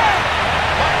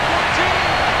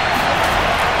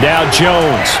 Now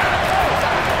Jones.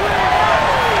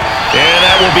 And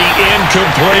that will be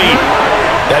incomplete.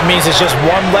 That means it's just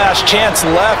one last chance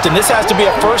left, and this has to be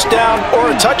a 1st down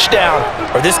or a touchdown,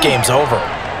 or this game's over.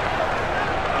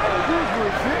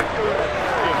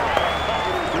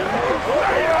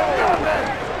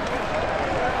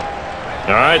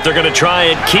 All right, they're going to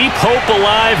try and keep hope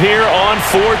alive here on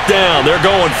 4th down. They're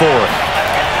going for it.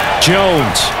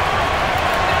 Jones.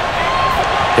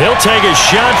 He'll take a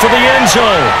shot for the end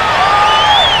zone.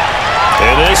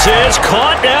 And this is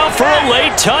caught now for a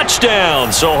late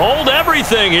touchdown. So hold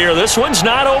everything here. This one's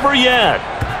not over yet.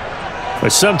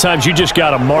 But sometimes you just got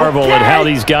to marvel at how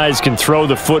these guys can throw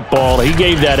the football. He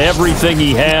gave that everything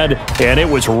he had, and it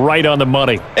was right on the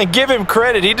money. And give him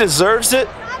credit. He deserves it.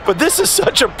 But this is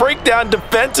such a breakdown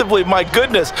defensively, my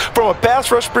goodness. From a pass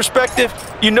rush perspective,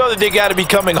 you know that they got to be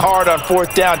coming hard on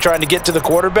 4th down trying to get to the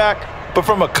quarterback. But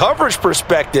from a coverage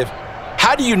perspective,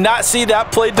 how do you not see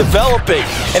that play developing?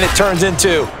 And it turns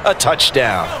into a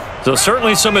touchdown. So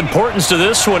certainly some importance to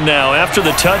this one now. After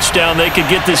the touchdown, they could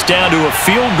get this down to a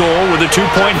field goal with a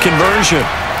 2-point conversion.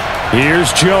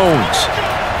 Here's Jones.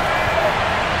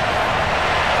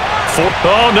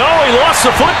 Oh, no, he lost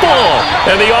the football.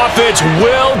 And the offense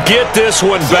will get this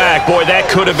one back. Boy, that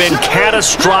could have been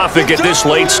catastrophic at this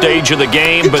late stage of the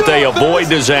game, but they avoid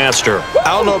disaster.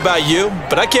 I don't know about you,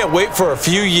 but I can't wait for a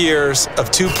few years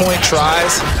of 2-point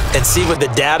tries and see what the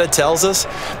data tells us,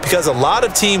 because a lot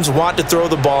of teams want to throw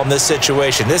the ball in this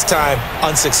situation, this time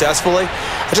unsuccessfully.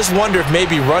 I just wonder if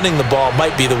maybe running the ball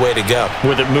might be the way to go.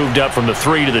 With it moved up from the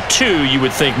 3 to the 2, you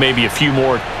would think maybe a few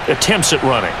more attempts at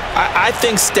running. I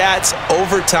think stats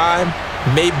over time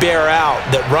may bear out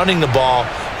that running the ball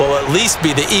will at least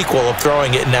be the equal of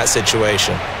throwing it in that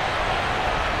situation.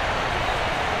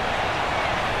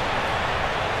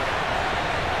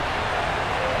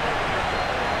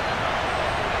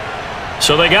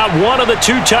 So they got one of the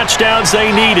 2 touchdowns they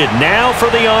needed. Now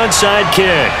for the onside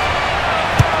kick.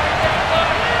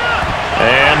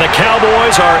 And the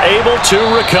Cowboys are able to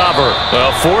recover.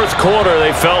 Well, 4th quarter,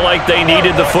 they felt like they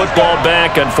needed the football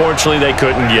back. Unfortunately, they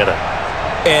couldn't get it.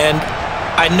 And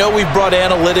I know we've brought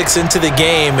analytics into the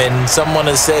game, and someone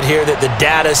has said here that the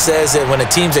data says that when a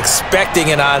team's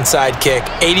expecting an onside kick,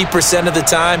 80% of the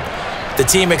time, the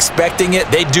team expecting it,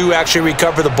 they do actually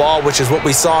recover the ball, which is what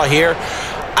we saw here.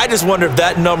 I just wonder if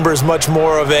that number is much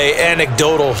more of a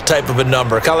anecdotal type of a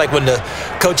number. Kind of like when the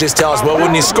coaches tell us, well,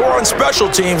 when you score on special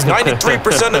teams,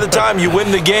 93% of the time you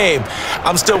win the game.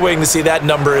 I'm still waiting to see that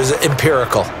number is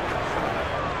empirical.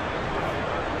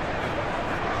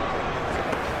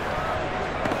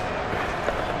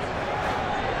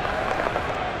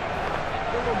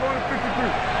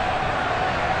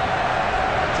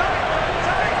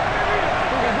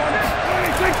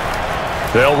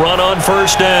 They'll run on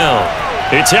 1st down.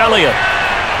 It's Elliott.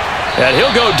 And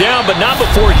he'll go down, but not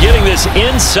before getting this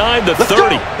inside the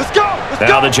 30. Let's go.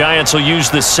 Now the Giants will use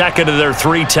the second of their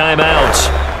 3 timeouts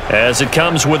as it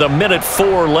comes with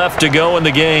 1:04 left to go in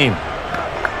the game.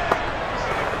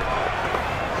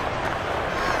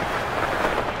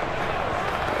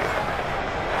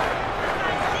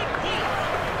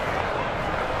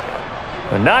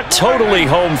 Not totally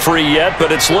home free yet,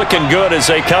 but it's looking good as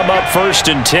they come up 1st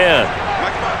and 10.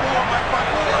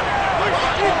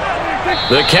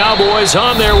 The Cowboys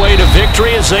on their way to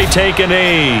victory as they take a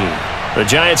knee. The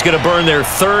Giants going to burn their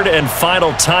 3rd and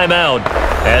final timeout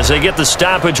as they get the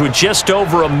stoppage with just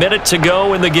over 1 minute to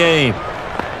go in the game.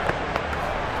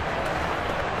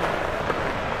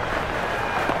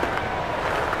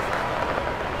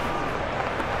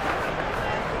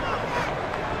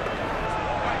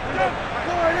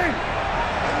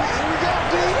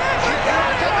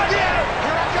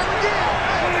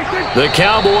 The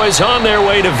Cowboys on their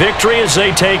way to victory as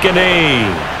they take a knee.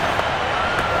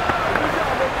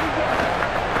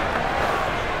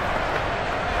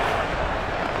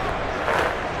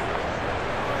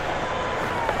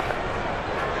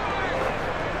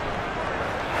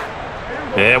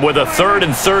 And with a 3rd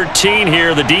and 13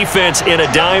 here, the defense in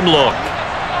a dime look.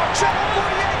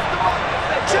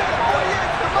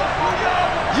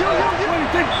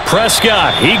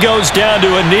 Prescott, he goes down to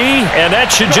a knee, and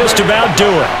that should just about do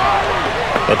it.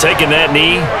 Well, taking that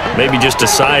knee, maybe just a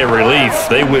sigh of relief.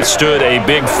 They withstood a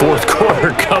big 4th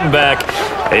quarter comeback.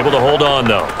 Able to hold on,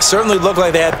 though. Certainly looked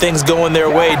like they had things going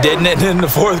their way, didn't it? In the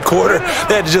 4th quarter,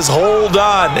 they had to just hold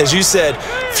on. As you said,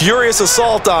 furious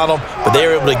assault on them, but they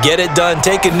were able to get it done,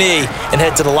 take a knee, and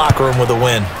head to the locker room with a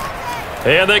win.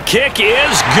 And the kick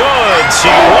is good.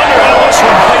 So you wonder how this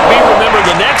one might be remembered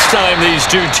the next time these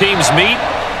two teams meet.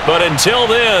 But until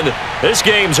then, this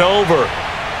game's over.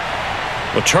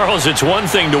 Well, Charles, it's one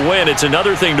thing to win. It's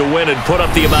another thing to win and put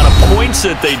up the amount of points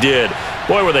that they did.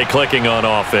 Boy, were they clicking on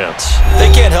offense. They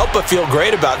can't help but feel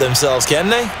great about themselves, can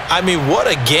they? I mean, what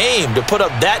a game to put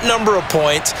up that number of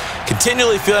points,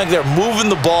 continually feeling like they're moving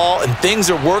the ball and things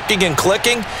are working and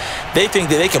clicking. They think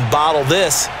that they can bottle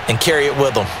this and carry it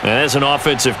with them. And as an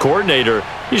offensive coordinator,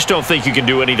 you just don't think you can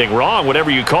do anything wrong.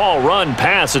 Whatever you call, run,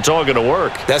 pass, it's all going to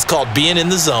work. That's called being in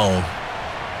the zone.